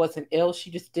Ball wasn't ill, she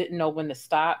just didn't know when to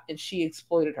stop, and she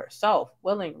exploited herself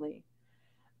willingly.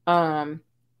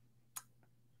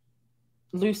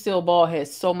 Lucille Ball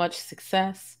has so much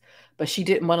success, but she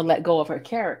didn't want to let go of her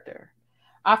character.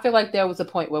 I feel like there was a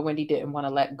point where Wendy didn't want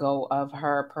to let go of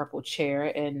her purple chair,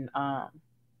 and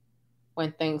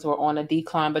when things were on a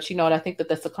decline. But you know what? I think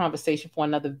that's a conversation for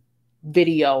another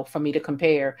video for me to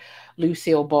compare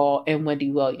Lucille Ball and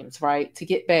Wendy Williams, right? To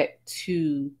get back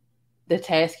to the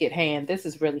task at hand, this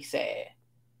is really sad.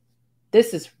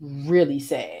 This is really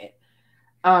sad.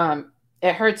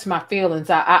 It hurts my feelings.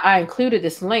 I included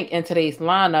this link in today's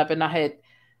lineup, and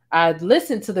I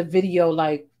listened to the video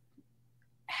like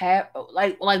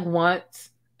once,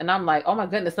 and I'm like, oh my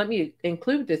goodness, let me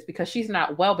include this because she's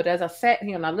not well. But as I sat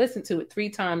here and I listened to it 3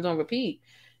 times on repeat,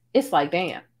 it's like,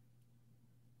 damn.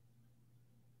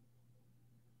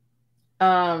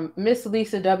 Miss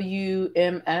Lisa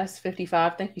WMS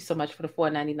 55, thank you so much for the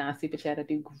 $4.99 super chat. I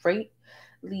do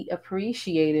greatly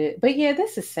appreciate it. But yeah,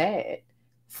 this is sad.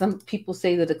 Some people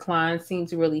say the decline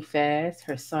seems really fast.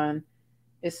 Her son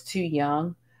is too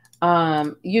young.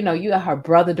 You got her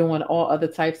brother doing all other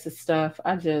types of stuff.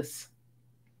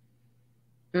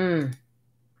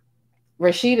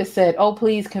 Rashida said, oh,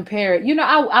 please compare it.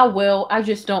 I will. I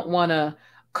just don't want to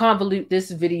convolute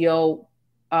this video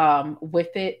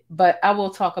with it, but I will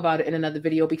talk about it in another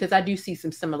video because I do see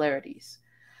some similarities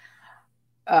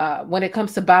when it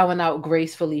comes to bowing out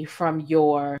gracefully from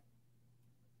your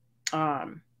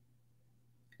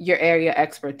area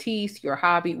expertise, your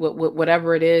hobby,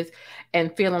 whatever it is,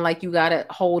 and feeling like you got to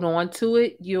hold on to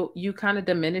it. You kind of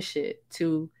diminish it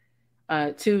to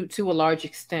a large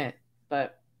extent,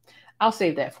 but I'll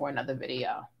save that for another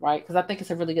video, right? Because I think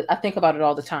it's a really good, I think about it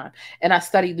all the time, and I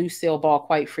study Lucille Ball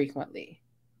quite frequently.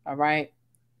 All right.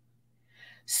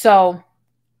 So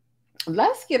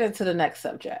let's get into the next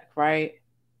subject, right?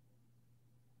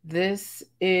 This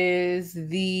is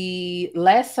the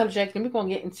last subject, and we're going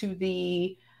to get into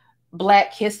the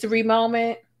Black History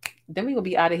moment. Then we're going to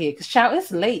be out of here because, child,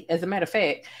 it's late. As a matter of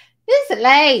fact, it's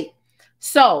late.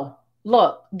 So,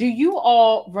 look, do you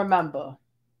all remember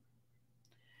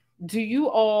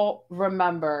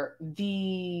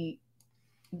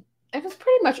it was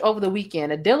pretty much over the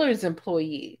weekend, a Dillard's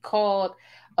employee called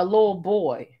a little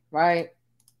boy, right?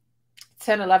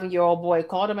 10, 11-year-old boy,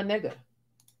 called him a nigger.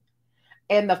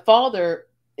 And the father,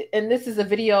 and this is a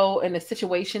video and a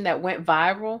situation that went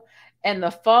viral, and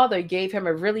the father gave him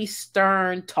a really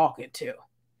stern talking to.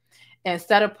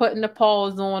 Instead of putting the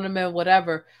paws on him and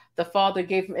whatever, the father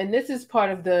gave him, and this is part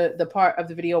of the part of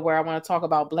the video where I want to talk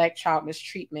about Black child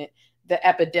mistreatment, the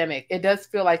epidemic. It does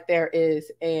feel like there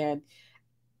is an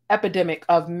epidemic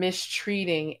of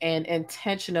mistreating and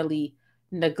intentionally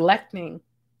neglecting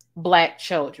Black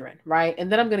children, right? And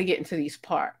then I'm going to get into these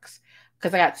parks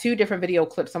because I got 2 different video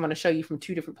clips I'm going to show you from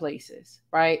 2 different places,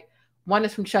 right? One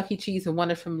is from Chuck E. Cheese and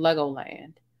one is from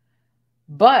Legoland.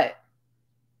 But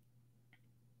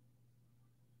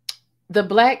the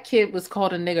Black kid was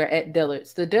called a nigger at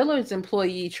Dillard's. The Dillard's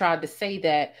employee tried to say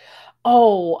that,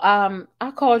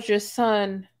 I called your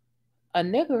son a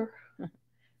nigger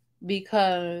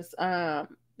because I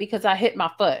hit my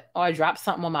foot or I dropped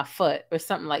something on my foot or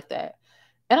something like that.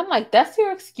 And I'm like, that's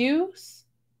your excuse?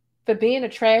 For being a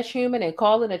trash human and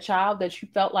calling a child that you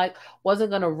felt like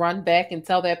wasn't going to run back and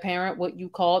tell their parent what you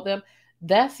called them,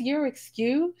 that's your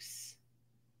excuse?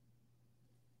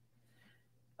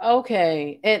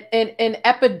 Okay. An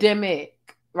epidemic,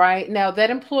 right? Now, that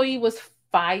employee was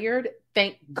fired,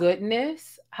 thank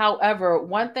goodness. However,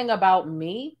 one thing about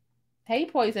me, hey,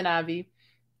 Poison Ivy,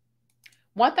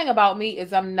 one thing about me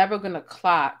is I'm never going to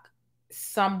clock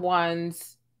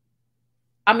someone's,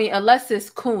 I mean, unless it's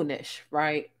coonish,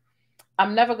 right?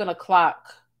 I'm never going to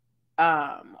clock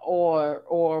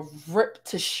or rip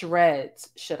to shreds,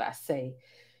 should I say,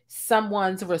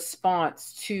 someone's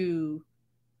response to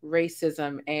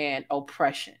racism and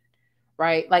oppression,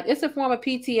 right? Like, it's a form of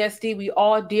PTSD. We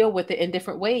all deal with it in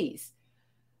different ways.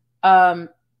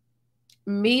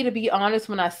 Me, to be honest,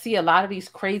 when I see a lot of these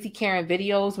crazy Karen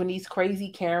videos, when these crazy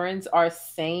Karens are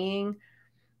saying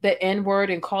the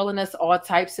N-word and calling us all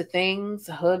types of things,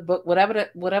 hood book, whatever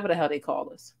the hell they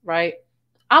call us, right?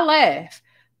 I laugh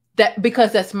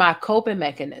because that's my coping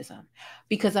mechanism,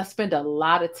 because I spend a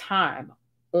lot of time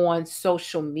on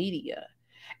social media,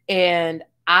 and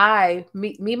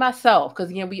me myself,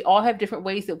 because again, we all have different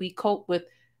ways that we cope with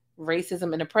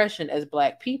racism and oppression as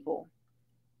Black people.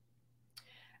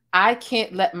 I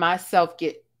can't let myself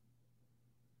get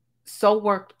so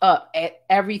worked up at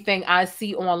everything I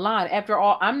see online. After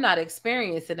all, I'm not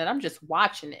experiencing it. I'm just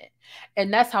watching it.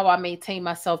 And that's how I maintain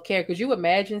my self-care. Could you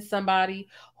imagine somebody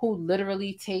who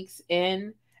literally takes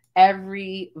in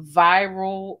every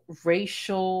viral,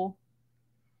 racial,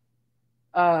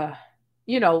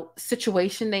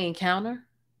 situation they encounter?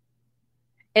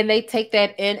 And they take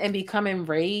that in and become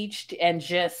enraged and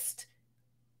just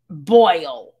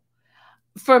boil.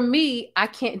 For me, I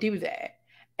can't do that.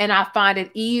 And I find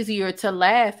it easier to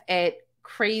laugh at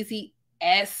crazy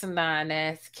asinine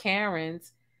ass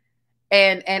Karens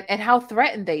and how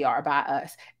threatened they are by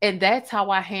us. And that's how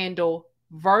I handle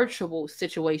virtual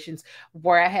situations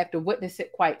where I have to witness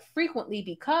it quite frequently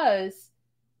because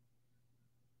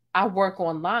I work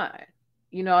online.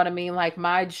 You know what I mean? Like,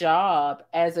 my job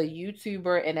as a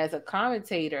YouTuber and as a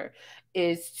commentator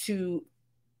is to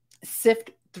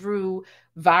sift through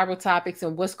viral topics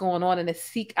and what's going on and to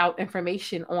seek out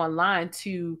information online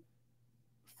to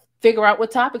figure out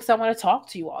what topics I want to talk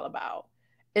to you all about.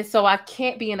 And so I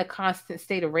can't be in a constant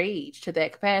state of rage to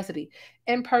that capacity.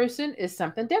 In person is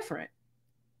something different.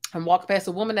 And walk past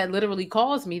a woman that literally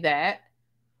calls me that,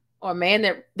 or a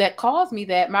man that calls me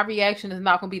that, my reaction is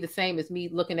not going to be the same as me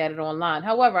looking at it online.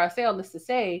 However, I say all this to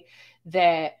say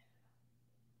that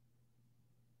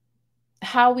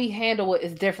how we handle it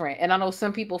is different. And I know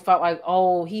some people felt like,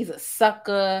 oh, he's a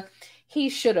sucker. He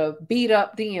should have beat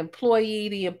up the employee.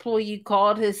 The employee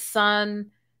called his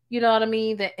son, you know what I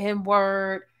mean? The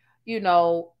N-word,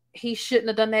 he shouldn't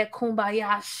have done that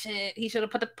kumbaya shit. He should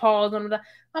have put the pause on him.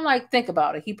 I'm like, think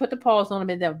about it. He put the pause on him,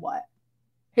 and then what?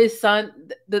 His son,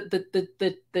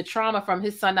 the trauma from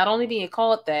his son not only being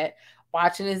called that,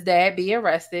 watching his dad be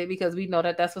arrested, because we know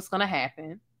that that's what's going to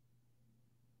happen.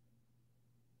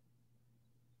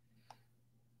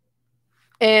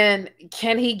 And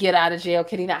can he get out of jail?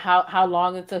 Can he not? How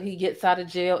long until he gets out of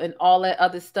jail and all that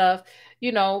other stuff?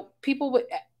 People would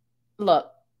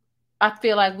look. I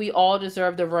feel like we all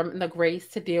deserve the room and the grace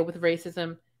to deal with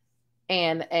racism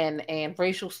and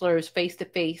racial slurs face to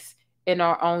face in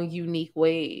our own unique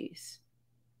ways.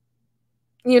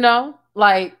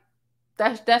 Like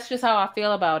that's just how I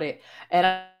feel about it. And I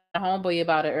had a homeboy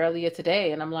about it earlier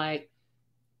today, and I'm like,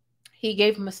 he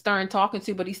gave him a stern talking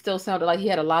to, but he still sounded like he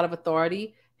had a lot of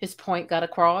authority. His point got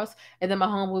across. And then my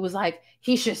homeboy was like,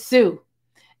 he should sue.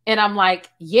 And I'm like,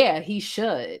 yeah, he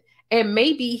should. And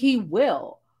maybe he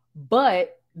will.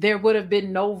 But there would have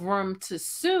been no room to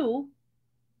sue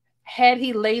had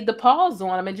he laid the paws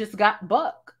on him and just got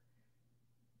buck.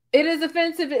 It is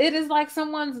offensive. It is like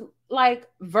someone's like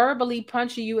verbally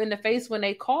punching you in the face when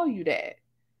they call you that.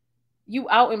 You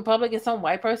out in public and some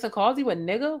white person calls you a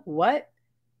nigga? What?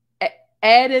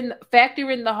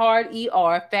 Factor in the hard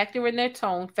ER, factor in their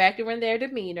tone, factor in their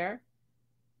demeanor.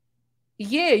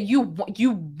 Yeah, you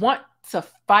want to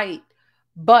fight,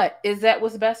 but is that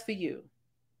what's best for you?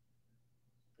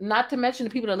 Not to mention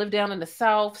the people that live down in the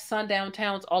South, sundown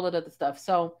towns, all of that other stuff.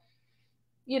 So,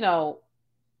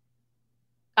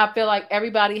 I feel like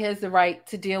everybody has the right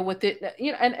to deal with it.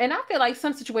 And I feel like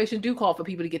some situations do call for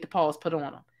people to get the paws put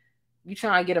on them. You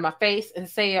try and get in my face and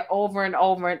say it over and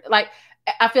over. And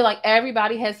I feel like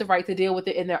everybody has the right to deal with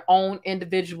it in their own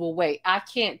individual way. I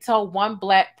can't tell one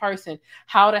Black person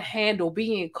how to handle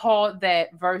being called that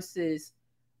versus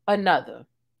another.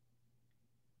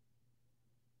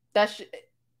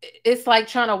 It's like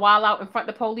trying to wild out in front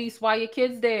of the police while your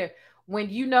kid's there. when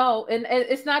you know, and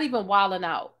it's not even wilding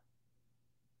out.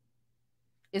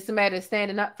 It's a matter of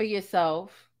standing up for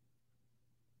yourself.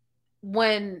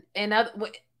 When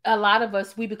a lot of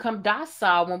us, we become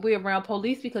docile when we're around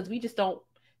police because we just don't,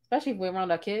 especially if we're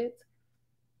around our kids.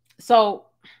 So,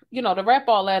 you know, to wrap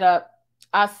all that up,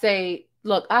 I say,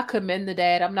 look, I commend the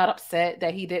dad. I'm not upset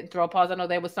that he didn't throw paws. I know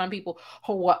there were some people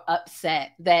who were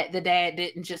upset that the dad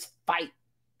didn't just fight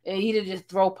and he didn't just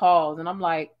throw paws. And I'm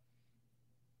like,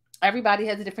 everybody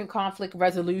has a different conflict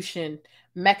resolution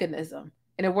mechanism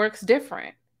and it works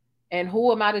different. And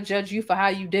who am I to judge you for how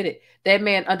you did it? That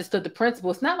man understood the principle.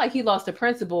 It's not like he lost the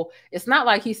principle. It's not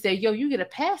like he said, yo, you get a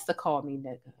pass to call me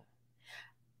nigga.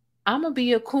 I'm going to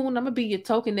be a coon. I'm going to be your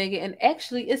token nigga. And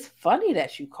actually, it's funny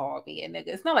that you called me a nigga.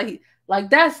 It's not like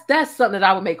that's something that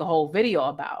I would make a whole video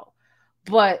about.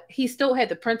 But he still had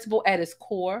the principle at his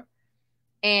core.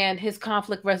 And his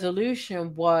conflict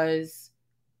resolution was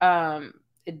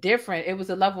different. It was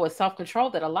a level of self-control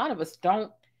that a lot of us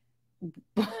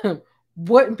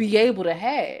wouldn't be able to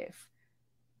have.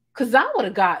 Because I would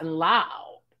have gotten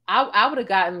loud. I would have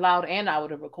gotten loud and I would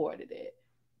have recorded it.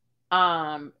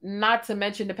 Not to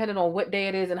mention, depending on what day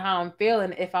it is and how I'm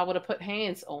feeling, if I would have put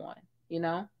hands on, you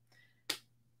know?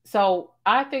 So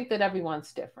I think that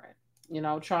everyone's different, you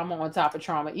know, trauma on top of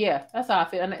trauma. Yeah, that's how I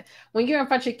feel. And when you're in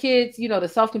front of your kids, you know, the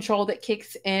self-control that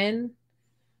kicks in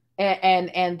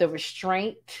and the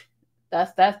restraint,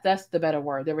 that's the better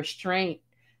word. The restraint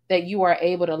that you are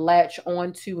able to latch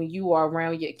onto when you are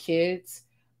around your kids.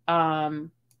 I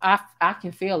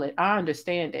can feel it. I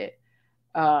understand it.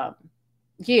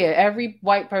 Yeah, every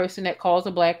white person that calls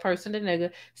a black person a nigga,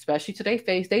 especially to their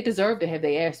face, they deserve to have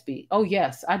their ass beat. Oh,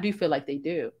 yes, I do feel like they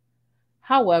do.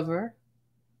 However,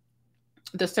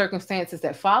 the circumstances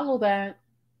that follow that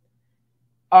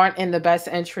aren't in the best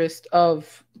interest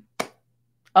of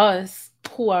us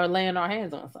who are laying our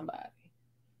hands on somebody.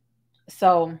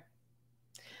 So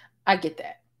I get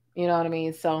that. You know what I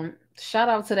mean? So shout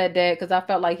out to that dad because I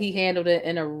felt like he handled it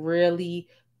in a really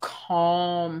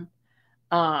calm,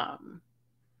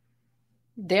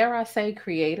 dare I say,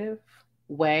 creative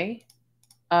way.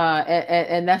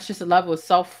 And that's just a level of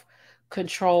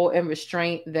self-control and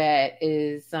restraint that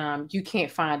is you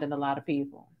can't find in a lot of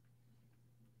people.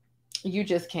 You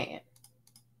just can't.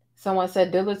 Someone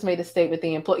said Dillard's made a statement.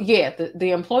 The employee, yeah,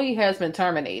 the employee has been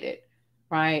terminated,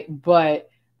 right? But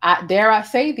dare I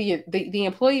say the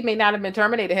employee may not have been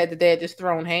terminated had the dad just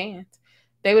thrown hands.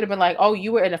 They would have been like, oh,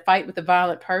 you were in a fight with a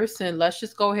violent person. Let's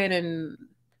just go ahead and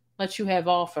let you have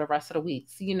off for the rest of the week.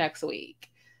 See you next week.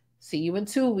 See you in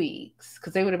 2 weeks.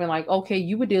 Because they would have been like, okay,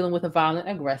 you were dealing with a violent,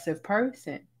 aggressive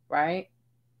person, right?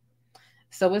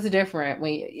 So it's different.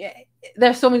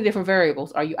 There's so many different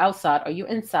variables. Are you outside? Are you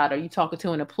inside? Are you talking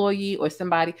to an employee or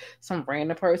somebody, some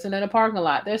random person in a parking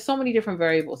lot? There's so many different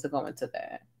variables that go into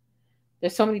that.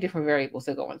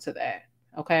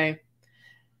 Okay.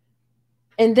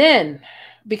 And then,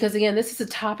 because again, this is a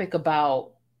topic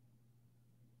about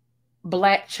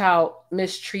Black child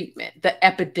mistreatment, the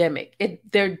epidemic.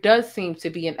 There does seem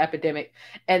to be an epidemic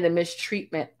and the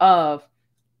mistreatment of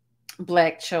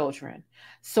Black children.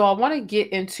 So I want to get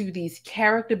into these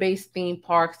character-based theme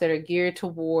parks that are geared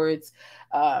towards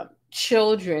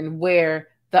children, where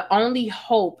the only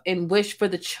hope and wish for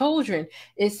the children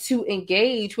is to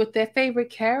engage with their favorite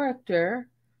character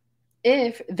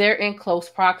if they're in close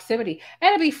proximity.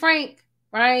 And to be frank,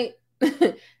 right,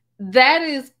 that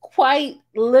is quite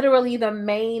literally the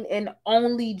main and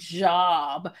only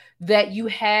job that you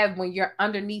have when you're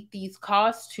underneath these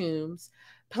costumes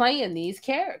playing these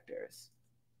characters.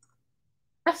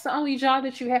 That's the only job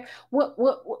that you have. What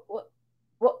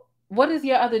is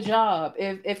your other job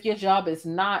if your job is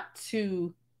not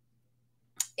to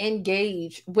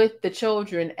engage with the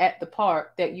children at the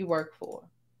park that you work for?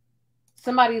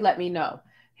 Somebody let me know.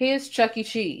 Here's Chuck E.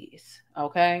 Cheese,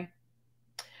 okay?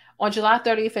 On July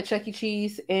 30th at Chuck E.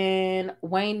 Cheese in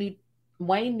Wayne,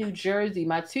 New Jersey,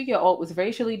 my 2-year-old was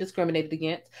racially discriminated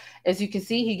against. As you can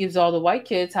see, he gives all the white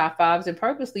kids high fives and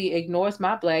purposely ignores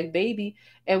my Black baby.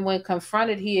 And when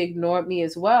confronted, he ignored me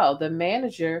as well. The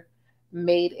manager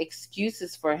made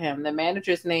excuses for him. The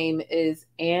manager's name is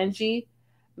Angie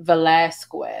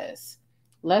Velasquez.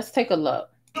 Let's take a look.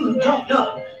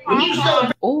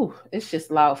 Oh, it's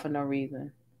just loud for no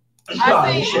reason.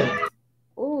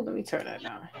 Oh, let me turn that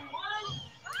down.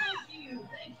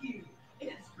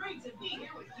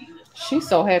 She's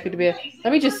so happy to be here.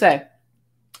 Let me just say,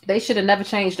 they should have never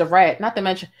changed a rat. Not to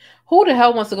mention, who the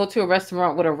hell wants to go to a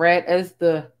restaurant with a rat as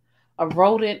a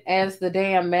rodent as the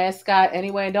damn mascot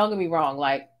anyway? And don't get me wrong,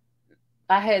 like,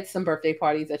 I had some birthday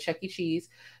parties at Chuck E. Cheese.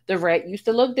 The rat used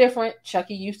to look different.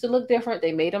 Chucky used to look different.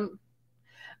 They made him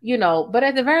you know, but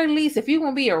at the very least, if you're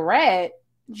going to be a rat,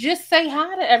 just say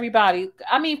hi to everybody.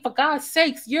 I mean, for God's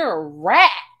sakes, you're a rat.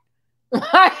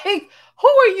 Like, who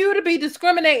are you to be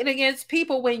discriminating against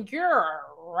people when you're a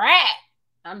rat?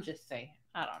 I'm just saying.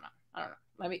 I don't know.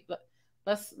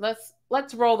 Let's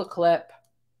roll the clip.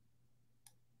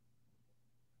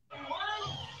 Thank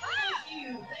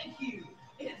you.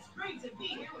 It's great to be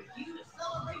here with you to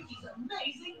celebrate these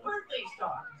amazing birthday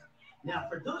stars. Now,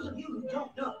 for those of you who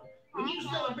don't know, when you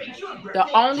celebrate your birthday,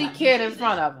 the only kid in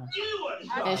front of him,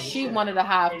 and she wanted a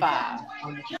high five.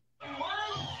 Thank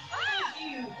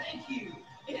you.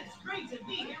 It's great to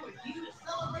be here with you to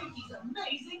celebrate these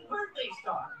amazing birthday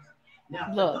stars.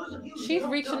 Now, look, she's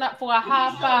reaching up for a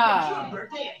high five. Your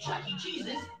birthday at Chuck E.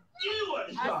 Cheese's, you are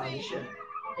the star of the show.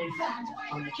 In fact,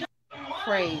 on the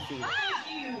crazy.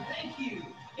 Thank you.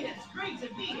 It's great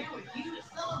to be here with you to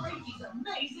celebrate these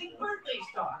amazing birthday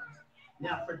stars.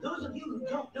 Now, for those of you who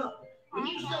don't know, when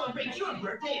you celebrate your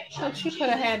birthday at Chuck E. Cheese's, she put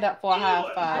her hand up for a high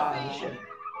five.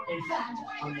 In fact,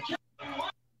 on the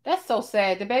that's so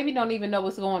sad. The baby don't even know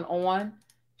what's going on.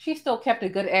 She still kept a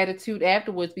good attitude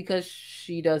afterwards because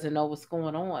she doesn't know what's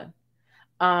going on.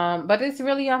 But it's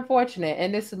really unfortunate,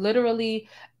 and it's literally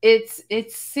it's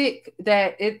sick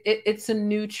that it's a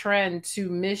new trend to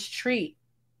mistreat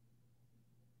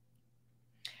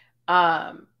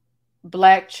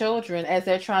Black children as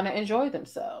they're trying to enjoy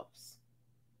themselves.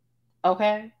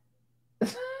 Okay.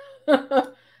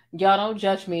 Y'all don't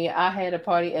judge me. I had a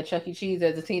party at Chuck E. Cheese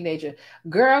as a teenager.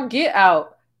 Girl, get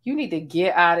out. You need to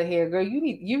get out of here, girl. You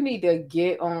need to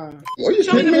get on. What are you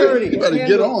kidding me? You better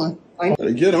get on.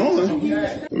 Better get on.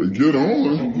 Better get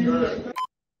on.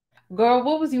 Girl,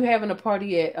 what was you having a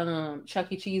party at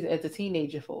Chuck E. Cheese as a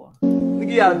teenager for? Nigga,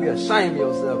 you gotta be ashamed of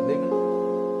yourself,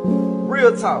 nigga.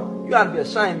 Real talk. You gotta be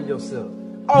ashamed of yourself.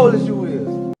 All as you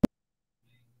is.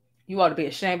 You ought to be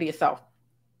ashamed of yourself.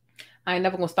 I ain't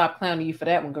never gonna stop clowning you for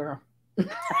that one, girl.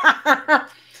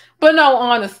 But no,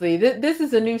 honestly, this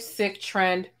is a new sick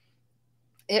trend.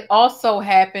 It also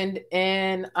happened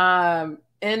in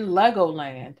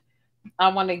Legoland. I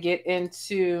want to get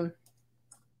into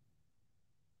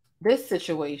this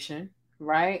situation,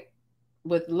 right?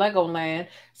 With Legoland. It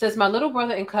says, my little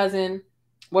brother and cousin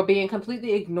were being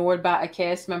completely ignored by a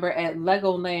cast member at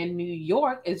Legoland, New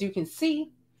York. As you can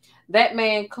see, that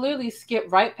man clearly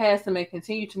skipped right past them and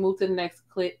continued to move to the next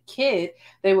kid.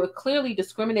 They were clearly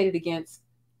discriminated against.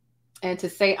 And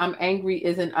to say I'm angry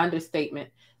is an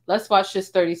understatement. Let's watch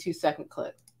this 32-second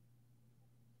clip.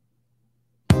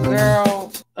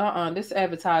 Girl, this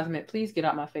advertisement, please get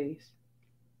out my face.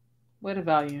 Where the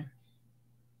volume?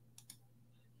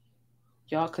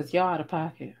 Y'all, because y'all out of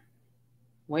pocket.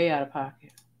 Way out of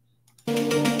pocket.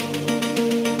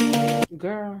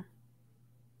 Girl.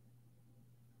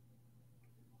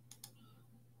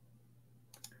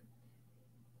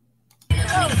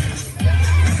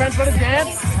 Friends for the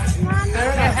dance?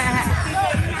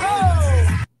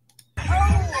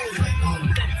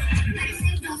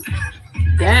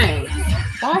 Dang.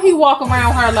 Why he walk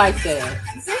around her like that?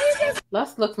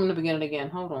 Let's look from the beginning again.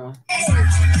 Hold on.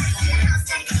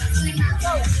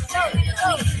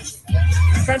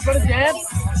 Friends for the dance?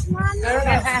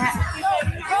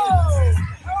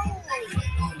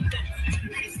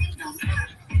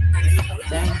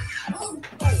 Dang.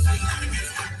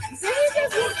 Did he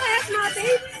just walk past my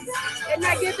baby and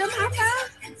not give them high five?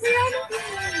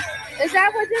 Is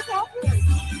that what this happened?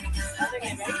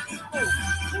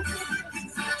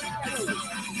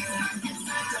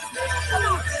 Come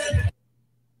on.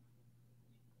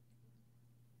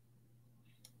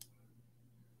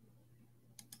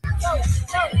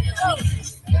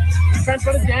 Friends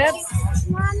for the dance?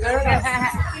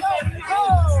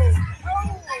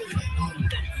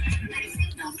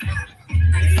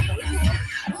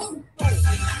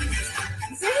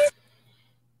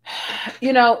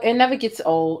 You know, it never gets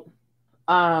old.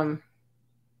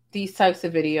 These types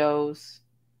of videos,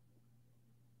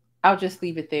 I'll just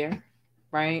leave it there,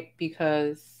 right?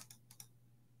 Because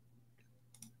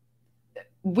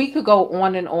we could go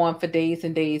on and on for days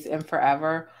and days and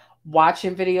forever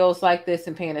watching videos like this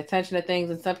and paying attention to things.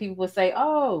 And some people would say,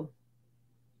 oh,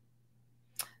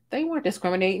 they weren't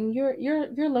discriminating.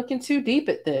 You're looking too deep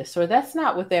at this, or that's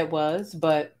not what that was.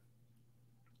 But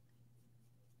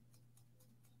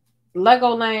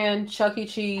Legoland, Chuck E.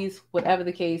 Cheese, whatever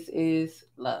the case is,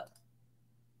 love.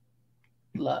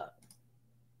 Love.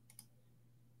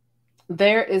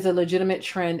 There is a legitimate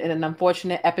trend and an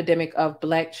unfortunate epidemic of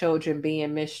Black children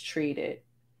being mistreated.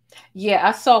 Yeah,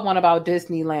 I saw one about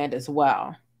Disneyland as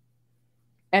well.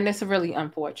 And it's really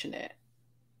unfortunate.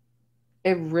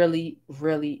 It really,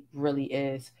 really, really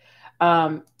is.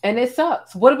 And it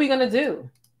sucks. What are we going to do?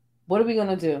 What are we going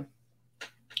to do?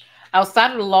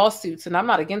 Outside of the lawsuits, and I'm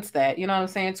not against that. You know what I'm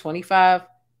saying? $25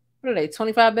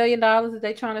 billion that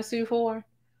they trying to sue for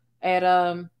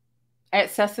at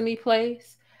Sesame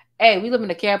Place. Hey, we live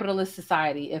in a capitalist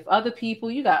society. If other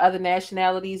people, you got other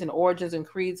nationalities and origins and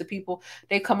creeds of people,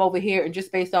 they come over here and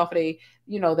just based off of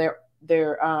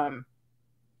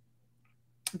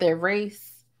their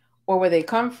race or where they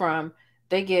come from,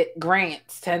 they get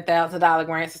grants, $10,000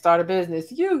 grants to start a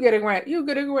business. You get a grant. You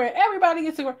get a grant. Everybody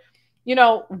gets a grant. You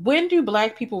know, when do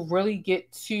Black people really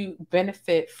get to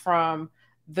benefit from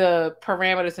the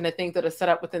parameters and the things that are set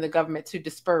up within the government to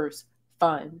disperse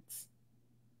funds?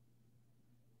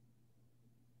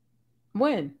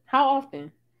 When? How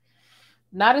often?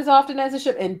 Not as often as it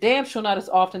should, and damn sure not as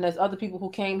often as other people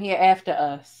who came here after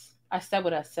us. I said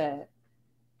what I said.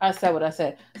 I said what I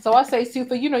said. So I say,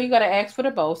 Sufa, you know, you got to ask for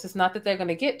the most. It's not that they're going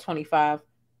to get $25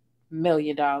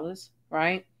 million,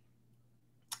 right?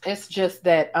 It's just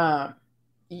that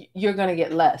you're going to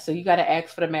get less. So you got to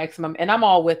ask for the maximum. And I'm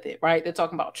all with it, right? They're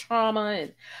talking about trauma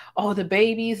and, oh, the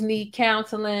babies need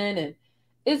counseling. And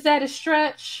is that a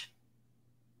stretch?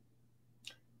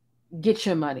 Get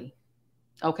your money.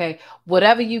 Okay.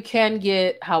 Whatever you can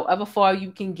get, however far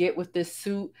you can get with this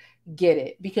suit, get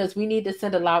it. Because we need to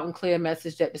send a loud and clear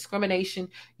message that discrimination,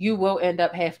 you will end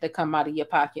up having to come out of your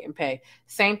pocket and pay.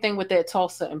 Same thing with that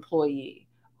Tulsa employee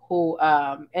who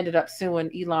ended up suing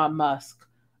Elon Musk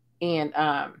and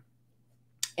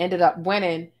ended up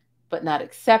winning, but not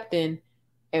accepting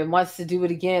and wants to do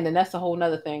it again. And that's a whole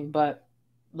nother thing. But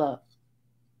look,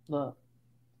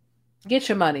 get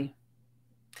your money.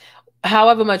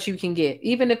 However much you can get,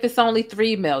 even if it's only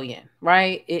 $3 million,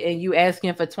 right? And you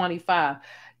asking for 25,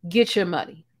 get your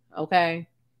money. Okay.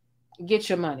 Get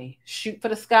your money. Shoot for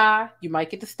the sky. You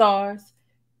might get the stars.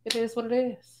 It is what it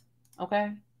is.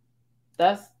 Okay.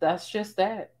 That's just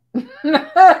that.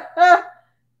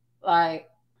 Like,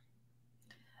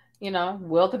 you know,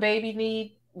 will the baby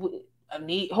need,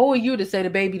 who are you to say the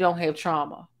baby don't have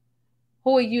trauma?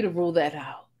 Who are you to rule that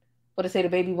out? Or to say the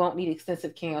baby won't need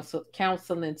extensive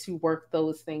counseling to work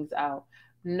those things out?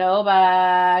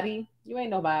 Nobody. You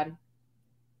ain't nobody.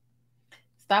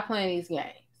 Stop playing these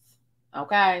games.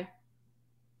 Okay?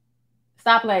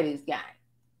 Stop playing these games.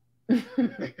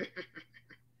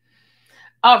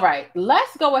 All right.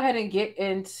 Let's go ahead and get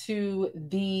into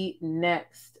the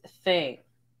next thing.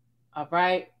 All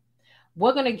right.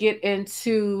 We're going to get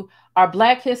into our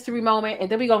Black History moment,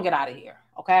 and then we're going to get out of here.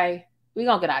 Okay? We're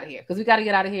going to get out of here because we got to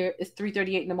get out of here. It's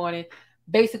 3:38 in the morning,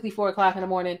 basically 4 o'clock in the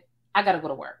morning. I got to go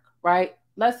to work, right?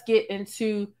 Let's get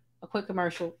into a quick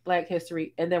commercial, Black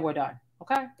History, and then we're done.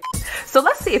 Okay? So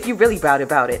let's see if you're really proud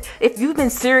about it. If you've been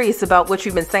serious about what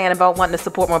you've been saying about wanting to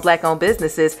support more Black-owned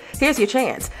businesses, here's your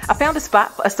chance. I found a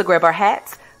spot for us to grab our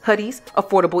hats, hoodies,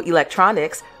 affordable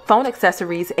electronics, phone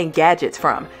accessories, and gadgets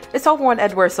from. It's over on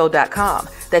edwersow.com.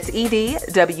 That's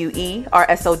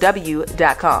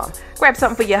EDWERSOW.com. Grab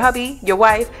something for your hubby, your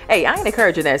wife. Hey, I ain't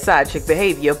encouraging that side chick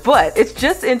behavior, but it's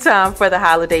just in time for the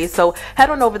holidays. So head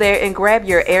on over there and grab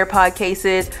your AirPod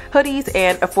cases, hoodies,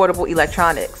 and affordable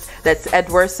electronics. That's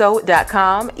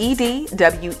edwersow.com,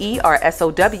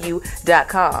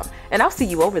 EDWERSOW.com. And I'll see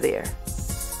you over there.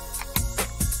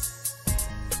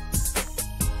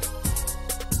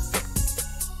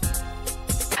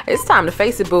 It's time to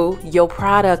face it, boo. Your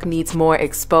product needs more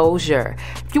exposure.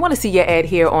 If you want to see your ad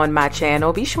here on my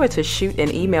channel, be sure to shoot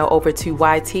an email over to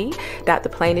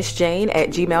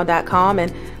yt.theplainestjane@gmail.com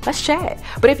and let's chat.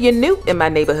 But if you're new in my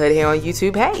neighborhood here on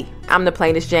YouTube, hey, I'm the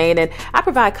Plainest Jane, and I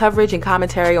provide coverage and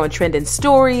commentary on trending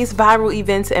stories, viral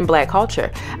events, and Black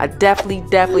culture. I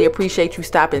definitely appreciate you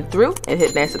stopping through and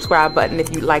hitting that subscribe button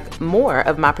if you like more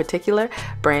of my particular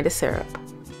brand of syrup.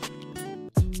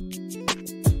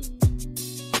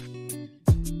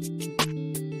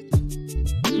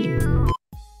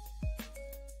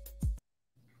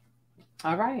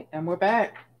 All right, and we're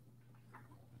back.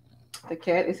 The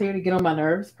cat is here to get on my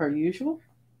nerves, per usual.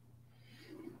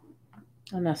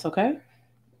 And that's okay.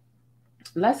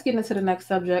 Let's get into the next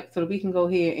subject so that we can go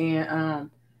here and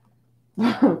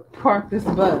park this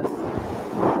bus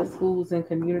to schools and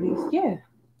communities. Yeah.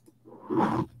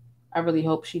 I really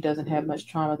hope she doesn't have much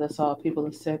trauma. That's all. People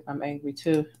are sick. I'm angry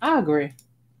too. I agree.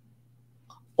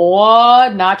 Or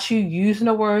not you using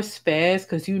the word spaz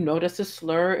because you know that's a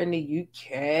slur in the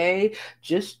UK.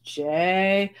 Just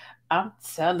Jay. I'm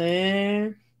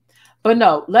telling. But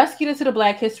no, let's get into the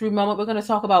Black History moment. We're going to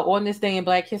talk about on this day in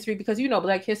Black History because, you know,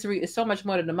 Black History is so much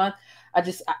more than a month. I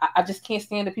just can't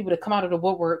stand the people that come out of the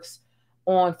woodworks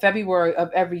on February of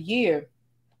every year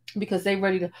because they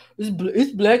ready to,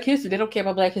 it's Black History. They don't care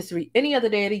about Black History any other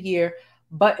day of the year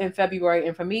but in February.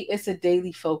 And for me, it's a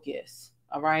daily focus.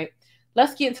 All right.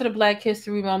 Let's get into the Black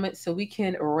History moment so we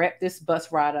can wrap this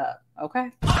bus ride up.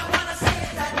 Okay.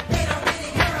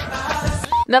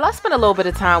 Now let's spend a little bit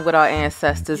of time with our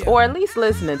ancestors, or at least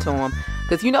listening to them.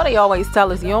 Because you know they always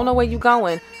tell us you don't know where you're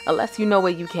going unless you know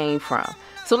where you came from.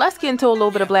 So let's get into a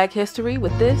little bit of Black history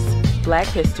with this Black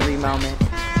History moment.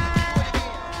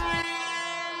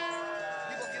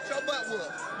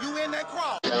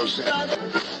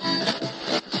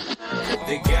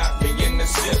 They got me in the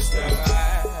system.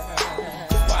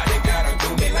 Why they gotta do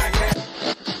me like that?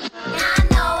 I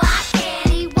know I can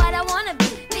be what I wanna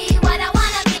be what I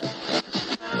wanna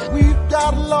be. We've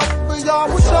got love for y'all,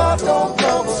 which I don't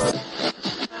cover.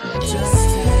 Just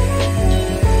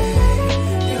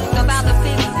about the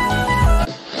feeling.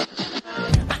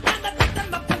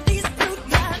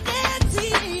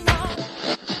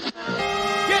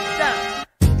 get down.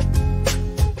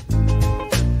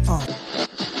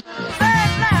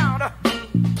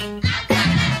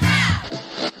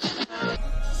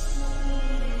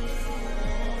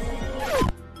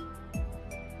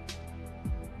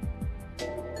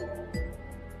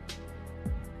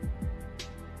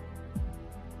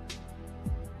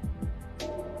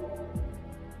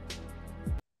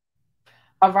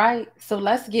 All right, so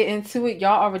let's get into it.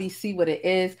 Y'all already see what it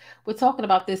is. We're talking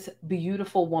about this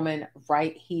beautiful woman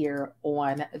right here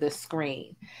on the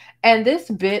screen. And this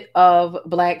bit of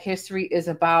Black history is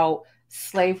about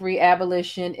slavery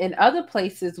abolition in other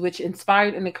places, which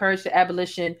inspired and encouraged the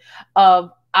abolition of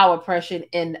our oppression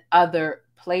in other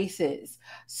places.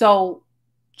 So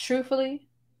truthfully,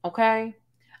 okay,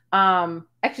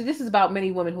 actually, this is about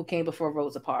many women who came before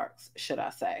Rosa Parks, should I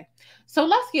say. So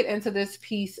let's get into this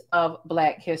piece of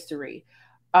Black history.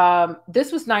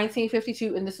 This was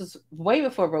 1952, and this was way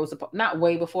before Rosa Parks, not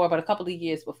way before, but a couple of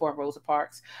years before Rosa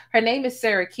Parks. Her name is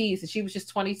Sarah Keys, and she was just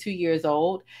 22 years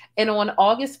old. And on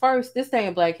August 1st, this day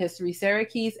in Black history, Sarah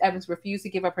Keys Evans refused to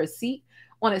give up her seat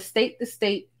on a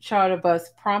state-to-state charter bus,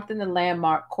 prompting the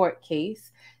landmark court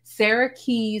case, Sarah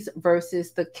Keys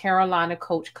versus the Carolina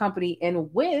Coach Company, in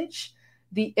which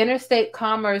the Interstate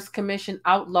Commerce Commission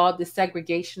outlawed the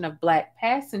segregation of Black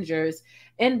passengers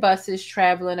in buses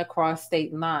traveling across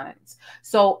state lines.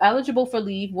 So eligible for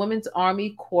leave, Women's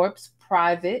Army Corps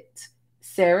Private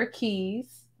Sarah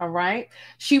Keys, all right,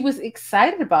 she was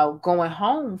excited about going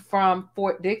home from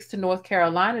Fort Dix to North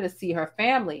Carolina to see her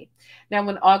family. Now,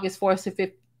 when August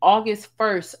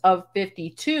 1st of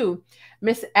 52,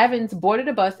 Miss Evans boarded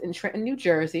a bus in Trenton, New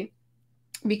Jersey.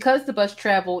 Because the bus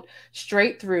traveled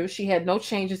straight through, she had no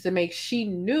changes to make. She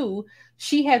knew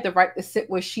she had the right to sit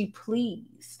where she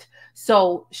pleased.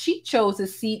 So she chose a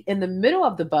seat in the middle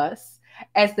of the bus,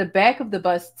 as the back of the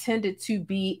bus tended to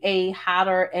be a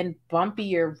hotter and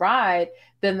bumpier ride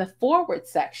than the forward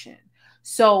section.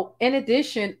 So in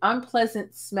addition,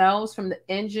 unpleasant smells from the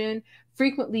engine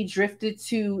frequently drifted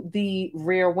to the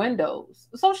rear windows.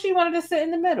 So she wanted to sit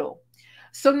in the middle.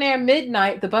 So near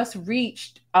midnight, the bus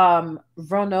reached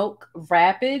Roanoke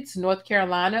Rapids, North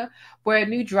Carolina, where a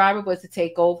new driver was to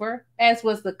take over. As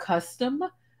was the custom,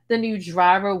 the new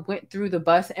driver went through the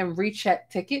bus and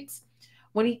rechecked tickets.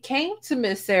 When he came to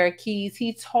Miss Sarah Keys,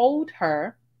 he told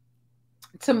her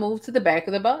to move to the back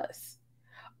of the bus.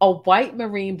 A white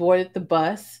Marine boarded the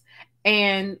bus,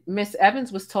 and Miss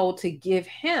Evans was told to give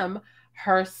him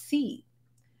her seat.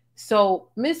 So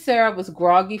Miss Sarah was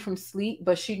groggy from sleep,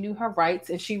 but she knew her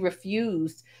rights and she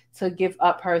refused to give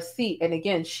up her seat. And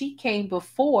again, she came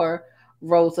before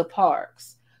Rosa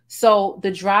Parks. So the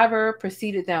driver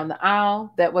proceeded down the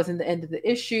aisle. That wasn't the end of the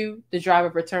issue. The driver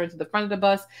returned to the front of the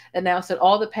bus, announced that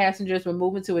all the passengers were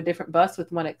moving to a different bus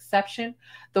with one exception.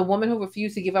 The woman who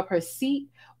refused to give up her seat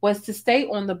was to stay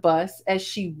on the bus as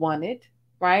she wanted,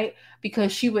 right?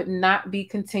 Because she would not be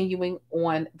continuing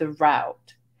on the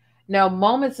route. Now,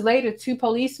 moments later, two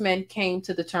policemen came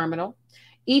to the terminal.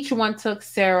 Each one took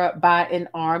Sarah by an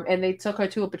arm, and they took her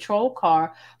to a patrol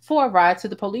car for a ride to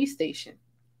the police station.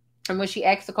 And when she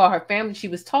asked to call her family, she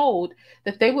was told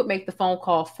that they would make the phone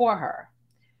call for her.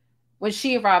 When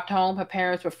she arrived home, her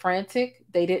parents were frantic.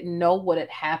 They didn't know what had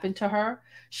happened to her.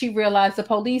 She realized the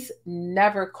police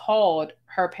never called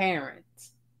her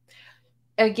parents.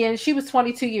 Again, she was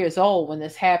 22 years old when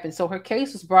this happened, so her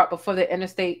case was brought before the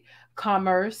Interstate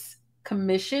Commerce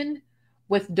Commission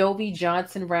with Dovie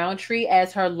Johnson Roundtree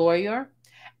as her lawyer.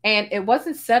 And it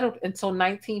wasn't settled until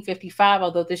 1955,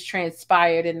 although this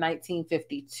transpired in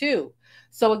 1952.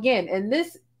 So again, in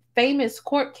this famous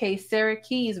court case, Sarah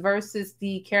Keys versus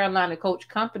the Carolina Coach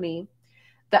Company,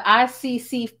 the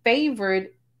ICC favored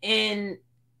in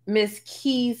Ms.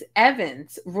 Keys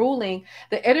Evans, ruling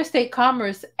the Interstate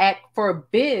Commerce Act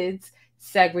forbids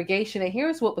segregation. And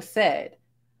here's what was said.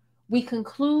 We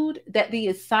conclude that the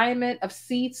assignment of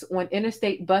seats on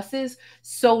interstate buses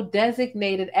so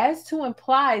designated as to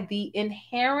imply the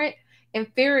inherent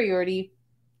inferiority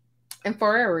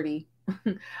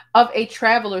of a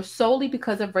traveler solely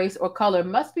because of race or color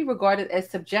must be regarded as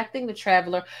subjecting the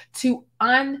traveler to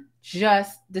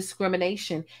unjust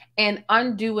discrimination and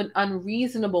undue and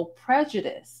unreasonable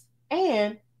prejudice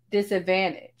and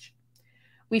disadvantage.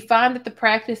 We find that the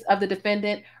practice of the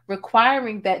defendant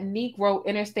requiring that Negro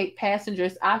interstate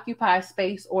passengers occupy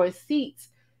space or seats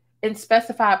in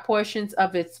specified portions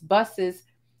of its buses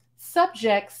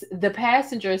subjects the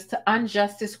passengers to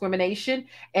unjust discrimination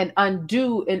and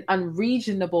undue and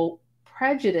unreasonable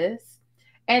prejudice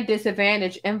and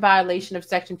disadvantage in violation of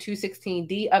Section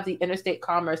 216D of the Interstate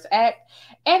Commerce Act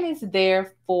and is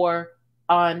therefore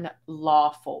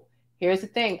unlawful. Here's the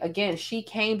thing. Again, she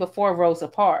came before Rosa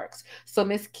Parks. So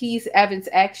Ms. Keys Evans'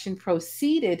 action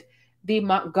preceded the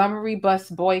Montgomery bus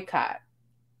boycott.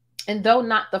 And though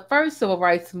not the first civil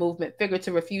rights movement figure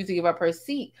to refuse to give up her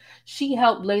seat, she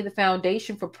helped lay the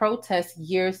foundation for protests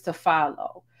years to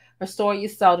follow. Her story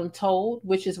is seldom told,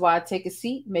 which is why Take a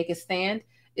Seat, Make a Stand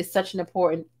is such an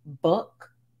important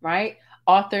book, right?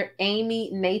 Author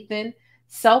Amy Nathan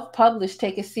self-published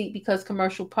Take a Seat because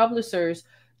commercial publishers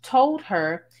told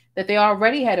her that they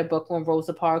already had a book on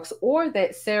Rosa Parks or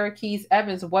that Sarah Keys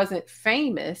Evans wasn't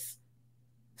famous,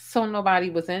 so nobody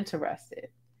was interested.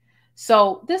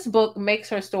 So this book makes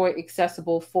her story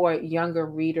accessible for younger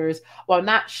readers while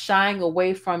not shying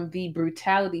away from the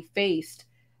brutality faced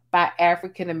by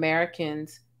African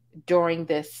Americans during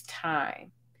this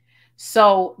time.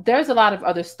 So there's a lot of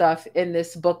other stuff in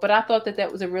this book, but I thought that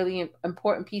that was a really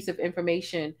important piece of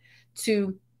information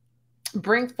to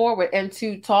bring forward and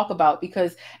to talk about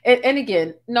because, and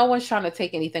again, no one's trying to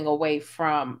take anything away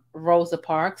from Rosa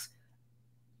Parks.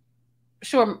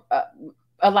 Sure,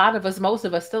 a lot of us, most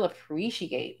of us still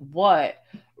appreciate what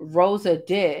Rosa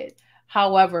did.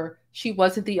 However, she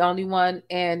wasn't the only one,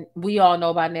 and we all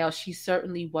know by now she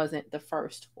certainly wasn't the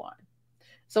first one.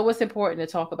 So it's important to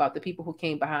talk about the people who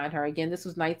came behind her. Again, this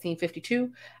was 1952.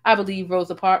 I believe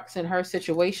Rosa Parks and her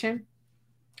situation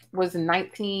was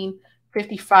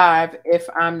 1955, if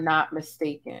I'm not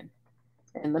mistaken.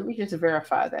 And let me just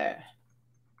verify that.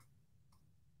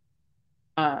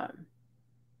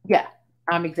 Yeah,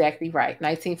 I'm exactly right.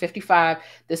 1955,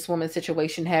 this woman's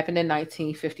situation happened in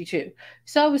 1952.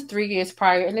 So it was 3 years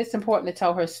prior, and it's important to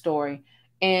tell her story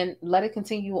and let it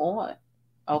continue on,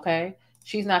 okay?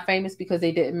 She's not famous because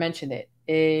they didn't mention it.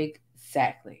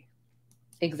 Exactly.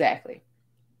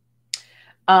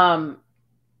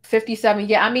 57,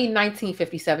 yeah, I mean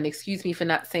 1957. Excuse me for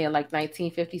not saying like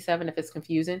 1957 if it's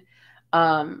confusing.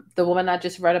 The woman I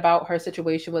just read about, her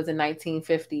situation was in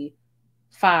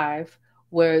 1955,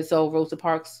 whereas Rosa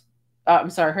Parks,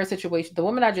 her situation, the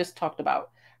woman I just talked about,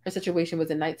 her situation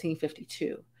was in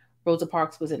 1952. Rosa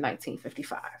Parks was in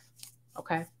 1955.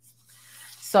 Okay.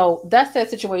 So that's that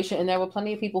situation. And there were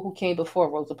plenty of people who came before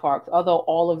Rosa Parks, although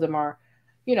all of them are,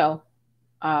 you know,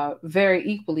 very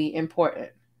equally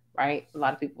important, right? A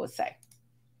lot of people would say.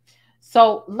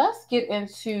 So let's get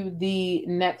into the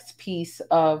next piece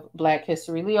of Black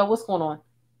history. Leo, what's going on?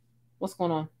 What's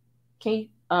going on? Can you,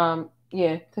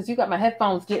 yeah, because you got my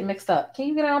headphones getting mixed up. Can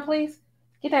you get down, please?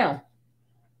 Get down.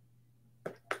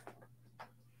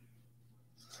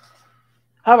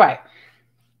 All right.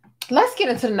 Let's get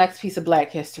into the next piece of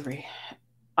Black history.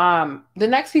 The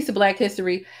next piece of Black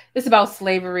history is about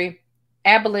slavery,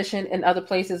 abolition in other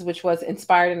places, which was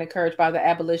inspired and encouraged by the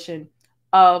abolition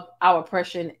of our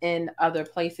oppression in other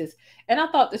places. And I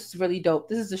thought this is really dope.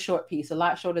 This is a short piece, a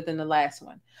lot shorter than the last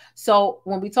one. So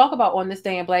when we talk about On This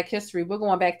Day in Black History, we're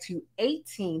going back to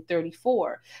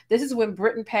 1834. This is when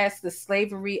Britain passed the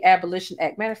Slavery Abolition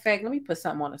Act. Matter of fact, let me put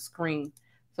something on the screen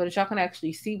so that y'all can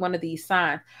actually see one of these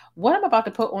signs. What I'm about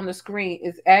to put on the screen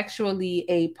is actually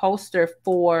a poster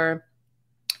for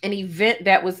an event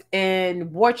that was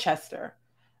in Worcester,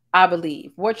 I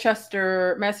believe,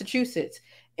 Worcester, Massachusetts,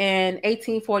 in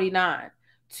 1849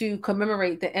 to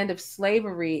commemorate the end of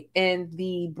slavery in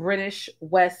the British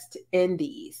West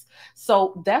Indies.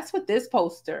 So that's what this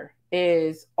poster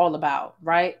is all about,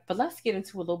 right? But let's get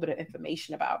into a little bit of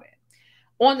information about it.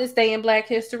 On this day in Black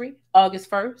history, August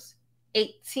 1st,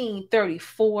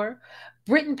 1834,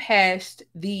 Britain passed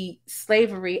the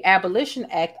Slavery Abolition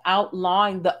Act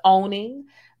outlawing the owning,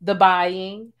 the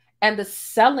buying, and the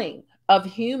selling of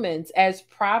humans as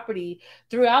property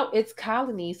throughout its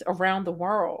colonies around the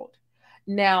world.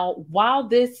 Now, while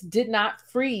this did not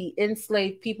free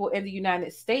enslaved people in the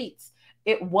United States,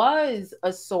 it was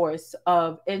a source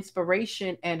of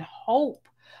inspiration and hope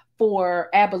for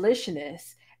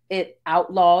abolitionists, it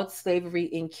outlawed slavery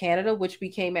in Canada, which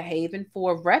became a haven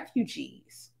for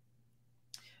refugees.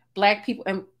 Black people,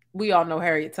 and we all know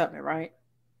Harriet Tubman, right?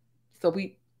 So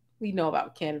we know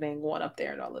about Canada and going up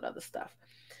there and all that other stuff.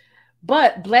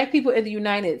 But Black people in the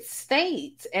United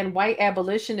States and white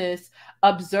abolitionists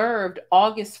observed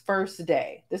August 1st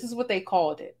Day. This is what they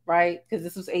called it, right? Because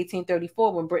this was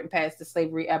 1834 when Britain passed the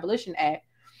Slavery Abolition Act.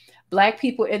 Black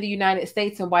people in the United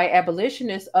States and white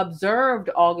abolitionists observed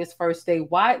August 1st Day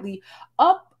widely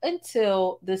up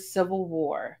until the Civil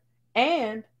War.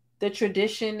 And the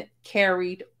tradition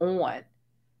carried on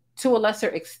to a lesser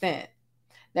extent.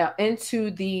 Now,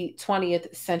 into the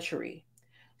 20th century.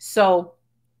 So,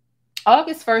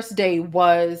 August 1st Day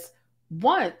was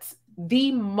once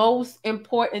the most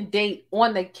important date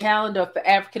on the calendar for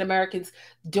African Americans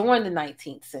during the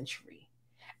 19th century.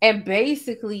 And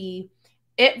basically,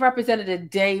 it represented a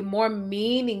day more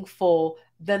meaningful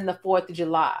than the 4th of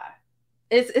July.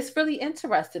 It's really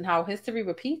interesting how history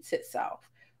repeats itself,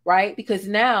 right? Because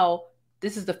now,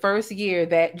 this is the first year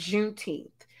that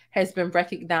Juneteenth has been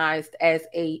recognized as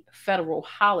a federal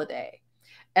holiday.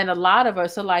 And a lot of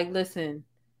us are like, listen,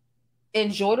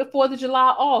 enjoy the 4th of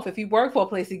July off. If you work for a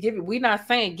place to give it, we're not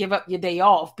saying give up your day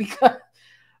off,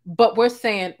 but we're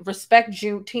saying respect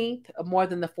Juneteenth more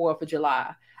than the 4th of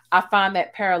July. I find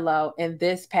that parallel in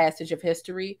this passage of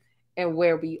history and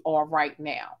where we are right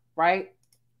now, right?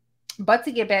 But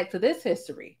to get back to this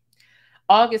history,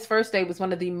 August 1st Day was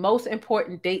one of the most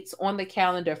important dates on the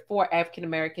calendar for African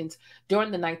Americans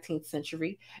during the 19th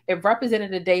century. It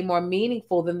represented a day more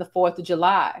meaningful than the 4th of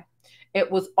July. It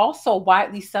was also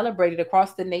widely celebrated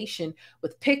across the nation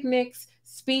with picnics,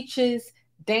 speeches,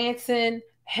 dancing,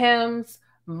 hymns,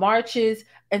 marches,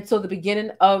 until the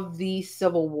beginning of the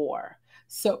Civil War.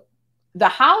 So the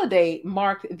holiday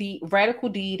marked the radical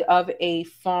deed of a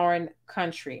foreign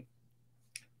country,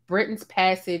 Britain's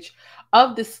passage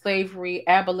of the Slavery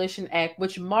Abolition Act,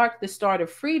 which marked the start of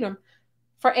freedom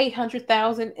for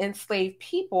 800,000 enslaved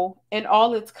people in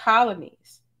all its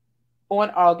colonies on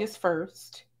August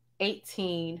 1st,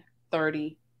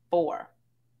 1834.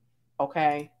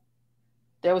 Okay.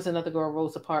 There was another girl,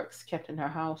 Rosa Parks, kept in her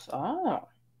house. Oh,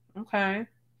 okay.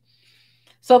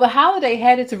 So the holiday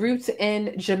had its roots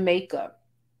in Jamaica,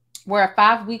 where a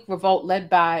 5-week revolt led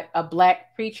by a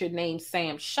Black preacher named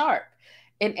Sam Sharp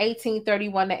in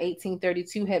 1831 to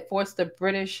 1832 had forced the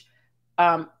British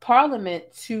Parliament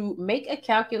to make a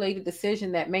calculated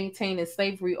decision that maintaining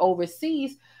slavery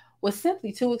overseas was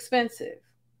simply too expensive.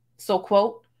 So,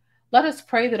 quote, "Let us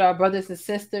pray that our brothers and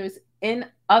sisters in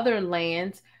other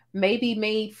lands may be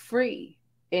made free,"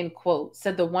 end quote,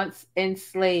 said the once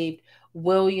enslaved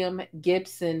William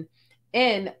Gibson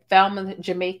in Falmouth,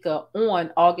 Jamaica on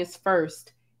August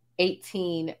 1st,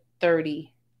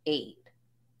 1838.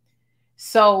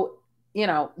 So, you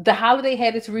know, the holiday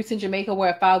had its roots in Jamaica,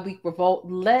 where a 5-week revolt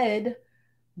led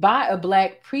by a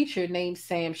Black preacher named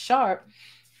Sam Sharp.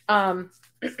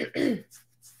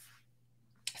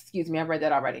 Excuse me, I read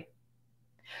that already.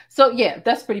 So, yeah,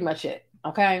 that's pretty much it.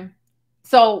 Okay.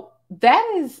 So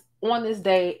that is on this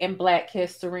day in Black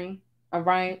history. All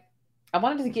right. I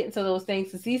wanted to get into those things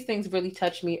because these things really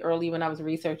touched me early when I was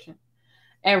researching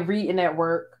and reading at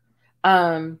work.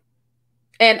 And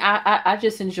I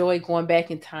just enjoy going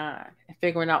back in time and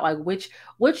figuring out like which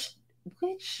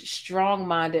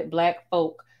strong-minded Black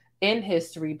folk in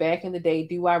history back in the day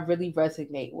do I really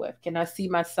resonate with? Can I see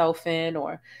myself in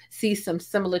or see some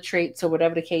similar traits or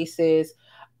whatever the case is?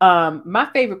 My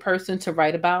favorite person to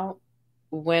write about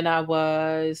when I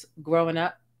was growing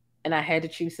up and I had to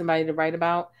choose somebody to write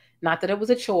about, not that it was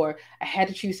a chore, I had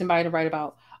to choose somebody to write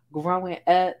about growing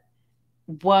up,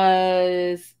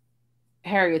 was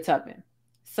Harriet Tubman.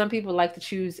 Some people like to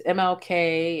choose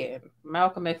MLK and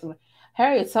Malcolm X.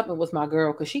 Harriet Tubman was my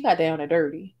girl because she got down and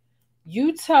dirty.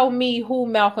 You tell me who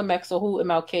Malcolm X or who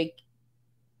MLK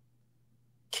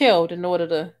killed in order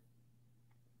to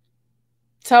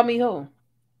tell me who.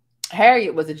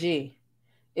 Harriet was a G.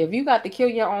 If you got to kill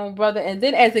your own brother, and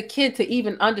then as a kid to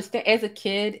even understand, as a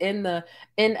kid in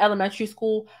elementary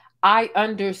school, I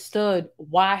understood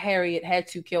why Harriet had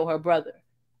to kill her brother.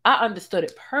 I understood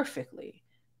it perfectly.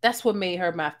 That's what made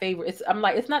her my favorite. I'm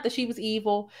like, it's not that she was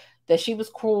evil, that she was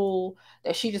cruel,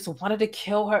 that she just wanted to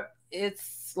kill her.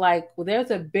 It's like, well,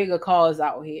 there's a bigger cause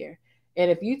out here. And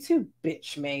if you two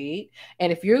bitch made,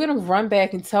 and if you're going to run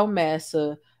back and tell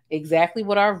Massa exactly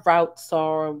what our routes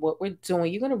are and what we're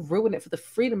doing, you're going to ruin it for the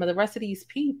freedom of the rest of these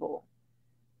people.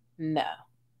 No.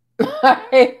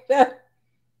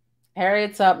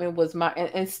 Harriet Tubman was my,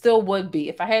 and still would be.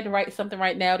 If I had to write something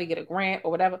right now to get a grant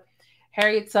or whatever,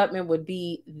 Harriet Tubman would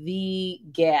be the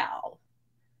gal.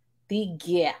 the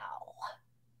gal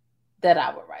that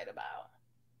I would write about.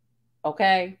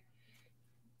 Okay?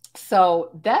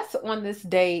 So that's on this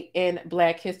day in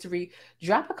Black History.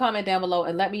 Drop a comment down below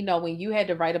and let me know when you had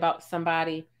to write about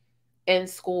somebody in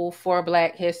school for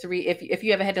Black History. If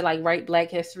you ever had to like write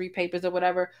Black History papers or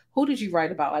whatever, who did you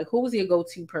write about? Like, who was your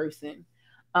go-to person?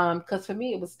 Because for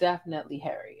me, it was definitely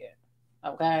Harriet.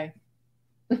 Okay.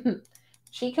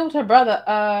 She killed her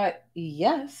brother.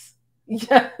 Yes.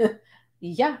 Yeah.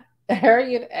 Yeah.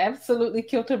 Harriet absolutely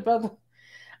killed her brother.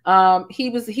 He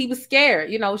was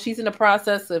scared. You know, she's in the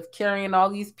process of carrying all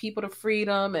these people to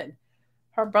freedom, and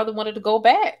her brother wanted to go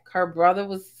back. Her brother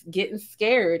was getting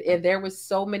scared, and there was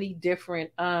so many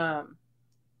different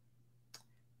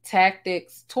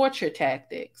tactics, torture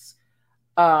tactics,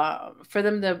 for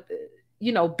them to,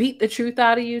 you know, beat the truth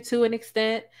out of you to an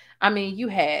extent. I mean, you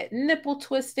had nipple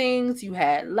twistings, you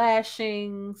had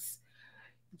lashings,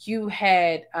 you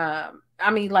had, I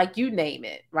mean, like, you name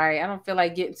it, right? I don't feel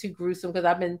like getting too gruesome because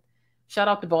I've been, shout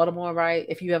out to Baltimore, right?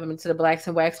 If you haven't been to the Blacks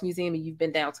and Wax Museum and you've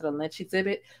been down to the lynch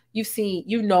exhibit, you've seen,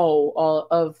 you know, all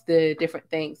of the different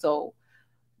things. So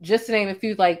just to name a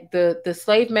few, like the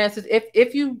slave masters,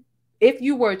 if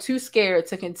you were too scared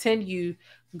to continue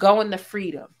going to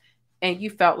freedom, and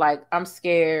you felt like, I'm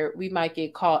scared, we might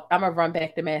get caught, I'm gonna run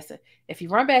back to Massa. If you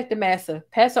run back to Massa,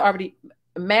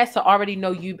 Massa already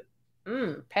know you.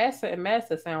 Massa and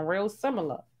Massa sound real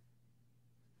similar.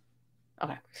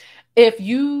 Okay. If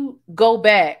you go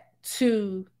back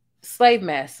to slave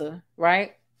Massa,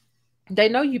 right? They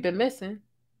know you've been missing.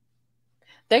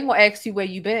 They're gonna ask you where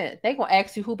you been. They're gonna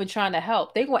ask you who been trying to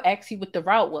help. They're gonna ask you what the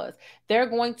route was. They're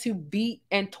going to beat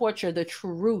and torture the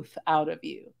truth out of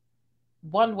you,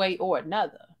 one way or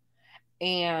another.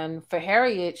 And for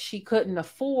Harriet, she couldn't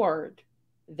afford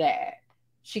that.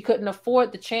 She couldn't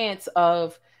afford the chance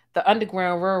of the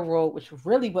Underground Railroad, which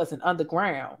really wasn't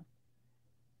underground,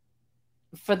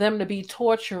 for them to be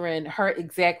torturing her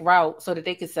exact route so that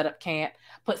they could set up camp,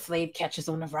 put slave catchers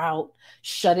on the route,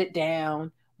 shut it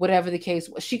down, whatever the case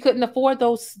was. She couldn't afford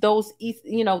those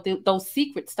you know, those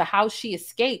secrets to how she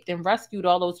escaped and rescued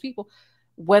all those people,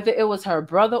 whether it was her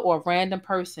brother or a random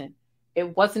person.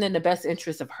 It wasn't in the best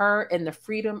interest of her and the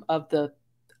freedom of the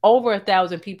over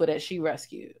 1,000 people that she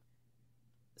rescued.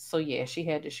 So yeah, she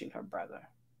had to shoot her brother.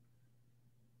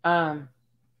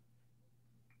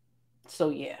 So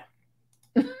yeah.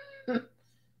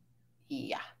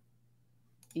 Yeah.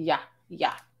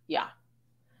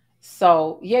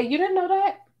 So yeah, you didn't know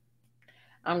that?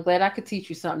 I'm glad I could teach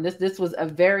you something. This was a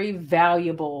very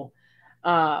valuable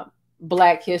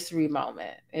Black History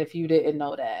moment. If you didn't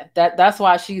know that's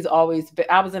why she's always been.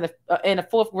 I was in the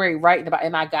fourth grade writing about,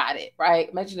 and I got it right.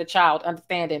 Imagine a child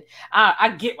understanding.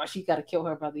 I get why she got to kill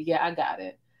her brother. Yeah, I got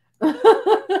it.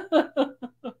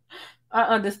 I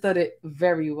understood it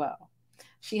very well.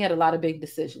 She had a lot of big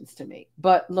decisions to make.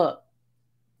 But look,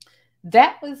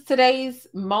 that was today's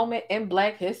moment in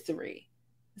Black History.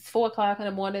 It's 4 o'clock in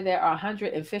the morning. There are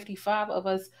 155 of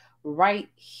us right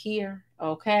here.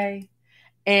 Okay.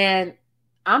 And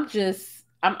I'm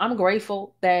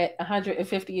grateful that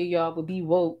 150 of y'all will be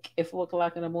woke at 4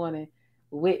 o'clock in the morning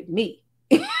with me.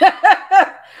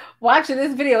 Watching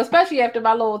this video, especially after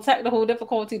my little technical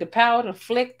difficulty, the power to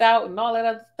flicked out and all that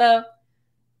other stuff.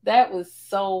 That was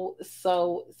so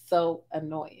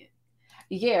annoying.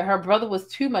 Yeah, her brother was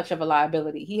too much of a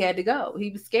liability. He had to go.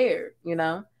 He was scared, you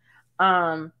know.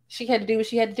 She had to do what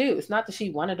she had to do. It's not that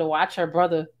she wanted to watch her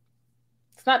brother.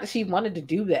 It's not that she wanted to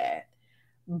do that.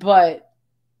 But,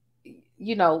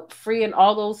 you know, freeing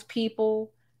all those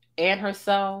people and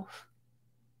herself.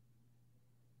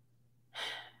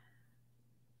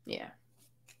 Yeah.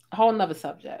 A whole nother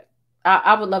subject.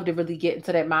 I would love to really get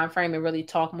into that mind frame and really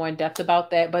talk more in depth about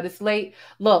that, but it's late.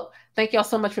 Look, thank y'all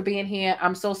so much for being here.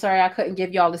 I'm so sorry I couldn't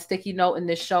give y'all a sticky note in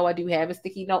this show. I do have a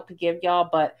sticky note to give y'all,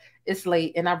 but it's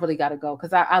late and I really got to go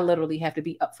because I literally have to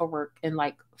be up for work in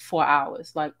like 4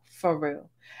 hours, like for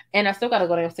real. And I still got to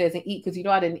go downstairs and eat because, you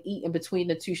know, I didn't eat in between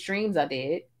the 2 streams I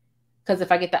did because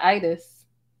if I get the itis,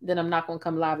 then I'm not going to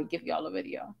come live and give y'all a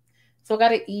video. So I got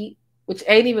to eat, which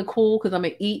ain't even cool because I'm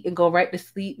going to eat and go right to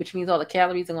sleep, which means all the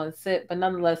calories are going to sit. But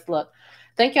nonetheless, look,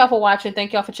 thank y'all for watching.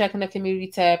 Thank y'all for checking the community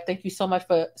tab. Thank you so much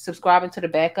for subscribing to the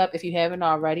backup if you haven't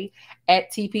already.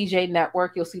 At TPJ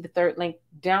Network, you'll see the 3rd link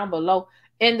down below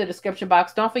in the description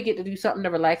box. Don't forget to do something to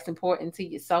relax and important to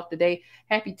yourself today.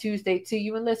 Happy Tuesday to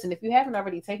you. And listen, if you haven't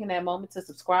already taken that moment to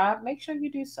subscribe, make sure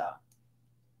you do so.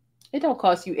 It don't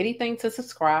cost you anything to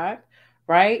subscribe,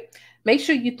 right? Make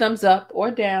sure you thumbs up or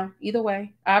down. Either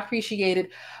way, I appreciate it.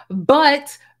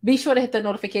 But be sure to hit the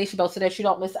notification bell so that you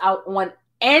don't miss out on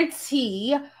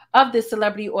of this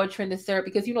celebrity or trending syrup,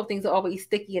 because you know things are always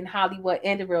sticky in Hollywood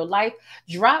and in real life,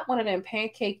 drop one of them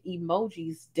pancake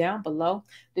emojis down below.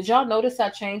 Did y'all notice I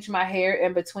changed my hair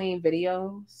in between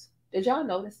videos? Did y'all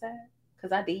notice that?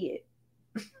 Because I did.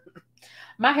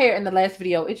 My hair in the last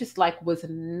video, it just like was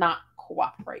not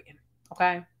cooperating.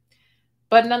 Okay.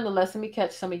 But nonetheless, let me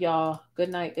catch some of y'all.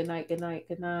 Good night, good night, good night,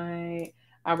 good night.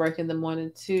 I work in the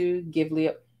morning too. Give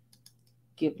Leo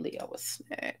a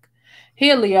snack.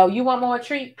 Here, Leo, you want more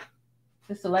treat?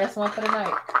 This is the last one for the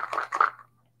night.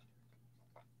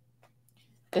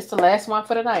 It's the last one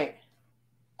for the night.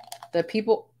 The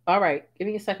people, all right, give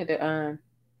me a second to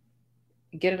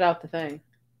get it out the thing.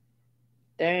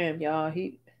 Damn, y'all,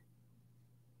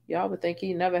 y'all would think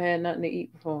he never had nothing to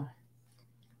eat before.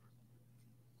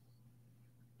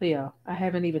 Leo, I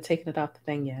haven't even taken it out the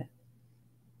thing yet.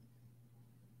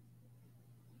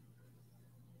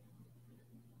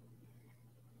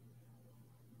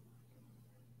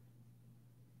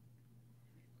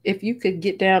 If you could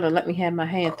get down and let me have my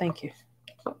hand, thank you.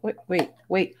 Wait.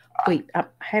 I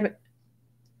haven't,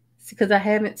 because I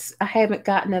haven't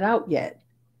gotten it out yet.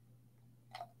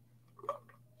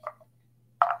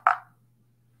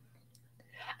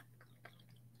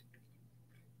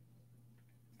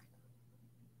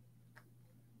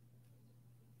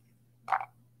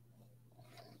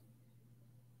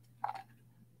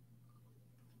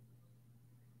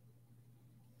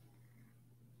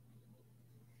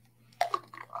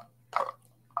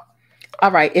 All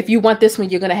right, if you want this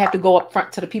one, you're going to have to go up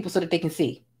front to the people so that they can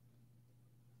see.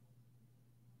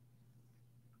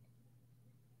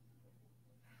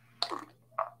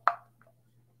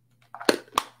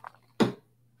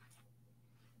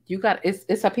 You got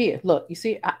it's up here. Look, you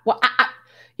see?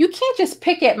 You can't just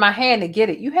pick at my hand and get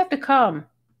it. You have to come.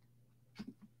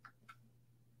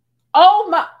 Oh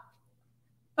my.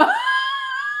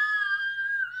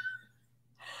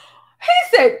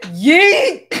 He said,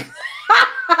 yeet.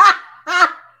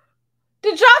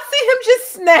 Did y'all see him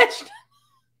just snatch?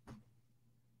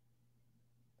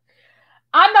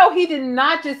 I know he did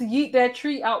not just yeet that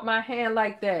tree out my hand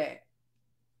like that.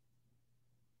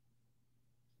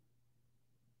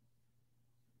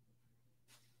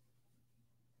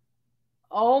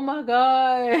 Oh my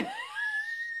God.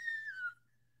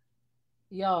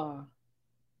 Y'all.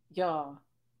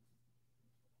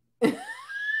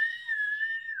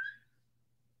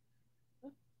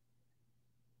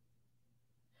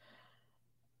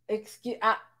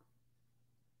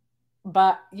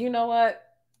 But you know what?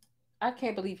 I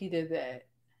can't believe he did that.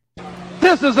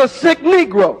 This is a sick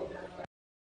Negro.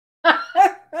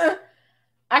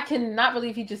 I cannot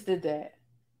believe he just did that.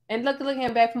 And look at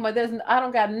him back from my I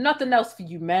don't got nothing else for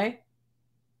you, man.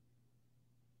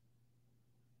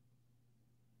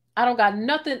 I don't got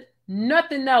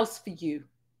nothing else for you.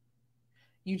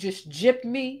 You just gypped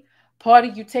me. Part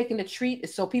of you taking the treat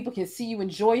is so people can see you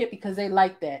enjoy it because they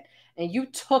like that. And you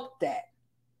took that.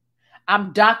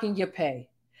 I'm docking your pay.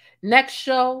 Next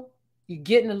show, you're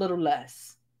getting a little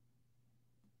less.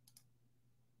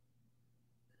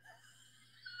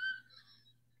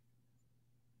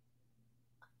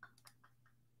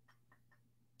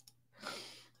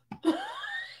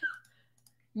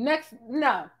 Next,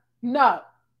 no.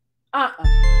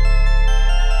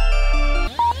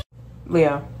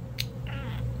 Leo,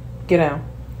 get down.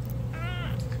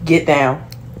 Get down.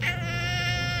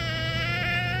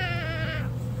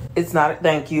 It's not a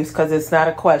thank you, because it's not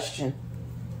a question.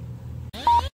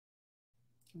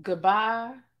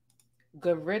 Goodbye,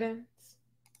 good riddance,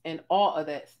 and all of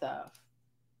that stuff.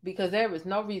 Because there was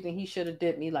no reason he should have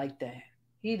did me like that.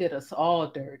 He did us all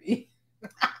dirty.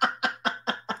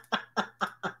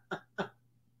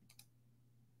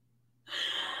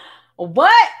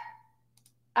 What?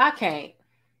 I can't.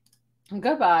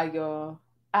 Goodbye, y'all.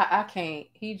 I can't.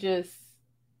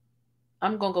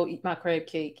 I'm going to go eat my crab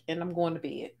cake and I'm going to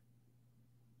bed.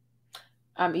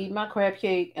 I'm eating my crab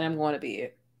cake and I'm going to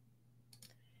bed.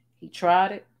 He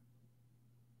tried it.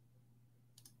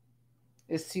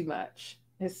 It's too much.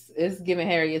 It's giving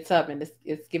Harriet Tubman.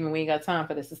 It's giving we ain't got time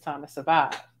for this. It's time to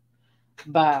survive.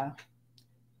 Bye.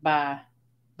 Bye,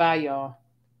 y'all.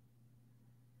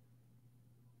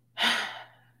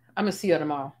 I'm going to see you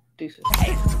tomorrow. Deuces.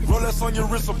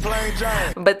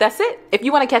 But that's it. If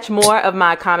you want to catch more of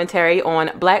my commentary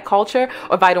on Black culture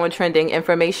or vital and trending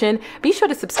information, be sure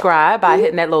to subscribe by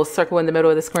hitting that little circle in the middle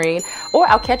of the screen, or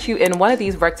I'll catch you in one of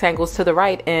these rectangles to the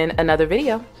right in another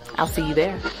video. I'll see you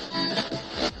there.